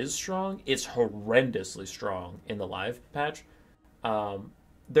when it is strong, it's horrendously strong in the live patch.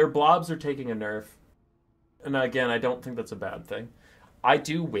 Their blobs are taking a nerf, and again, I don't think that's a bad thing. I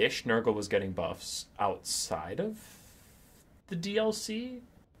do wish Nurgle was getting buffs outside of the DLC.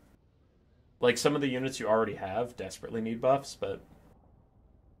 Like, some of the units you already have desperately need buffs, but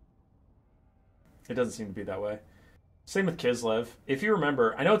it doesn't seem to be that way. Same with Kislev. If you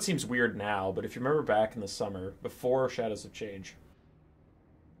remember, I know it seems weird now, but if you remember back in the summer, before Shadows of Change,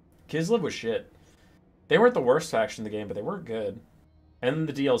 Kislev was shit. They weren't the worst faction in the game, but they weren't good. And then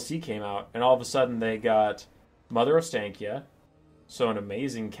the DLC came out, and all of a sudden they got Mother Ostankya, so an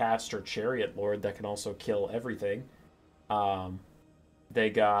amazing caster chariot lord that can also kill everything. They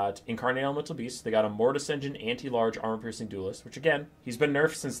got Incarnate Elemental Beast. They got a Mortis Engine anti-large armor-piercing duelist, which again, he's been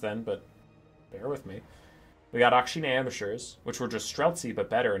nerfed since then, but bear with me. We got Akshina Ambushers, which were just Streltsy but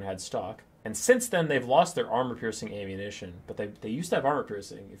better and had stock. And since then, they've lost their armor-piercing ammunition, but they used to have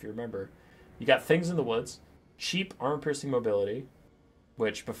armor-piercing, if you remember. You got Things in the Woods, cheap armor-piercing mobility,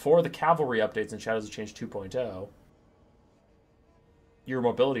 which before the cavalry updates in Shadows of Change 2.0, your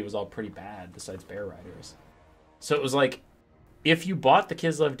mobility was all pretty bad besides Bear Riders. So it was like, if you bought the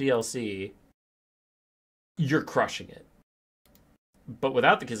Kislev DLC, you're crushing it. But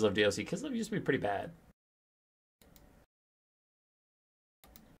without the Kislev DLC, Kislev used to be pretty bad.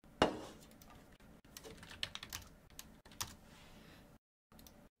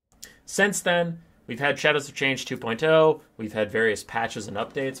 Since then, we've had Shadows of Change 2.0, we've had various patches and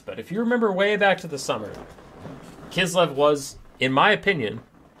updates, but if you remember way back to the summer, Kislev was, in my opinion,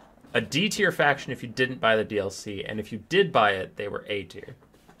 a D tier faction if you didn't buy the DLC, and if you did buy it, they were A tier.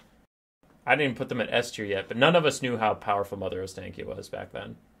 I didn't even put them at S tier yet, but none of us knew how powerful Mother Ostankya was back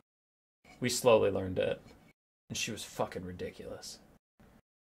then. We slowly learned it, and she was fucking ridiculous.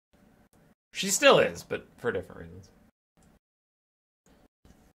 She still is, but for different reasons.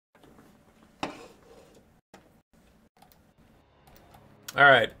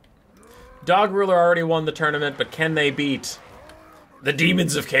 Alright. Dog Ruler already won the tournament, but can they beat the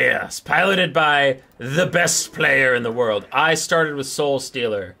Demons of Chaos, piloted by the best player in the world? I started with Soul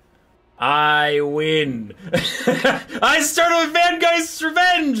Stealer. I win. I started with Vangeist's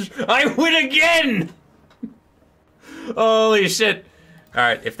Revenge. I win again. Holy shit.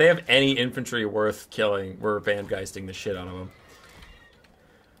 Alright, if they have any infantry worth killing, we're Vangeisting the shit out of them.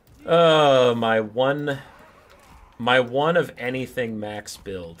 Oh, my one of anything max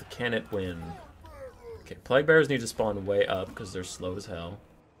build. Can it win? Okay, Plague Bearers need to spawn way up because they're slow as hell.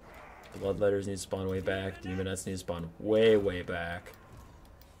 Bloodletters need to spawn way back. Demonettes need to spawn way, way back.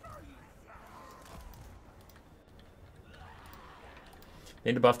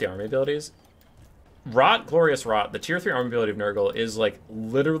 Need to buff the army abilities. Rot, Glorious Rot, the tier 3 army ability of Nurgle is like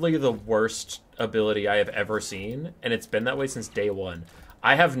literally the worst ability I have ever seen, and it's been that way since day one.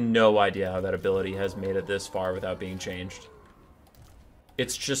 I have no idea how that ability has made it this far without being changed.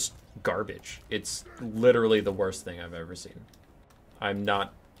 It's just garbage. It's literally the worst thing I've ever seen. I'm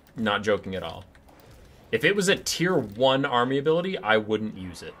not joking at all. If it was a tier 1 army ability, I wouldn't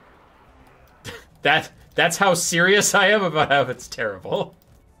use it. That's how serious I am about how it's terrible.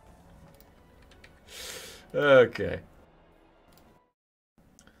 Okay.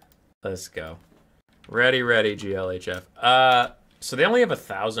 Let's go. Ready, GLHF. So they only have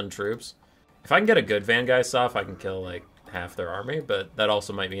 1,000 troops. If I can get a good Vangeist off, I can kill, like, half their army, but that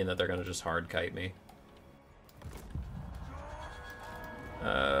also might mean that they're gonna just hard kite me.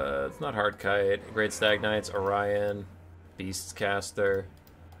 It's not hard kite. Great Stag Knights, Orion, Beasts Caster,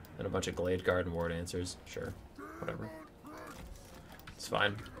 and a bunch of Glade Guard and War Dancers. Sure. Whatever. It's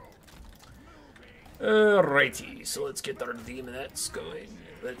fine. Alrighty, so let's get our Demonettes going.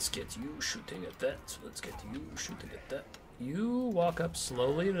 Let's get you shooting at that. Let's get you shooting at that. You walk up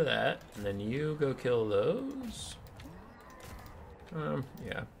slowly to that, and then you go kill those.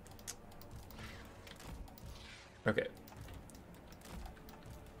 Yeah. Okay.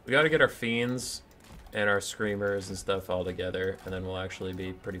 We gotta get our Fiends and our Screamers and stuff all together, and then we'll actually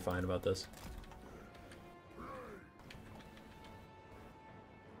be pretty fine about this.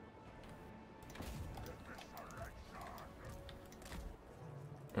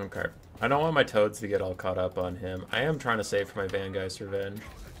 Okay. I don't want my Toads to get all caught up on him. I am trying to save for my Vangeist Revenge.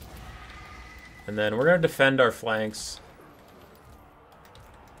 And then we're going to defend our flanks.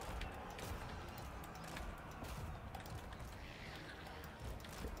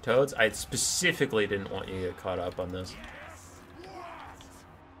 Toads, I specifically didn't want you to get caught up on this.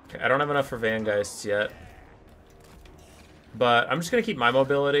 Okay, I don't have enough for Vangeists yet. But I'm just going to keep my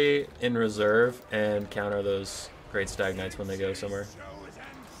mobility in reserve and counter those Great Stag Knights when they go somewhere.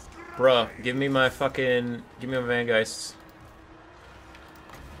 Bruh, give me my Vangeists.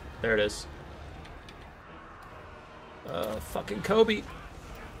 There it is. Fucking Kobe.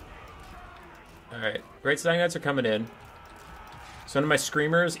 Alright, Great Stag Knights are coming in. So none of my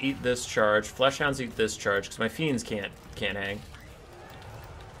Screamers eat this charge. Fleshhounds eat this charge, because my Fiends can't hang.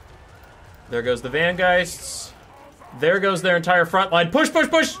 There goes the Vangeists. There goes their entire front line. Push, push,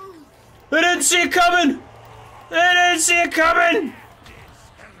 push! They didn't see it coming! I didn't see it coming!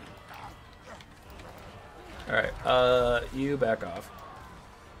 Alright, you back off.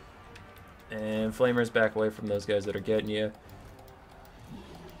 And Flamers back away from those guys that are getting you.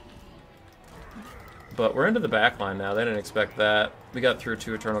 But we're into the back line now. They didn't expect that. We got through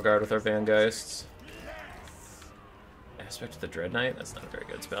 2 Eternal Guard with our Vangeists. Aspect of the Dread Knight? That's not a very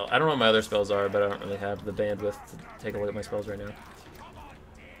good spell. I don't know what my other spells are, but I don't really have the bandwidth to take a look at my spells right now.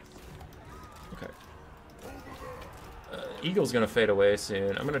 Okay. Eagle's gonna fade away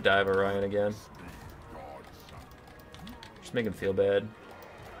soon. I'm gonna dive Orion again. Just make him feel bad.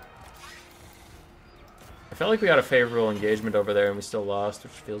 I felt like we got a favorable engagement over there and we still lost,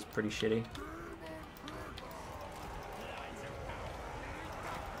 which feels pretty shitty.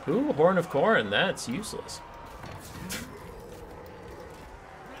 Ooh, Horn of Khorne, that's useless.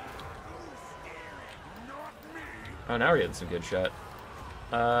 Oh, now we're getting some good shot.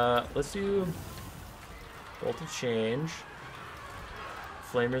 Let's do Bolt of Change.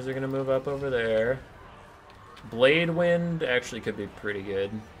 Flamers are gonna move up over there. Blade Wind actually could be pretty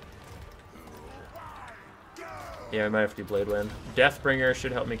good. Yeah, I might have to do Blade Wind. Deathbringer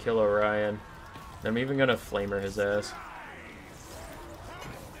should help me kill Orion. I'm even gonna Flamer his ass.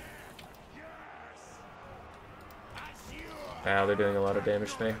 Wow, they're doing a lot of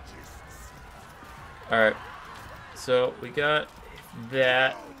damage to me. Alright. So, we got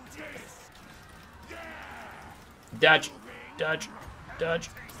that. Dodge. Dodge. Dodge.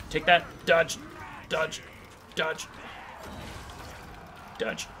 Take that. Dodge. Dodge. Dodge.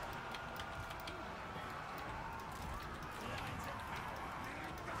 Dodge.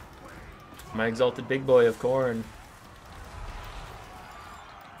 My exalted big boy of Khorne.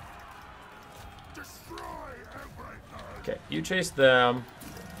 Okay, you chase them.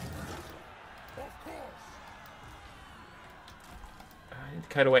 I need to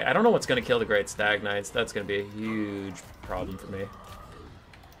kite away. I don't know what's going to kill the Great Stag Knights. That's going to be a huge problem for me.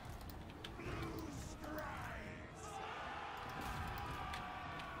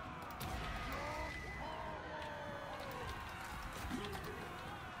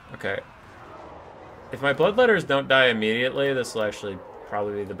 Okay. If my Bloodletters don't die immediately, this will actually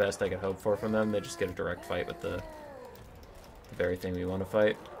probably be the best I could hope for from them. They just get a direct fight with the very thing we want to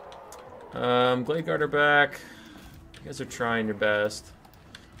fight. Gladeguard are back. You guys are trying your best.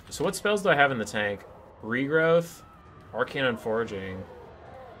 So what spells do I have in the tank? Regrowth, Arcane Unforging,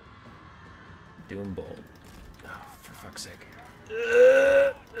 Doombolt. Oh, for fuck's sake.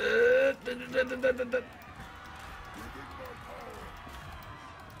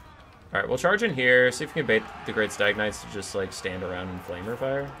 Alright, we'll charge in here, see if we can bait the Great Stag Knights to just like stand around in Flamer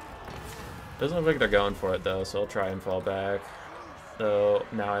Fire. Doesn't look like they're going for it though, so I'll try and fall back. So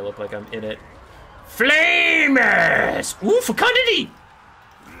now I look like I'm in it. Flamers! Ooh, Fecundity!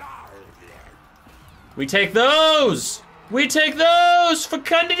 We take those! We take those!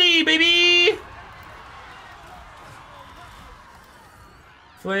 Fecundity, baby!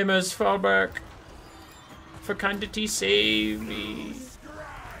 Flamers, fall back. Fecundity, save me.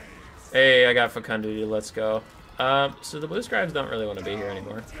 Hey, I got Fecundity, let's go. So the Blue Scribes don't really want to be here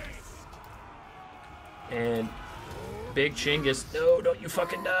anymore. And Big Chinggis, no, don't you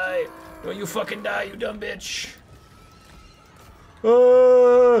fucking die. Don't you fucking die, you dumb bitch.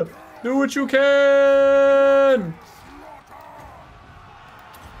 Do what you can.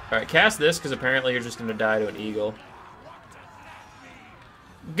 Alright, cast this, because apparently you're just going to die to an eagle.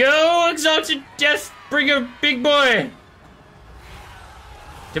 Go, Exalted Deathbringer, big boy!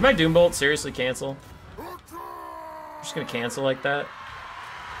 Did my Doombolt seriously cancel? I'm just going to cancel like that.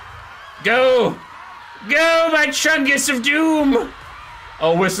 Go! Go, my Chungus of Doom!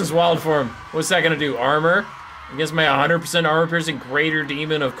 Oh, Whistle's Wild Form. What's that gonna do? Armor? Against my 100% armor-piercing Greater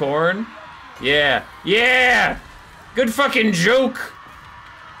Demon of Khorne? Yeah. Yeah! Good fucking joke!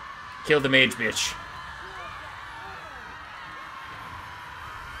 Kill the mage, bitch.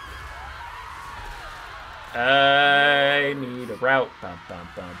 I need a route. Bum, bum,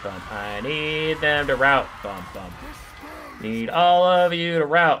 bum, bum. I need them to route. Bum, bum. Need all of you to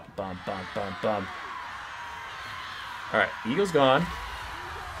route. Bum, bum, bum, bum. Alright, Eagle's gone.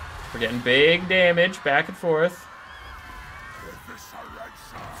 We're getting big damage back and forth.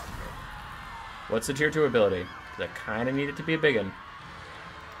 What's the tier 2 ability? Because I kind of need it to be a big one.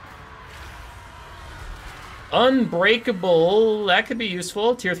 Unbreakable. That could be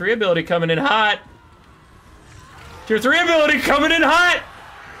useful. Tier 3 ability coming in hot. Tier 3 ability coming in hot!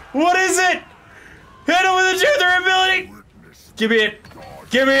 What is it? Hit him with a tier 3 ability! Give me it.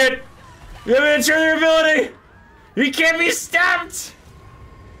 Give me it. Give me a tier 3 ability! He can't be stopped!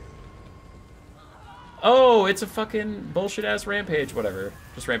 Oh, it's a fucking bullshit-ass rampage. Whatever.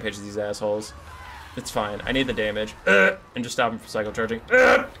 Just rampage these assholes. It's fine. I need the damage. And just stop him from cycle charging.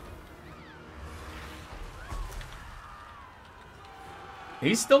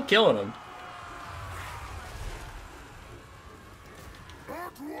 He's still killing him.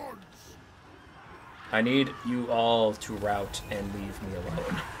 I need you all to rout and leave me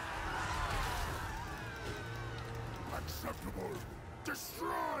alone. Acceptable.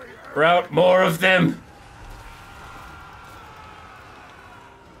 Destroy. Rout more of them.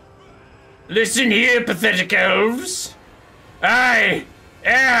 Listen here, pathetic elves. I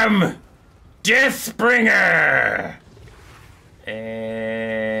am Deathbringer.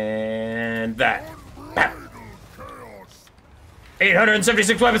 And that.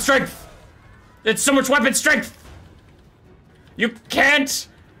 876 weapon strength. It's so much weapon strength. You can't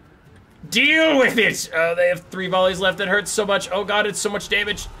deal with it. Oh, they have 3 volleys left. That hurts so much. Oh god, it's so much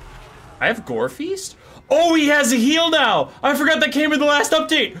damage. I have Gore Feast? Oh, he has a heal now. I forgot that came in the last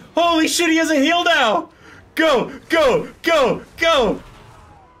update. Holy shit, he has a heal now. Go, go, go, go.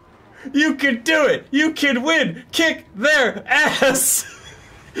 You can do it. You can win. Kick their ass.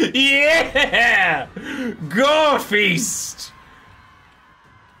 Yeah. Gore Feast.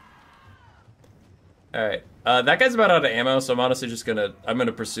 All right. That guy's about out of ammo, so I'm honestly just I'm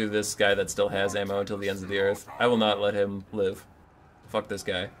gonna pursue this guy that still has ammo until the ends of the earth. I will not let him live. Fuck this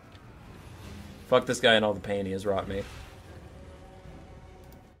guy. Fuck this guy and all the pain he has wrought me.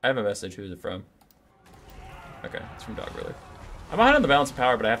 I have a message. Who is it from? Okay, it's from Dog Ruler. I'm behind on the balance of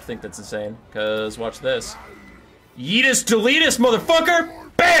power, but I have to think that's insane. Cause watch this. Yeetus deletus, motherfucker!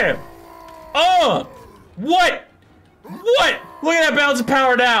 Bam! What? What? Look at that balance of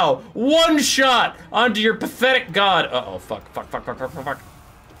power now! One shot onto your pathetic god. Uh-oh, fuck.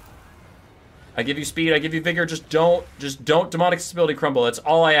 I give you speed, I give you vigor, just don't demonic accessibility crumble. That's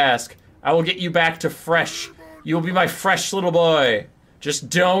all I ask. I will get you back to fresh. You will be my fresh little boy. Just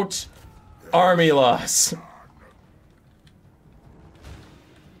don't army loss.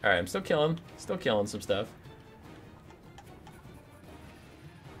 Alright, I'm still killing some stuff.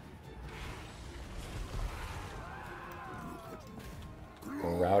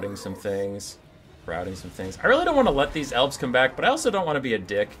 We're routing some things. I really don't want to let these elves come back, but I also don't want to be a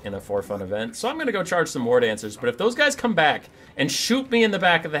dick in a for fun event, so I'm going to go charge some more dancers. But if those guys come back and shoot me in the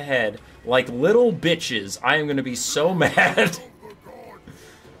back of the head like little bitches, I am going to be so mad.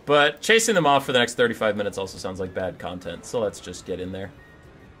 But chasing them off for the next 35 minutes also sounds like bad content, so let's just get in there.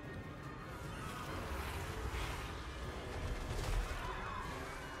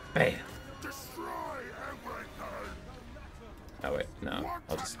 Bam. Oh wait, no.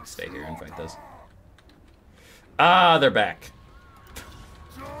 I'll just stay here and fight this. Ah, they're back.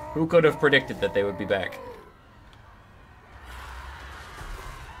 Who could have predicted that they would be back?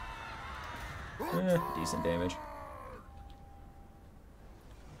 Decent damage.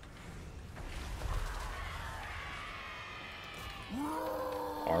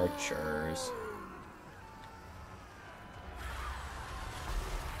 Archers.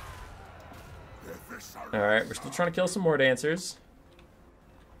 Alright, we're still trying to kill some more dancers.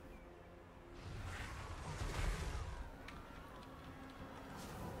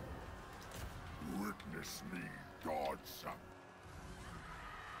 Witness me, godson.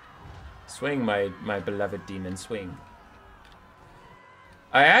 Swing, my beloved demon, swing.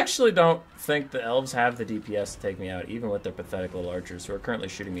 I actually don't think the elves have the DPS to take me out, even with their pathetic little archers who are currently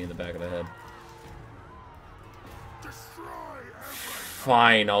shooting me in the back of the head.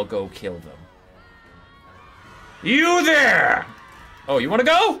 Fine, I'll go kill them. You there! Oh, you wanna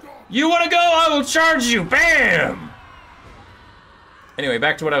go? You wanna go? I will charge you! Bam! Anyway,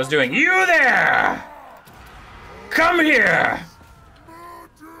 back to what I was doing. You there! Come here!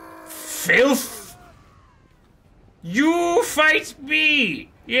 Filth! You fight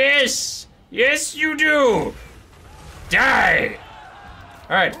me! Yes! Yes, you do! Die!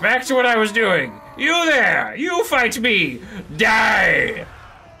 Alright, back to what I was doing. You there! You fight me! Die!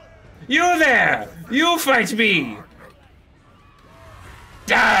 You there! You fight me!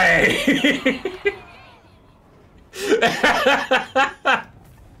 Die!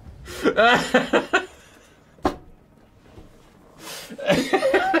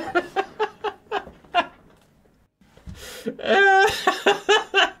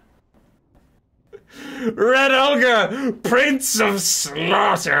 Red Olga, Prince of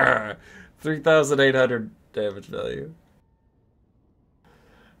Slaughter! 3,800 damage value.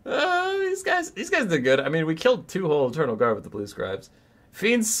 These guys did good. I mean, we killed 2 whole Eternal Guard with the Blue Scribes.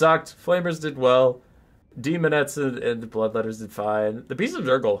 Fiends sucked. Flamers did well. Demonettes and the Bloodletters did fine. The Beast of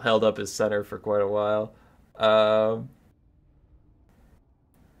Nurgle held up his center for quite a while. Yeah,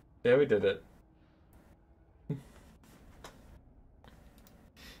 we did it.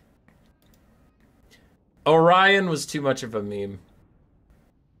 Orion was too much of a meme.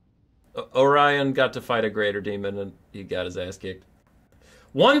 Orion got to fight a greater demon and he got his ass kicked.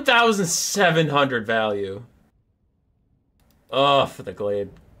 1,700 value. Oh, for the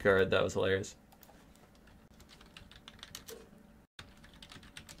Glade card. That was hilarious.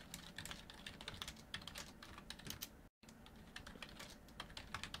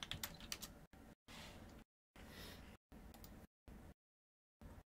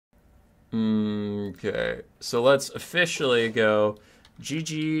 Okay, so let's officially go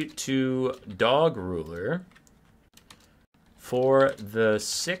GG to Dog Ruler for the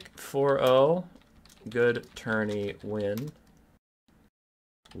sick 4-0. Good tourney win.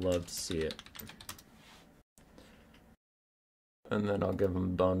 Love to see it. And then I'll give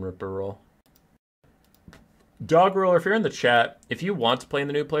him Bone Ripper roll. Dog Ruler, if you're in the chat, if you want to play in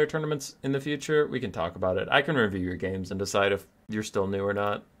the new player tournaments in the future, we can talk about it. I can review your games and decide if you're still new or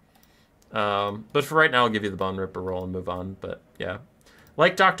not. But for right now, I'll give you the Bone Ripper roll and move on. But yeah,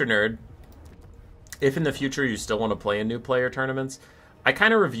 like Dr. Nerd, if in the future you still want to play in new player tournaments, I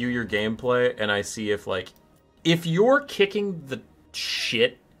kind of review your gameplay and I see if, like, if you're kicking the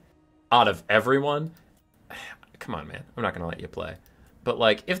shit out of everyone, come on, man, I'm not going to let you play. But,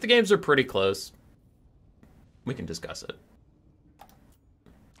 like, if the games are pretty close, we can discuss it.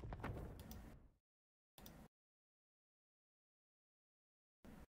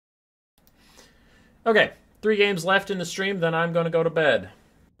 Okay, 3 games left in the stream, then I'm going to go to bed.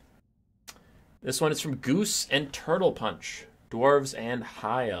 This one is from Goose and Turtle Punch. Dwarves and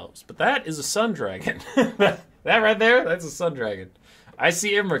High Elves. But that is a Sun Dragon. That right there, that's a Sun Dragon. I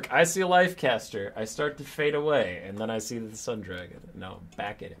see Imric, I see a Lifecaster. I start to fade away, and then I see the Sun Dragon. No,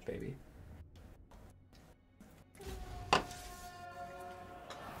 back in it, baby.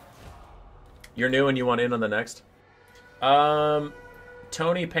 You're new and you want in on the next?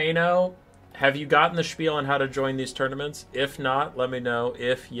 Tony Payno, have you gotten the spiel on how to join these tournaments? If not, let me know.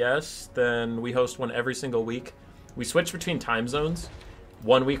 If yes, then we host one every single week. We switch between time zones.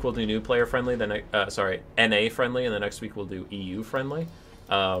 One week we'll do new player friendly, then NA friendly, and the next week we'll do EU friendly.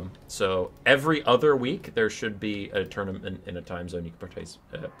 So every other week there should be a tournament in a time zone you can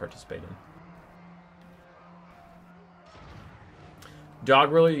participate in.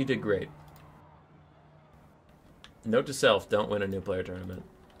 Dog Ruler, you did great. Note to self, don't win a new player tournament.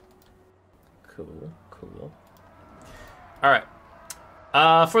 Cool, cool. Alright.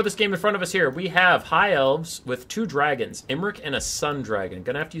 For this game in front of us here, we have High Elves with 2 dragons, Imric and a Sun Dragon.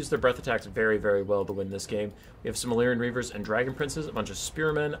 Gonna have to use their breath attacks very, very well to win this game. We have some Illyrian Reavers and Dragon Princes, a bunch of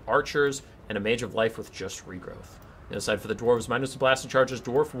Spearmen, Archers, and a Mage of Life with just Regrowth. The other side for the Dwarves, minus the Blasted Charges,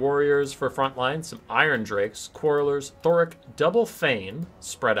 Dwarf Warriors for front line, some Iron Drakes, Quarrelers, Thoric, Double Fane,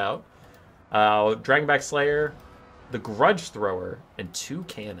 spread out, Dragonback Slayer, the Grudge Thrower, and 2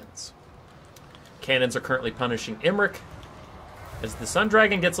 Cannons. Cannons are currently punishing Imric, as the Sun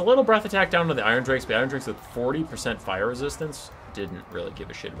Dragon gets a little breath attack down to the Iron Drakes, but Iron Drakes with 40% fire resistance didn't really give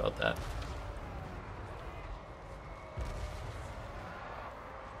a shit about that.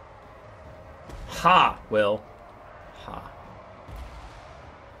 Ha, Will. Ha.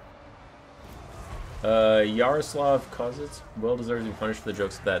 Yaroslav Kozitz. Will deserves to be punished for the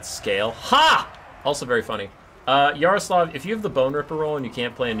jokes of that scale. Ha! Also very funny. Yaroslav, if you have the Bone Ripper roll and you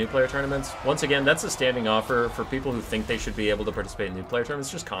can't play in new player tournaments, once again, that's a standing offer for people who think they should be able to participate in new player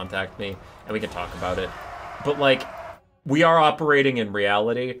tournaments. Just contact me and we can talk about it. But, like, we are operating in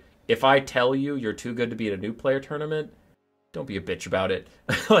reality. If I tell you you're too good to be at a new player tournament, don't be a bitch about it.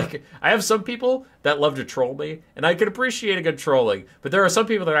 Like, I have some people that love to troll me, and I can appreciate a good trolling, but there are some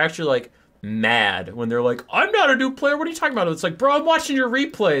people that are actually, like, mad when they're like, I'm not a new player, what are you talking about? It's like, bro, I'm watching your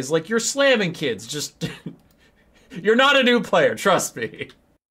replays. Like, you're slamming kids. Just... You're not a new player, trust me.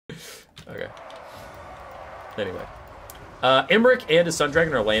 Okay. Anyway. Imric and his Sun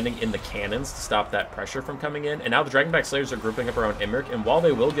Dragon are landing in the cannons to stop that pressure from coming in, and now the Dragonback Slayers are grouping up around Imric, and while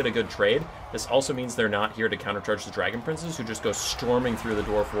they will get a good trade, this also means they're not here to countercharge the Dragon Princes, who just go storming through the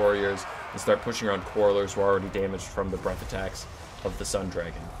Dwarf Warriors and start pushing around Quarrelers, who are already damaged from the breath attacks of the Sun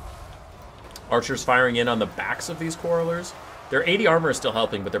Dragon. Archers firing in on the backs of these Quarrelers. Their 80 armor is still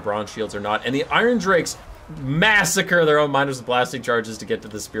helping, but their bronze shields are not, and the Iron Drakes massacre their own miners with blasting charges to get to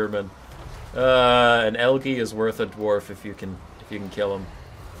the Spearmen. An Elgi is worth a dwarf if you can kill him.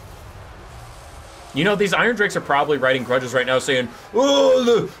 You know, these Iron Drakes are probably writing grudges right now saying, oh,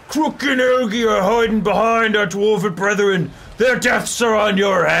 the Crook and Elgi are hiding behind our dwarven brethren. Their deaths are on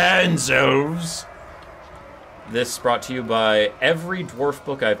your hands, elves. This brought to you by every dwarf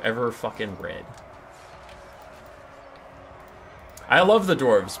book I've ever fucking read. I love the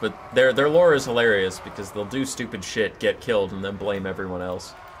dwarves, but their lore is hilarious because they'll do stupid shit, get killed, and then blame everyone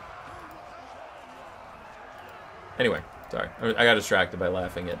else. Anyway, sorry. I got distracted by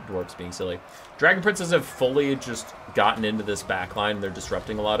laughing at dwarves being silly. Dragon Princes have fully just gotten into this backline. They're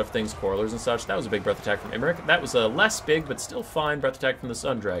disrupting a lot of things, Coilers and such. That was a big breath attack from Imrik. That was a less big, but still fine breath attack from the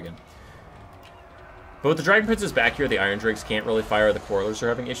Sun Dragon. But with the Dragon Princes back here, the Iron Drakes can't really fire. The Coilers are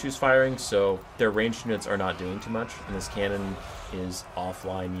having issues firing, so their ranged units are not doing too much. And this cannon is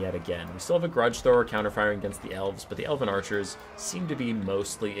offline yet again. We still have a Grudge Thrower counterfiring against the Elves, but the Elven Archers seem to be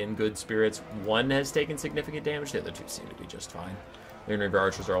mostly in good spirits. One has taken significant damage. The other two seem to be just fine. The Reaver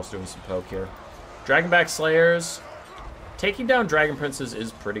Archers are also doing some poke here. Dragonback Slayers. Taking down Dragon Princes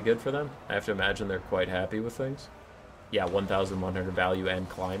is pretty good for them. I have to imagine they're quite happy with things. Yeah, 1,100 value and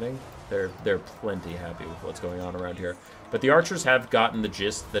climbing. They're plenty happy with what's going on around here. But the Archers have gotten the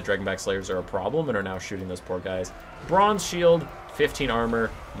gist that Dragonback Slayers are a problem and are now shooting those poor guys. Bronze Shield, 15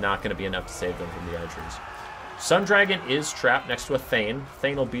 armor, not going to be enough to save them from the Archers. Sun Dragon is trapped next to a Thane.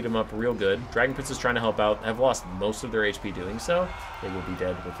 Thane will beat him up real good. Dragon Prince is trying to help out. Have lost most of their HP doing so. They will be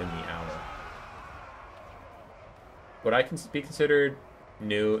dead within the hour. Would I be considered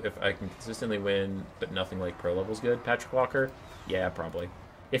new if I can consistently win, but nothing like pro level's good? Patrick Walker? Yeah, probably.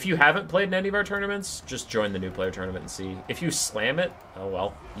 If you haven't played in any of our tournaments, just join the new player tournament and see. If you slam it, oh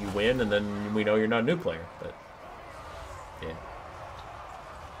well, you win, and then we know you're not a new player. But yeah.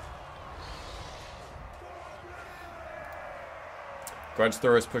 Grudge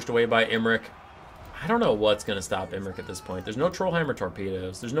Thrower is pushed away by Imrik. I don't know what's going to stop Imrik at this point. There's no Trollhammer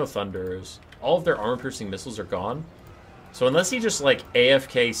torpedoes. There's no Thunders. All of their armor-piercing missiles are gone. So unless he just, like,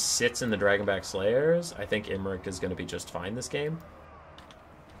 AFK sits in the Dragonback Slayers, I think Imrik is going to be just fine this game.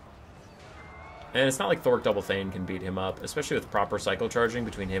 And it's not like Thork Double Thane can beat him up, especially with proper cycle charging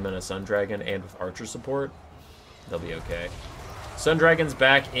between him and a Sun Dragon and with Archer support. They'll be okay. Sun Dragon's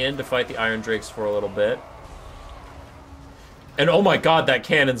back in to fight the Iron Drakes for a little bit. And oh my god, that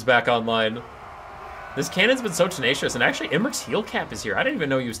cannon's back online. This cannon's been so tenacious, and actually Imrik's heal cap is here. I didn't even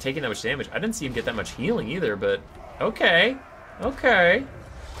know he was taking that much damage. I didn't see him get that much healing either, but okay. Okay.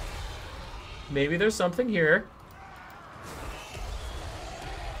 Maybe there's something here.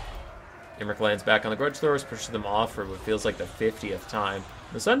 Imrik lands back on the Grudge Throwers, pushes them off for what feels like the 50th time.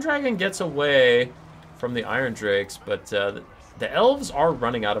 The Sun Dragon gets away from the Iron Drakes, but the Elves are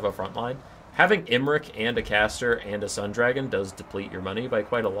running out of a front line. Having Imrik and a caster and a Sun Dragon does deplete your money by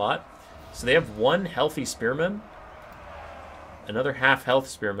quite a lot. So they have one healthy Spearman, another half-health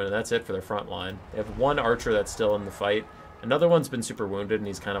Spearman, and that's it for their front line. They have one Archer that's still in the fight. Another one's been super wounded, and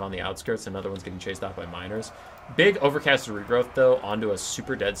he's kind of on the outskirts. Another one's getting chased off by miners. Big Overcasted Regrowth, though, onto a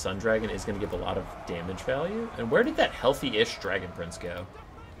super dead Sun Dragon is going to give a lot of damage value. And where did that healthy-ish Dragon Prince go?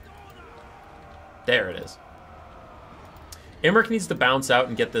 There it is. Imrik needs to bounce out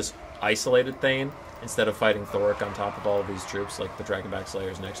and get this isolated Thane instead of fighting Thork on top of all of these troops like the Dragonback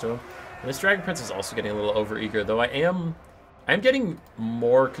Slayers next to him. And this Dragon Prince is also getting a little overeager, though I'm getting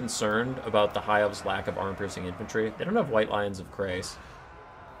more concerned about the High Elves' lack of armor-piercing infantry. They don't have White Lions of Krace.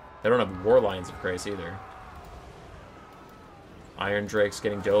 They don't have War Lions of Krace either. Iron Drake's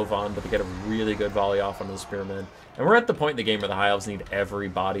getting dove on, but they get a really good volley off on the Spearmen. And we're at the point in the game where the High Elves need every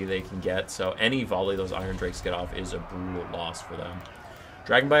body they can get, so any volley those Iron Drakes get off is a brutal loss for them.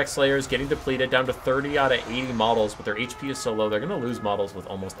 Dragonback Slayers getting depleted down to 30 out of 80 models, but their HP is so low they're going to lose models with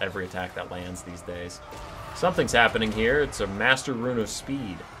almost every attack that lands these days. Something's happening here. It's a Master Rune of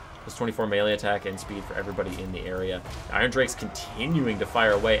Speed. Plus 24 melee attack and speed for everybody in the area. Iron Drake's continuing to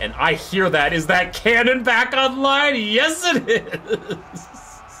fire away, and I hear that. Is that cannon back online? Yes, it is!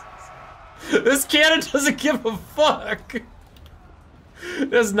 This cannon doesn't give a fuck!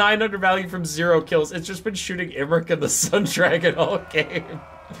 It has 900 value from 0 kills. It's just been shooting Imrik and the Sun Dragon all game.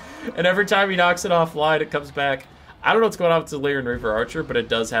 And every time he knocks it offline, it comes back. I don't know what's going on with the Lyran Reaver Archer, but it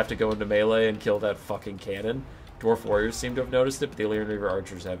does have to go into melee and kill that fucking cannon. Dwarf Warriors seem to have noticed it, but the Lyran Reaver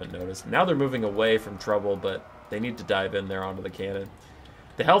Archers haven't noticed. Now they're moving away from trouble, but they need to dive in there onto the cannon.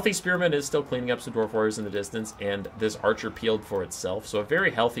 The healthy Spearman is still cleaning up some Dwarf Warriors in the distance, and this Archer peeled for itself, so a very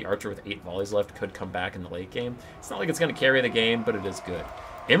healthy Archer with 8 volleys left could come back in the late game. It's not like it's going to carry the game, but it is good.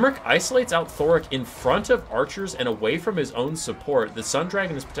 Imrik isolates out Thork in front of Archers and away from his own support. The Sun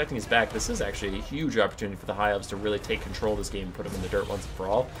Dragon is protecting his back. This is actually a huge opportunity for the High Elves to really take control of this game and put him in the dirt once and for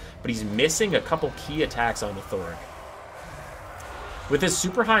all, but he's missing a couple key attacks on the Thork. With his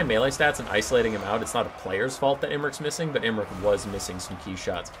super high melee stats and isolating him out, it's not a player's fault that Imrik's missing, but Imrik was missing some key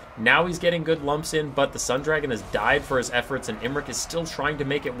shots. Now he's getting good lumps in, but the Sun Dragon has died for his efforts, and Imrik is still trying to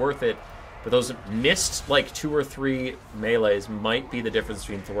make it worth it. But those missed, like, 2 or 3 melees might be the difference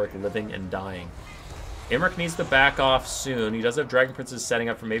between Thork living and dying. Imrik needs to back off soon. He does have Dragon Princes setting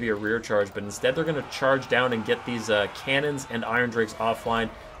up for maybe a rear charge, but instead they're going to charge down and get these cannons and Iron Drakes offline.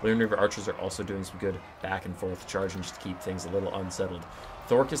 Leonin Reaver Archers are also doing some good back and forth charging just to keep things a little unsettled.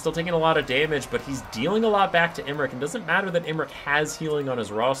 Thork is still taking a lot of damage, but he's dealing a lot back to Imrik. And it doesn't matter that Imrik has healing on his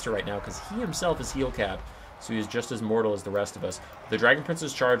roster right now because he himself is heal capped, so he's just as mortal as the rest of us. The Dragon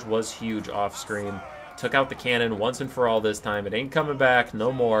Prince's charge was huge off screen. Took out the cannon once and for all this time. It ain't coming back,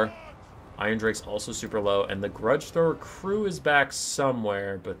 no more. Iron Drake's also super low, and the Grudge Thrower crew is back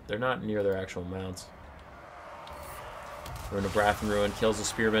somewhere, but they're not near their actual mounts. Ruin of Wrath and Ruin kills the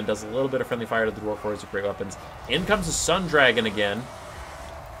Spearman, does a little bit of friendly fire to the Dwarf Warriors with great weapons. In comes the Sun Dragon again.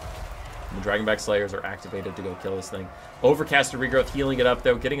 And the Dragonback Slayers are activated to go kill this thing. Overcasted Regrowth healing it up,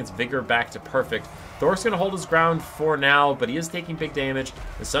 though, getting its vigor back to perfect. Thor's going to hold his ground for now, but he is taking big damage.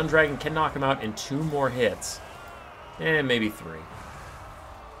 The Sun Dragon can knock him out in 2 more hits. And maybe 3.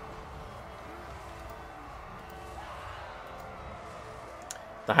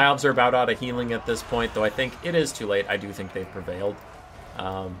 The High Elves are about out of healing at this point, though I think it is too late. I do think they've prevailed.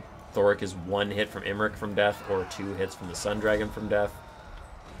 Thoric is 1 hit from Imrik from death, or 2 hits from the Sun Dragon from death.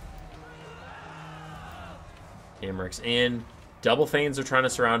 Imrik's in. Double Thanes are trying to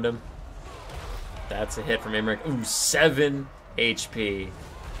surround him. That's a hit from Imrik. Ooh, 7 HP.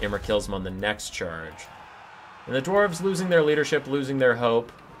 Imrik kills him on the next charge. And the Dwarves, losing their leadership, losing their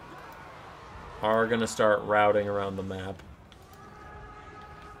hope, are going to start routing around the map.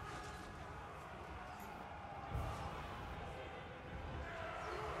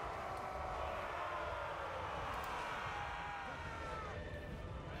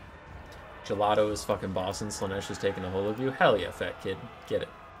 Gelato is fucking boss and Slaanesh is taking a hold of you. Hell yeah, fat kid. Get it.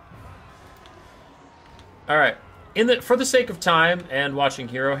 Alright. For the sake of time and watching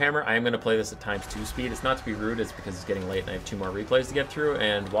Hero Hammer, I am going to play this at ×2 speed. It's not to be rude, it's because it's getting late and I have 2 more replays to get through,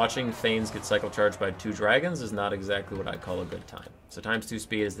 and watching Thanes get cycle charged by 2 dragons is not exactly what I'd call a good time. So ×2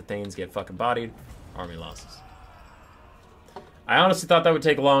 speed is the Thanes get fucking bodied, army losses. I honestly thought that would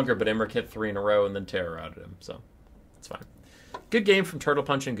take longer, but Imrik hit 3 in a row and then Terror routed him, so it's fine. Good game from Turtle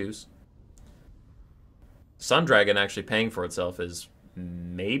Punch and Goose. Sun Dragon actually paying for itself is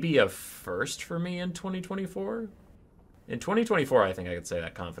maybe a first for me in 2024. In 2024, I think I could say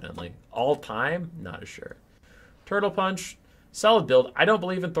that confidently. All time, not as sure. Turtle Punch, solid build. I don't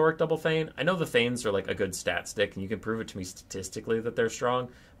believe in Thoric Double Thane. I know the Thanes are like a good stat stick, and you can prove it to me statistically that they're strong,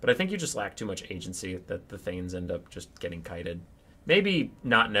 but I think you just lack too much agency that the Thanes end up just getting kited. Maybe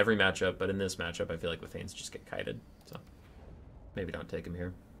not in every matchup, but in this matchup, I feel like the Thanes just get kited. So maybe don't take him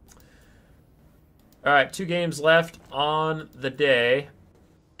here. All right, 2 games left on the day.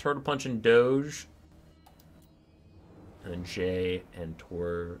 Turtle Punch and Doge. And then Jay and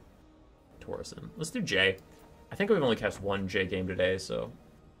Torison. Let's do Jay. I think we've only cast 1 Jay game today, so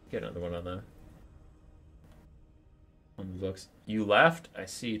get another one on the books. You left? I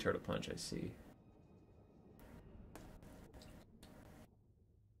see, Turtle Punch, I see.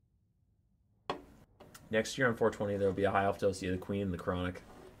 Next year on 420, there will be a High Elf Dosia, the Queen, and the Chronic.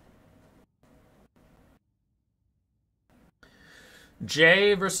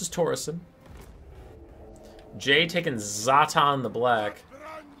 Jay versus Torison. Jay taking Zatan the Black.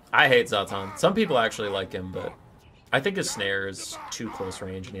 I hate Zatan. Some people actually like him, but I think his snare is too close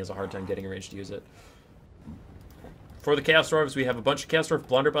range and he has a hard time getting range to use it. For the Chaos Dwarves, we have a bunch of Chaos Dwarf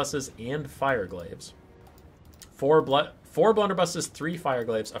Blunderbusses and Fireglaves. 4 Blunderbusses, 3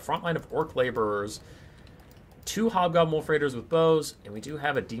 Fireglaves, a front line of Orc Laborers, 2 Hobgoblin Wolf Raiders with bows, and we do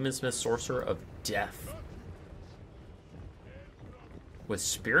have a Demonsmith Sorcerer of Death with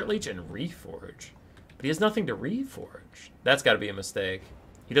Spirit Leech and Reforge. But he has nothing to Reforge. That's got to be a mistake.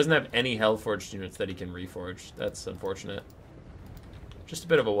 He doesn't have any Hellforged units that he can Reforge. That's unfortunate. Just a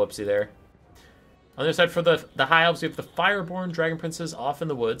bit of a whoopsie there. On the other side, for the High Elves, we have the Fireborn Dragon Princes off in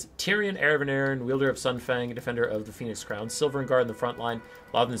the woods. Tyrion Erevan, wielder of Sunfang, defender of the Phoenix Crown. Silvern Guard in the front line.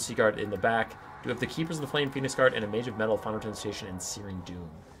 Lothman Seaguard in the back. We have the Keepers of the Flame Phoenix Guard and a Mage of Metal, Final Temptation, and Searing Doom.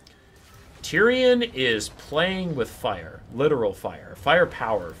 Tyrion is playing with fire. Literal fire.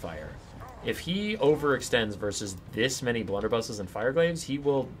 Firepower fire. If he overextends versus this many Blunderbusses and Fireglaves, he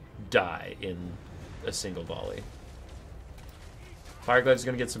will die in a single volley. Fireglaves is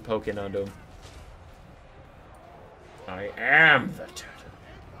going to get some poke in onto him. I am the turtle.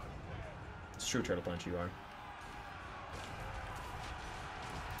 It's true, Turtle Punch, you are.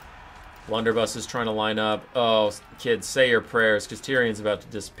 Blunderbuss is trying to line up. Oh, kids, say your prayers, because Tyrion's about to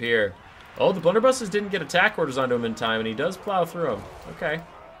disappear. Oh, the Blunderbusses didn't get attack orders onto him in time, and he does plow through them. Okay.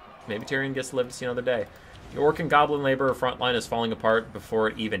 Maybe Tyrion gets to live to see another day. The Orc and Goblin Laborer front line is falling apart before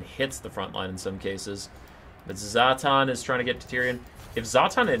it even hits the front line in some cases. But Zatan is trying to get to Tyrion. If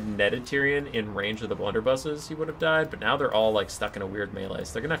Zatan had netted Tyrion in range of the blunderbusses, he would have died, but now they're all like stuck in a weird melee,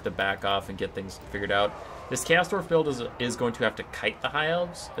 so they're gonna have to back off and get things figured out. This Chaos Dwarf build is going to have to kite the High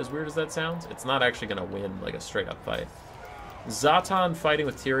Elves, as weird as that sounds. It's not actually gonna win like a straight up fight. Zatan fighting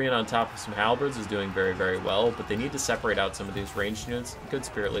with Tyrion on top of some halberds is doing very, very well, but they need to separate out some of these ranged units. Good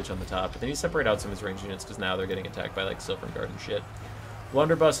Spirit Leech on the top, but they need to separate out some of these ranged units because now they're getting attacked by like Silverguard and shit.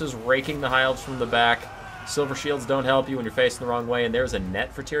 Blunderbusses raking the High Elves from the back. Silver Shields don't help you when you're facing the wrong way, and there's a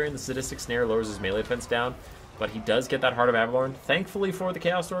net for Tyrion. The Sadistic Snare lowers his melee defense down, but he does get that Heart of Avalorn. Thankfully for the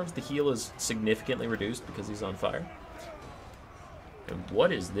Chaos Dwarves, the heal is significantly reduced because he's on fire. And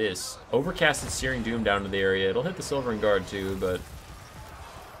what is this? Overcasted Searing Doom down to the area. It'll hit the Silvern Guard too, but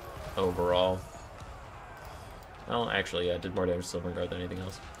overall... Well, actually, yeah, it did more damage to Silvern Guard than anything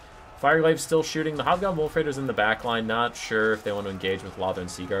else. Fireglave's still shooting. The Hobgoblin Wolf Raiders in the back line. Not sure if they want to engage with Lothern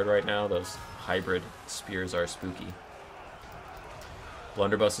Seaguard right now. Those hybrid spears are spooky.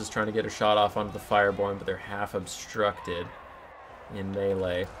 Blunderbuss is trying to get a shot off onto the Fireborn, but they're half obstructed in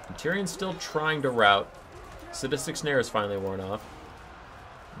melee. And Tyrion's still trying to rout. Sadistic Snare is finally worn off.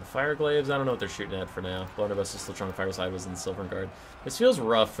 And the Fireglaves, I don't know what they're shooting at for now. Blunderbuss is still trying to fire sideways in the Silvern Guard. This feels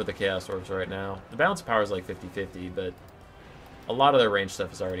rough for the Chaos Dwarves right now. The balance of power is like 50-50, but a lot of their range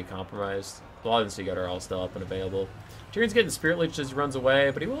stuff is already compromised. A lot of the Seaguard are all still up and available. Tyrion's getting Spirit Leech as he runs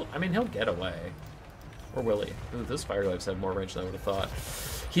away, but he will, I mean, he'll get away. Or will he? Ooh, those Fireglaves have more range than I would have thought.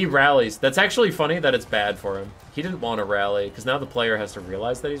 He rallies. That's actually funny that it's bad for him. He didn't want to rally, because now the player has to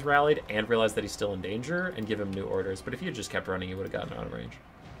realize that he's rallied and realize that he's still in danger and give him new orders. But if he had just kept running, he would have gotten out of range.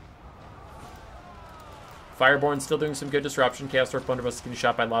 Fireborn still doing some good disruption. Chaos Dwarf Blunderbuss is getting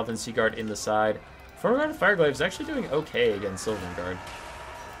shot by Lothern Seaguard in the side. Front Fireglaive is actually doing okay against Silvern Guard.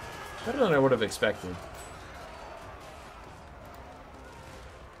 Better than I would have expected.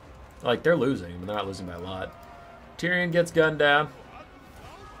 Like, they're losing, but they're not losing by a lot. Tyrion gets gunned down.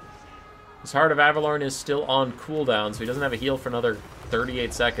 His Heart of Avalorn is still on cooldown, so he doesn't have a heal for another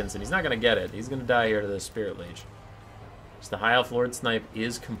 38 seconds, and he's not going to get it. He's going to die here to the Spirit Leech. So the High Elf Lord Snipe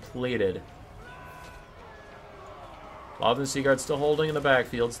is completed. Lothern Seaguard's still holding in the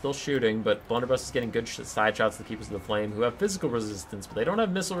backfield, still shooting, but Blunderbuss is getting good side shots to the Keepers of the Flame, who have physical resistance, but they don't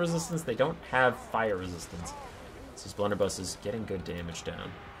have missile resistance, they don't have fire resistance. So this Blunderbuss is getting good damage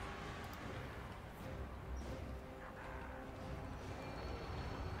down.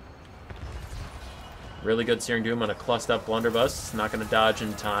 Really good Searing Doom on a clussed up Blunderbuss. It's not going to dodge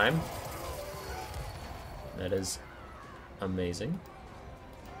in time. That is amazing.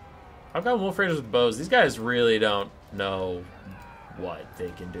 I've got Wolf Raiders with bows. These guys really don't know what they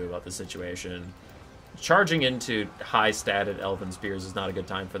can do about the situation. Charging into high-statted Elven Spears is not a good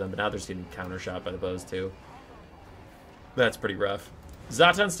time for them, but now they're just getting counter-shot by the bows, too. That's pretty rough.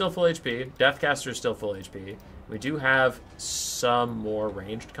 Zatan's still full HP. Deathcaster's still full HP. We do have some more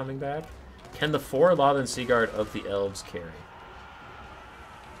ranged coming back. Can the 4 Lothern Seaguard of the Elves carry?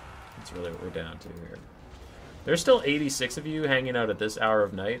 That's really what we're down to here. There's still 86 of you hanging out at this hour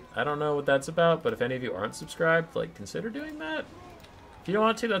of night. I don't know what that's about, but if any of you aren't subscribed, like, consider doing that. If you don't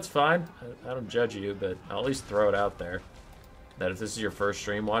want to, that's fine. I don't judge you, but I'll at least throw it out there. That if this is your first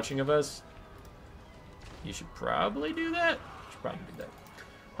stream watching of us, you should probably do that. You should probably do that.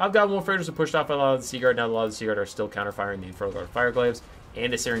 Hobgoblin Wolf Raiders are pushed off by a lot of the Seaguard. Now a lot of the Seaguard are still counter-firing the Infernal Guard Fireglaves,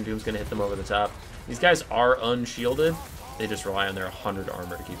 and a Searing Doom's going to hit them over the top. These guys are unshielded. They just rely on their 100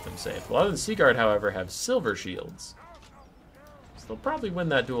 armor to keep them safe. A lot of the Seaguard, however, have silver shields. So they'll probably win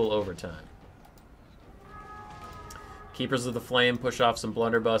that duel over time. Keepers of the Flame push off some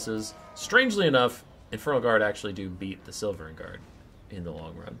blunderbusses. Strangely enough, Infernal Guard actually do beat the Silvern Guard in the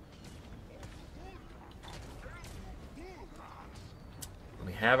long run.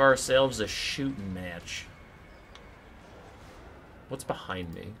 We have ourselves a shooting match. What's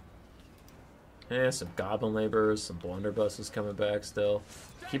behind me? Some Goblin Laborers, some Blunderbusses coming back still.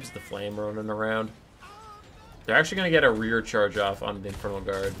 Keeps the Flame running around. They're actually going to get a rear charge off on the Infernal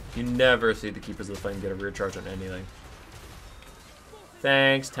Guard. You never see the Keepers of the Flame get a rear charge on anything.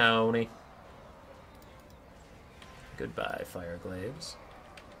 Thanks, Tony. Goodbye, Fireglaves.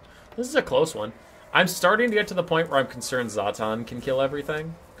 This is a close one. I'm starting to get to the point where I'm concerned Zatan can kill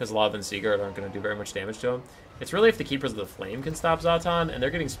everything, because Lothern Seaguard aren't going to do very much damage to him. It's really if the Keepers of the Flame can stop Zatan, and they're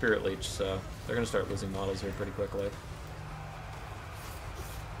getting Spirit Leech, so they're going to start losing models here pretty quickly.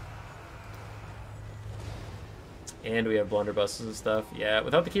 And we have Blunderbusses and stuff. Yeah,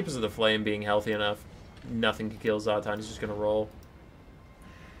 without the Keepers of the Flame being healthy enough, nothing can kill Zatan. He's just going to roll.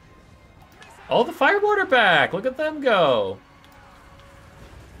 Oh, the Fireborn are back! Look at them go!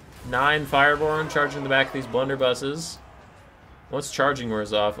 9 Fireborn charging the back of these Blunderbusses. Once charging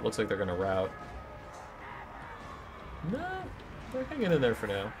wears off, it looks like they're going to rout. No. They're hanging in there for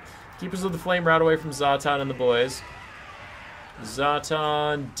now. Keepers of the Flame route away from Zatan and the boys.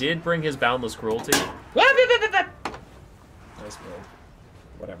 Zatan did bring his Boundless Cruelty. Nice build.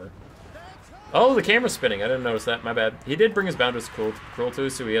 Whatever. Oh, the camera's spinning. I didn't notice that. My bad. He did bring his Boundless Cruelty,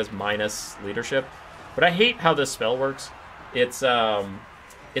 so he has minus leadership. But I hate how this spell works. It's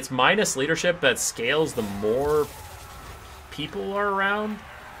minus leadership that scales the more people are around.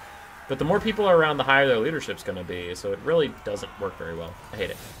 But the more people are around, the higher their leadership's going to be. So it really doesn't work very well. I hate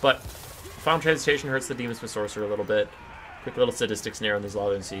it. But Final Transmutation hurts the Demon Smith Sorcerer a little bit. Quick little Sadistic Snare on these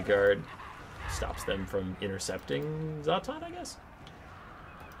Lothern Seaguard. Stops them from intercepting Zatan, I guess.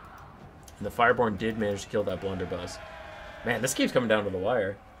 And the Fireborn did manage to kill that Blunderbuss. Man, this game's coming down to the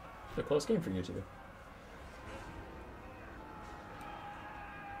wire. It's a close game for you two.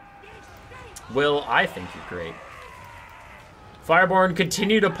 Will, I think you're great. Fireborn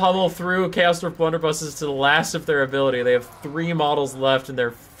continue to pummel through Chaos Dwarf Blunderbusses to the last of their ability. They have 3 models left and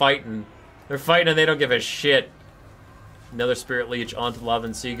they're fighting. They're fighting and they don't give a shit. Another Spirit Leech onto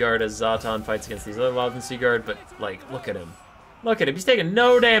Lothern Seaguard as Zatan fights against these other Lothern Seaguard, but, like, look at him. Look at him. He's taking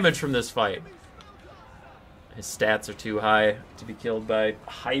no damage from this fight. His stats are too high to be killed by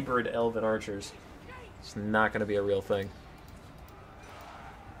hybrid Elven Archers. It's not going to be a real thing.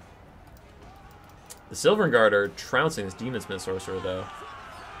 The Sylvan Guard are trouncing this Demon Smith Sorcerer, though.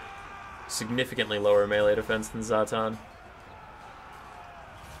 Significantly lower melee defense than Zatan.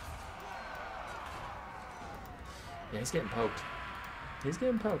 Yeah, he's getting poked. He's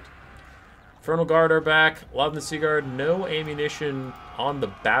getting poked. Infernal Guard are back. Lothern Seaguard, no ammunition on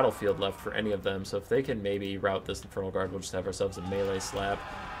the battlefield left for any of them, so if they can maybe route this Infernal Guard, we'll just have ourselves a melee slap.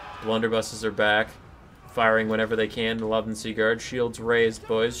 Blunderbusses are back, firing whenever they can. The Lothern Seaguard, shields raised,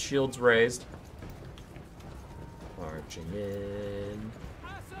 boys. Shields raised. Marching in.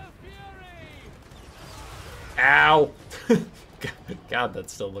 Ow! God, that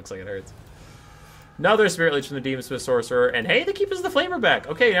still looks like it hurts. Another Spirit Leech from the Demon Smith Sorcerer, and hey, the Keepers of the Flame are back.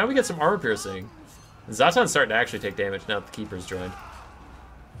 Okay, now we get some armor piercing. Zatan's starting to actually take damage now that the Keepers joined.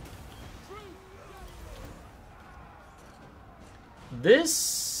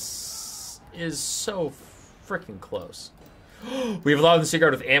 This is so freaking close. We have a lot of the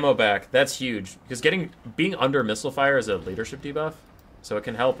Seaguard with ammo back. That's huge. Because being under missile fire is a leadership debuff. So it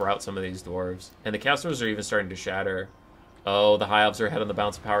can help route some of these dwarves. And the casters are even starting to shatter. Oh, the High Elves are ahead on the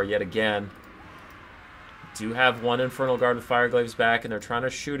Bounce of Power yet again. Do have one Infernal Guard with Fireglaves back, and they're trying to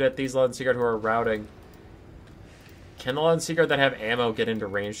shoot at these Lothern Seaguard who are routing. Can the Lothern Seaguard that have ammo get into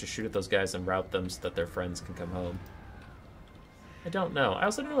range to shoot at those guys and route them so that their friends can come home? I don't know. I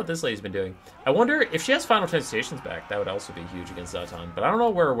also don't know what this lady's been doing. I wonder if she has Final Transmutations back. That would also be huge against Zatan. But I don't know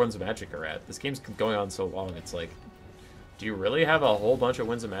where Winds of Magic are at. This game's going on so long. It's like, do you really have a whole bunch of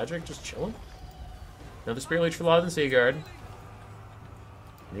Winds of Magic just chilling? Another Spirit Leech for Lothern Seaguard.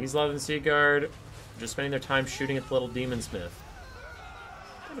 These Lothern Seaguard just spending their time shooting at the little Demon Smith.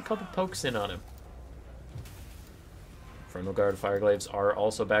 Got a couple pokes in on him. Infernal Guard Fireglaves are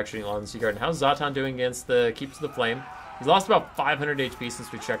also back shooting Lothern Seaguard. And how's Zatan doing against the Keepers of the Flame? He's lost about 500 HP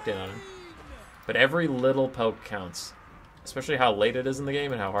since we checked in on him. But every little poke counts. Especially how late it is in the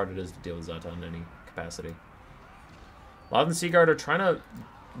game and how hard it is to deal with Zatan in any capacity. Lothern Seaguard are trying to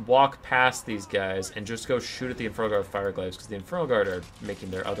walk past these guys and just go shoot at the Infernal Guard Fireglaves because the Infernal Guard are making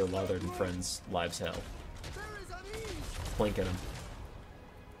their other Lothern friends' lives hell. Blink at him.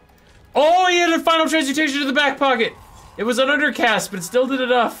 Oh, he had a Final Transmutation to the back pocket! It was an undercast, but it still did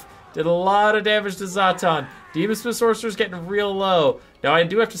enough. Did a lot of damage to Zatan. Demon Smith Sorcerer's getting real low. Now, I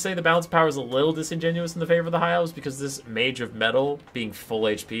do have to say the balance power is a little disingenuous in the favor of the High Elves because this Mage of Metal being full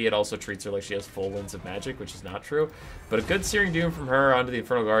HP, it also treats her like she has full Winds of Magic, which is not true. But a good Searing Doom from her onto the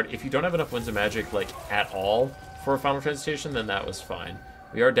Infernal Guard. If you don't have enough Winds of Magic, like, at all for a Final Transmutation, then that was fine.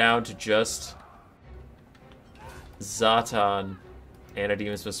 We are down to just Zatan and a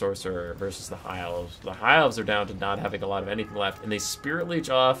Demon Smith Sorcerer versus the High Elves. The High Elves are down to not having a lot of anything left, and they Spirit Leech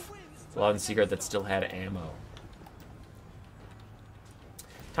off Lothern Seaguard that still had ammo.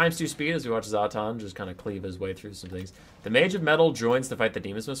 Times 2 speed as we watch Zatan just kind of cleave his way through some things. The Mage of Metal joins to fight the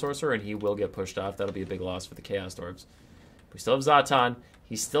Demon Smith Sorcerer, and he will get pushed off. That'll be a big loss for the Chaos Dwarves. We still have Zatan.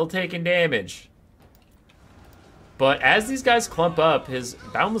 He's still taking damage. But as these guys clump up, his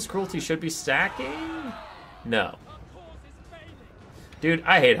Boundless Cruelty should be stacking? No. Dude,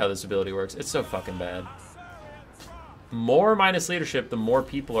 I hate how this ability works. It's so fucking bad. More minus leadership, the more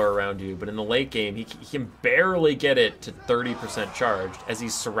people are around you. But in the late game, he can barely get it to 30% charged as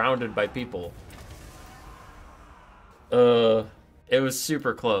he's surrounded by people. It was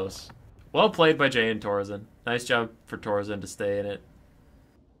super close. Well played by Jay and Torzen. Nice job for Torzen to stay in it.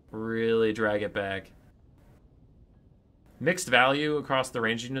 Really drag it back. Mixed value across the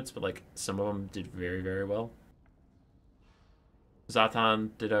range units, but like some of them did very, very well.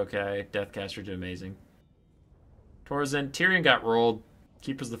 Zatan did okay. Deathcaster did amazing. Torzen, Tyrion got rolled.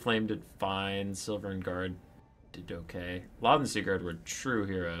 Keepers of the Flame did fine. Silver and Guard did okay. Laud and Sigurd were true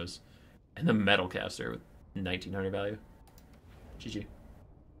heroes. And the Metalcaster with 1900 value. GG.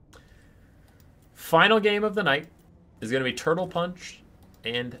 Final game of the night is going to be Turtle Punch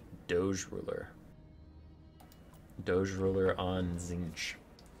and Doge Ruler. Doge Ruler on Tzeentch.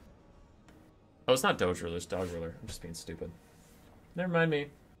 Oh, it's not Doge Ruler, it's Dog Ruler. I'm just being stupid. Never mind me.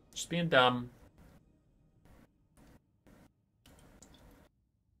 Just being dumb.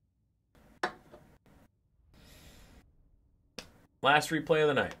 Last replay of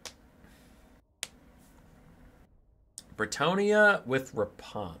the night. Bretonnia with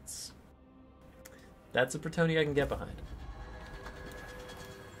Reponse. That's a Bretonnia I can get behind.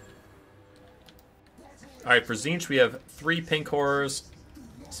 Alright, for Tzeentch we have 3 Pink Horrors,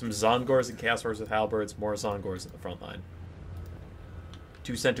 some Zongors and Chaos Horrors with Halberds, more Zongors in the front line.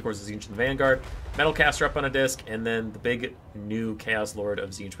 2 Centaurs of Tzeentch in the Vanguard, Metalcaster up on a disc, and then the big new Chaos Lord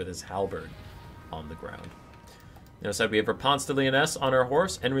of Tzeentch with his Halberd on the ground. On the other side, we have Reponse de Lyonesse on our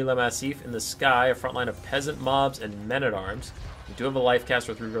horse, Henry Le Massif in the sky, a front line of Peasant Mobs and Men-at-Arms. We do have a Life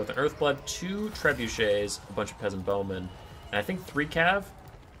Caster with Regrowth and Earthblood, 2 Trebuchets, a bunch of Peasant Bowmen, and I think 3 Cav.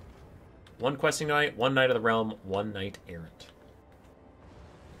 1 Questing Knight, 1 Knight of the Realm, 1 Knight Errant.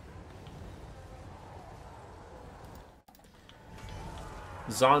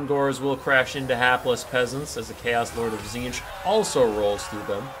 Zongors will crash into hapless peasants as the Chaos Lord of Tzeentch also rolls through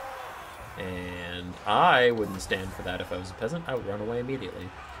them. And I wouldn't stand for that if I was a peasant. I would run away immediately.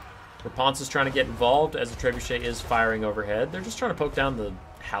 Reponse is trying to get involved as the Trebuchet is firing overhead. They're just trying to poke down the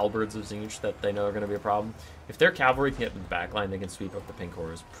Halberds of Tzeentch that they know are going to be a problem. If their cavalry can get in the backline, they can sweep up the Pink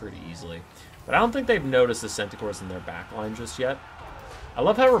Horrors pretty easily. But I don't think they've noticed the Centaurs in their backline just yet. I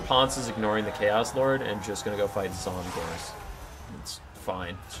love how Reponse is ignoring the Chaos Lord and just going to go fight Zongors. It's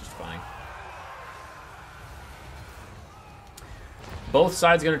fine. It's just fine. Both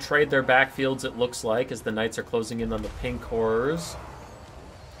sides are going to trade their backfields, it looks like, as the Knights are closing in on the Pink Horrors.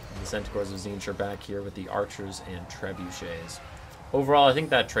 The Centaurs of Tzeentch are back here with the Archers and Trebuchets. Overall, I think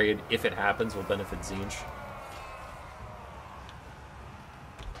that trade, if it happens, will benefit Tzeentch.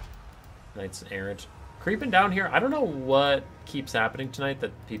 Knights and Errant. Creeping down here, I don't know what keeps happening tonight,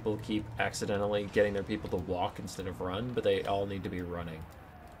 that people keep accidentally getting their people to walk instead of run, but they all need to be running.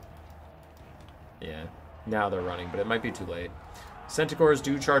 Yeah, now they're running, but it might be too late. Centaurs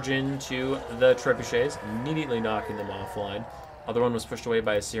do charge into the Trebuchets, immediately knocking them offline. Other one was pushed away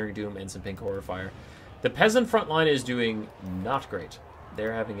by a Searing Doom and some Pink Horror Fire. The Peasant front line is doing not great.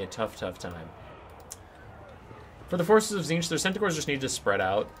 They're having a tough, tough time. For the forces of Tzeentch, their Centaurs just need to spread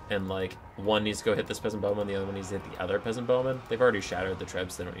out, and like one needs to go hit this Peasant Bowman, the other one needs to hit the other Peasant Bowman. They've already shattered the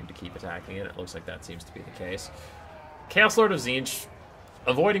Trebs, they don't need to keep attacking it. It looks like that seems to be the case. Chaos Lord of Tzeentch,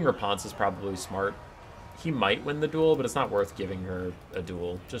 avoiding Reponse is probably smart. He might win the duel, but it's not worth giving her a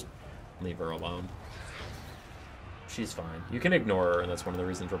duel. Just leave her alone. She's fine. You can ignore her, and that's one of the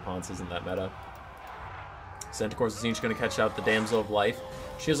reasons Reponse isn't that meta. Centaurs of Tzeentch going to catch out the Damsel of Life.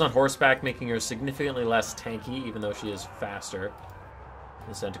 She is on horseback, making her significantly less tanky, even though she is faster.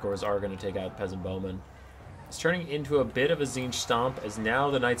 The Centaurs are going to take out Peasant Bowman. It's turning into a bit of a Tzeentch stomp, as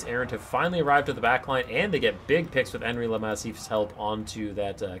now the Knights Errant have finally arrived at the backline, and they get big picks with Henry Le Massif's help onto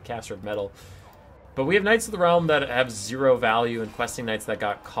that Caster of Metal. But we have Knights of the Realm that have 0 value and Questing Knights that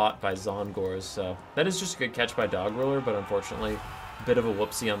got caught by Zongors, so that is just a good catch by Dog Ruler, but unfortunately, a bit of a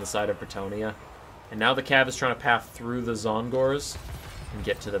whoopsie on the side of Bretonnia. And now the Cav is trying to path through the Zongors and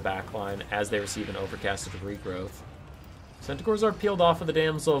get to the back line as they receive an overcasted regrowth. Centaurs are peeled off of the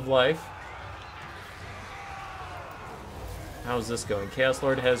Damsel of Life. How's this going? Chaos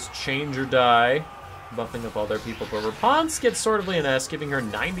Lord has Change or Die, buffing up all their people, but Reponse gets Sword of Lyonesse, giving her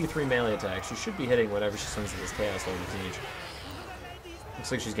 93 melee attacks. She should be hitting whenever she swings at this Chaos Lord of Tzeentch.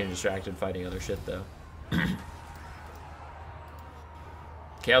 Looks like she's getting distracted fighting other shit, though.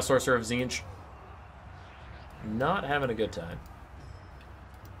 Chaos Sorcerer of Tzeentch, not having a good time.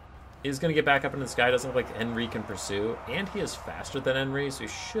 Is going to get back up into the sky. Doesn't look like Henry can pursue, and he is faster than Henry, so he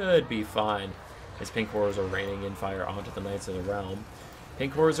should be fine as Pink Horrors are raining in fire onto the Knights of the Realm.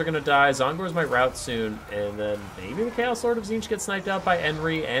 Pink Horrors are going to die. Zongors might rout soon, and then maybe the Chaos Lord of Tzeentch gets sniped out by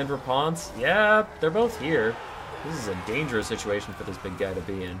Henry and Reponse. Yeah, they're both here. This is a dangerous situation for this big guy to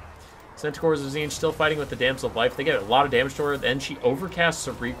be in. Centaurs of Tzeentch still fighting with the Damsel of Life. They get a lot of damage to her, then she overcasts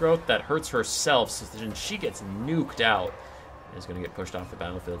a regrowth that hurts herself, so then she gets nuked out. And is going to get pushed off the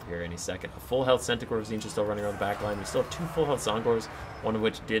battlefield here any second. A full health Centaur of Tzeentch is still running around the back line. We still have 2 full health Zongors, one of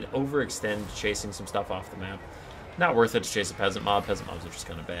which did overextend, chasing some stuff off the map. Not worth it to chase a peasant mob. Peasant mobs are just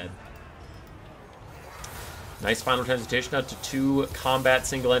kind of bad. Nice final transmutation out to 2 combat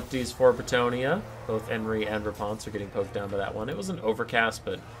single entities for Bretonnia. Both Enri and Rapunzel are getting poked down by that one. It was an overcast,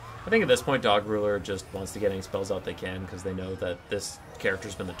 but I think at this point Dog Ruler just wants to get any spells out they can because they know that this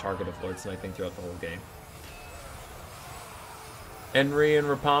character's been the target of Lord Sniping throughout the whole game. Enri and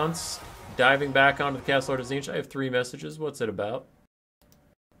Rapunzel diving back onto the Castle Lord of Tzeentch. I have 3 messages. What's it about?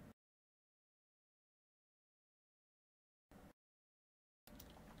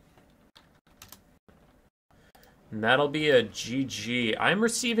 And that'll be a GG. I'm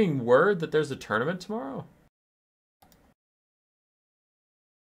receiving word that there's a tournament tomorrow.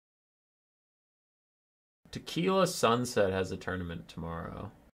 Tequila Sunset has a tournament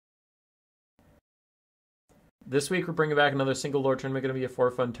tomorrow. This week we're bringing back another single Lord tournament. Going to be a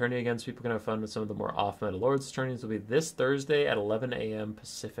 4-fun tourney against people. Going to have fun with some of the more off-meta Lords. Tourneys will be this Thursday at 11 a.m.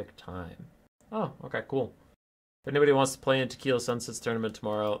 Pacific time. Oh, okay, cool. If anybody wants to play in Tequila Sunset's tournament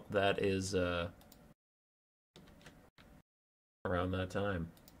tomorrow, that is around that time.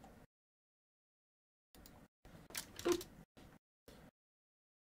 Boop.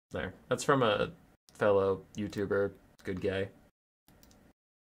 There. That's from a fellow YouTuber. Good guy.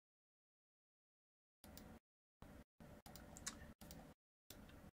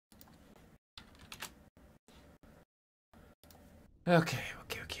 Okay.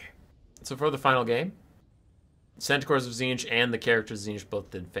 So for the final game, Centaurs of Tzeentch and the characters of Tzeentch both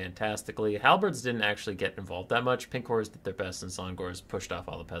did fantastically. Halberds didn't actually get involved that much. Pink Horrors did their best, and Songors pushed off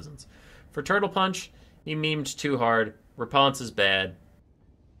all the peasants. For Turtle Punch, he memed too hard. Rapunz is bad.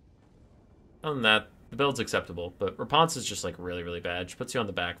 Other than that, the build's acceptable, but Rapunz is just like really, really bad. She puts you on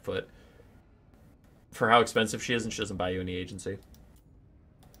the back foot for how expensive she is, and she doesn't buy you any agency.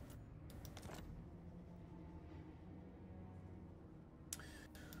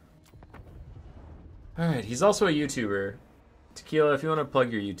 Alright, he's also a YouTuber. Tequila, if you want to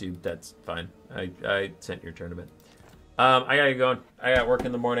plug your YouTube, that's fine. I sent your tournament. I gotta go. I got work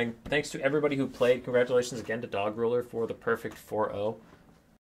in the morning. Thanks to everybody who played. Congratulations again to Dog Ruler for the perfect 4-0.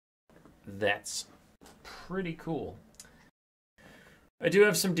 That's pretty cool. I do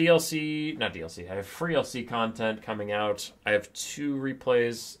have some DLC, not DLC, I have free LC content coming out. I have 2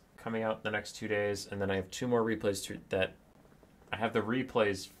 replays coming out in the next 2 days, and then I have 2 more replays that I have the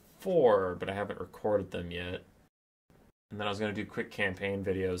replays for, but I haven't recorded them yet. And then I was going to do quick campaign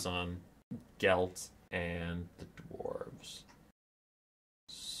videos on Gelt and the Dwarves.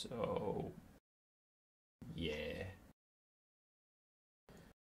 So, yeah.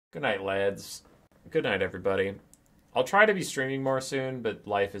 Good night, lads. Good night, everybody. I'll try to be streaming more soon, but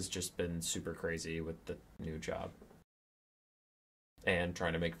life has just been super crazy with the new job. And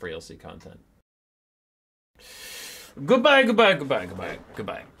trying to make free LC content. Goodbye.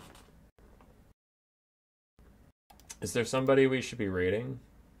 Is there somebody we should be rating?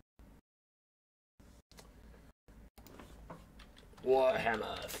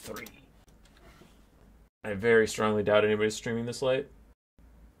 Warhammer 3. I very strongly doubt anybody's streaming this late.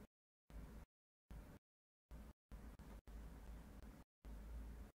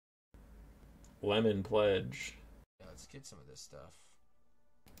 Lemon Pledge. Yeah, let's get some of this stuff.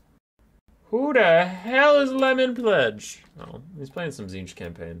 Who the hell is Lemon Pledge? Oh, he's playing some Tzeentch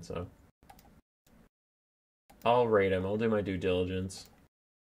campaign, so I'll rate him. I'll do my due diligence.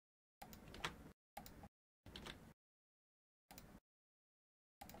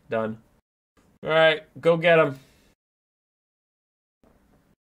 Done. Alright, go get him.